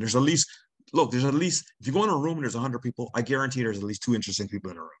meet them. There's at least, look, there's at least, if you go in a room and there's 100 people, I guarantee there's at least two interesting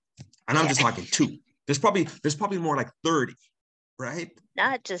people in a room. And I'm Yeah, just talking two. There's probably more like 30, right?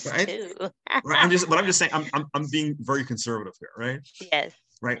 not just Right. two. Right. I'm just saying, I'm being very conservative here, right? Yes.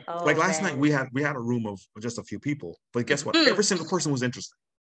 Right. Like Oh last night, man. we had a room of just a few people, but guess what? Mhm. Every single person was interested.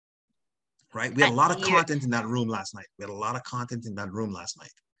 Right. We had a lot of You're content in that room last night. We had a lot of content in that room last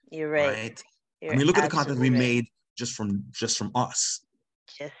night. you're right. Right. I You're mean, look at the content we absolutely right. made just from us.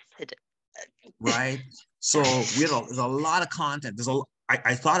 Just Right. So there's a lot of content.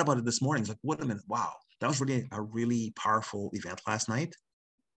 I thought about it this morning. It's like, wait a minute. Wow. That was really a really powerful event last night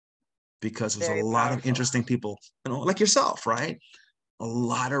because there's a very lot of powerful. interesting people, like yourself, right? A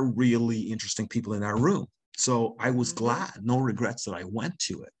lot of really interesting people in our room. So I was Mhm. glad, no regrets that I went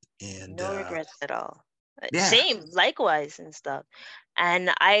to it. And No regrets at all. yeah, Same, likewise and stuff.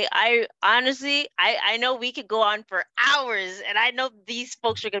 And I honestly, I know we could go on for hours, and I know these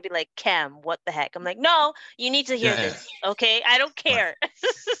folks are gonna be like, Cam, what the heck? I'm like, no, you need to hear yeah, yeah, this, okay? I don't right, care.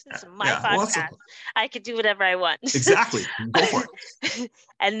 It's my yeah. Well, podcast. I can do whatever I want. exactly. Go for it.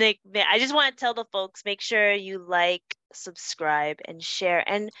 And I just want to tell the folks, make sure you like, subscribe, and share.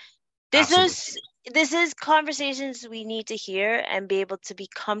 And this Absolutely, is this is conversations we need to hear and be able to be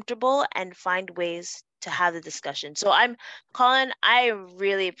comfortable and find ways to have the discussion. So Colin, I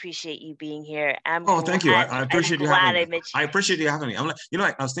really appreciate you being here. oh, thank you. I I'm appreciate you having glad I me. met I you. appreciate you having me. I'm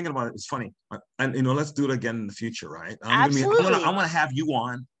like, I was thinking about it. It's funny, and let's do it again in the future, right? Absolutely. I'm gonna have you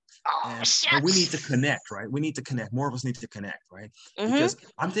on, Oh, and we need to shucks. connect, right? We need to connect. More of us need to connect, right? Mm-hmm. Because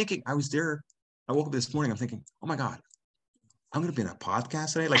I'm thinking, I was there. I woke up this morning. I'm thinking, oh my god, I'm gonna be in a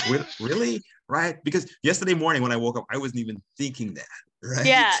podcast today. Like, really, right? Because yesterday morning when I woke up, I wasn't even thinking that,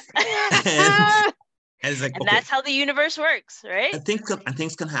 Yeah. right? And it's like, And okay, that's how the universe works, right? and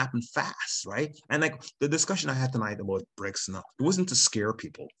things can happen fast, right? And like the discussion I had tonight about BRICS, it wasn't to scare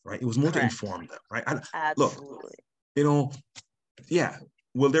people, right? It was more to Correct. inform them, right? Look, Absolutely. you know, yeah,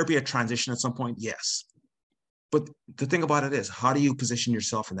 will there be a transition at some point? Yes. But the thing about it is, how do you position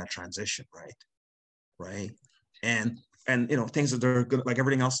yourself in that transition, right? Right. And things that they're good, like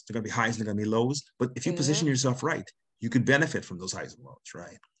everything else, they're gonna be highs and they're gonna be lows. But if you Mm-hmm. position yourself right, you could benefit from those highs and lows,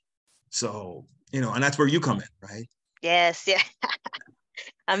 right? So, and that's where you come in, right? Yes, yeah.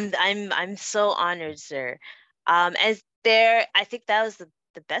 I'm so honored, sir. As there, I think that was the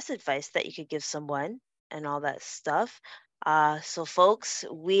best advice that you could give someone and all that stuff. So folks,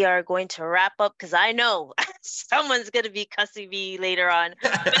 we are going to wrap up because I know someone's gonna be cussing me later on,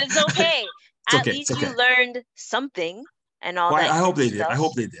 but it's okay. at least you learned something and all that. I hope they did. stuff. I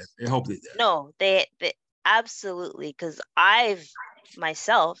hope they did. No, they absolutely, because I've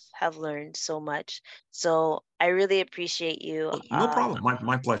myself have learned so much. So I really appreciate you. No problem.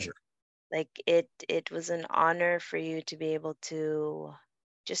 My pleasure. Like it was an honor for you to be able to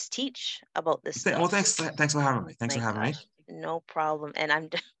just teach about this stuff. Well, thanks for having me. Thanks for having me. No problem. And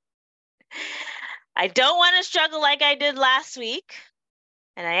I don't want to struggle like I did last week.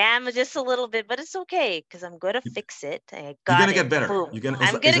 And I am just a little bit, but it's okay because I'm going to fix it. You're going to get better.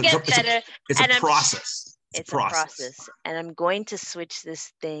 I'm going to get better. It's a process. It's a process. And I'm going to switch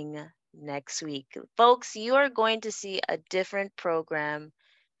this thing next week. Folks, you are going to see a different program.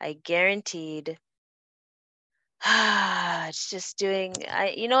 I guaranteed. It's just doing,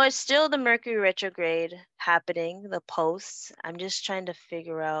 it's still the Mercury retrograde happening, the posts. I'm just trying to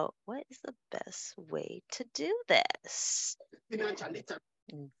figure out what is the best way to do this.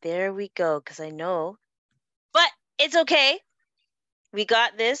 And there we go, because I know, but it's okay. We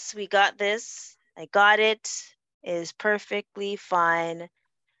got this. I got it. It is perfectly fine.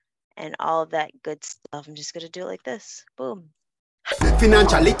 And all that good stuff. I'm just going to do it like this. Boom.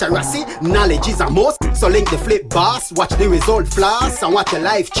 Financial literacy, knowledge is a must. So link the flip boss, watch the result flash, and watch your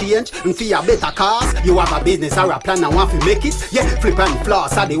life change. And for your better cause, you have a business or a plan and want to make it. Yeah, flip and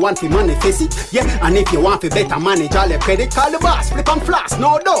floss, are they want to manifest it. Yeah, and if you want to better manage all your credit, call the boss. Flip and floss,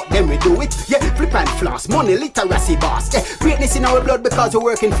 no doubt, then we do it. Yeah, flip and floss, money literacy boss. Yeah, greatness in our blood because we're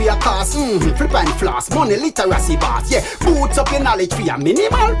working for your cause. Flip and floss, money literacy boss. Yeah, boots up your knowledge for your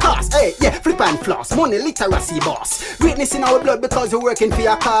minimal cost. Hey, yeah, flip and floss, money literacy boss. Greatness in our blood because you're working for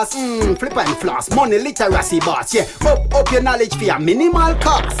your cause. Flip and floss, money literacy boss. Yeah, up your knowledge for your minimal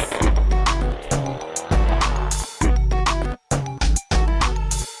cost.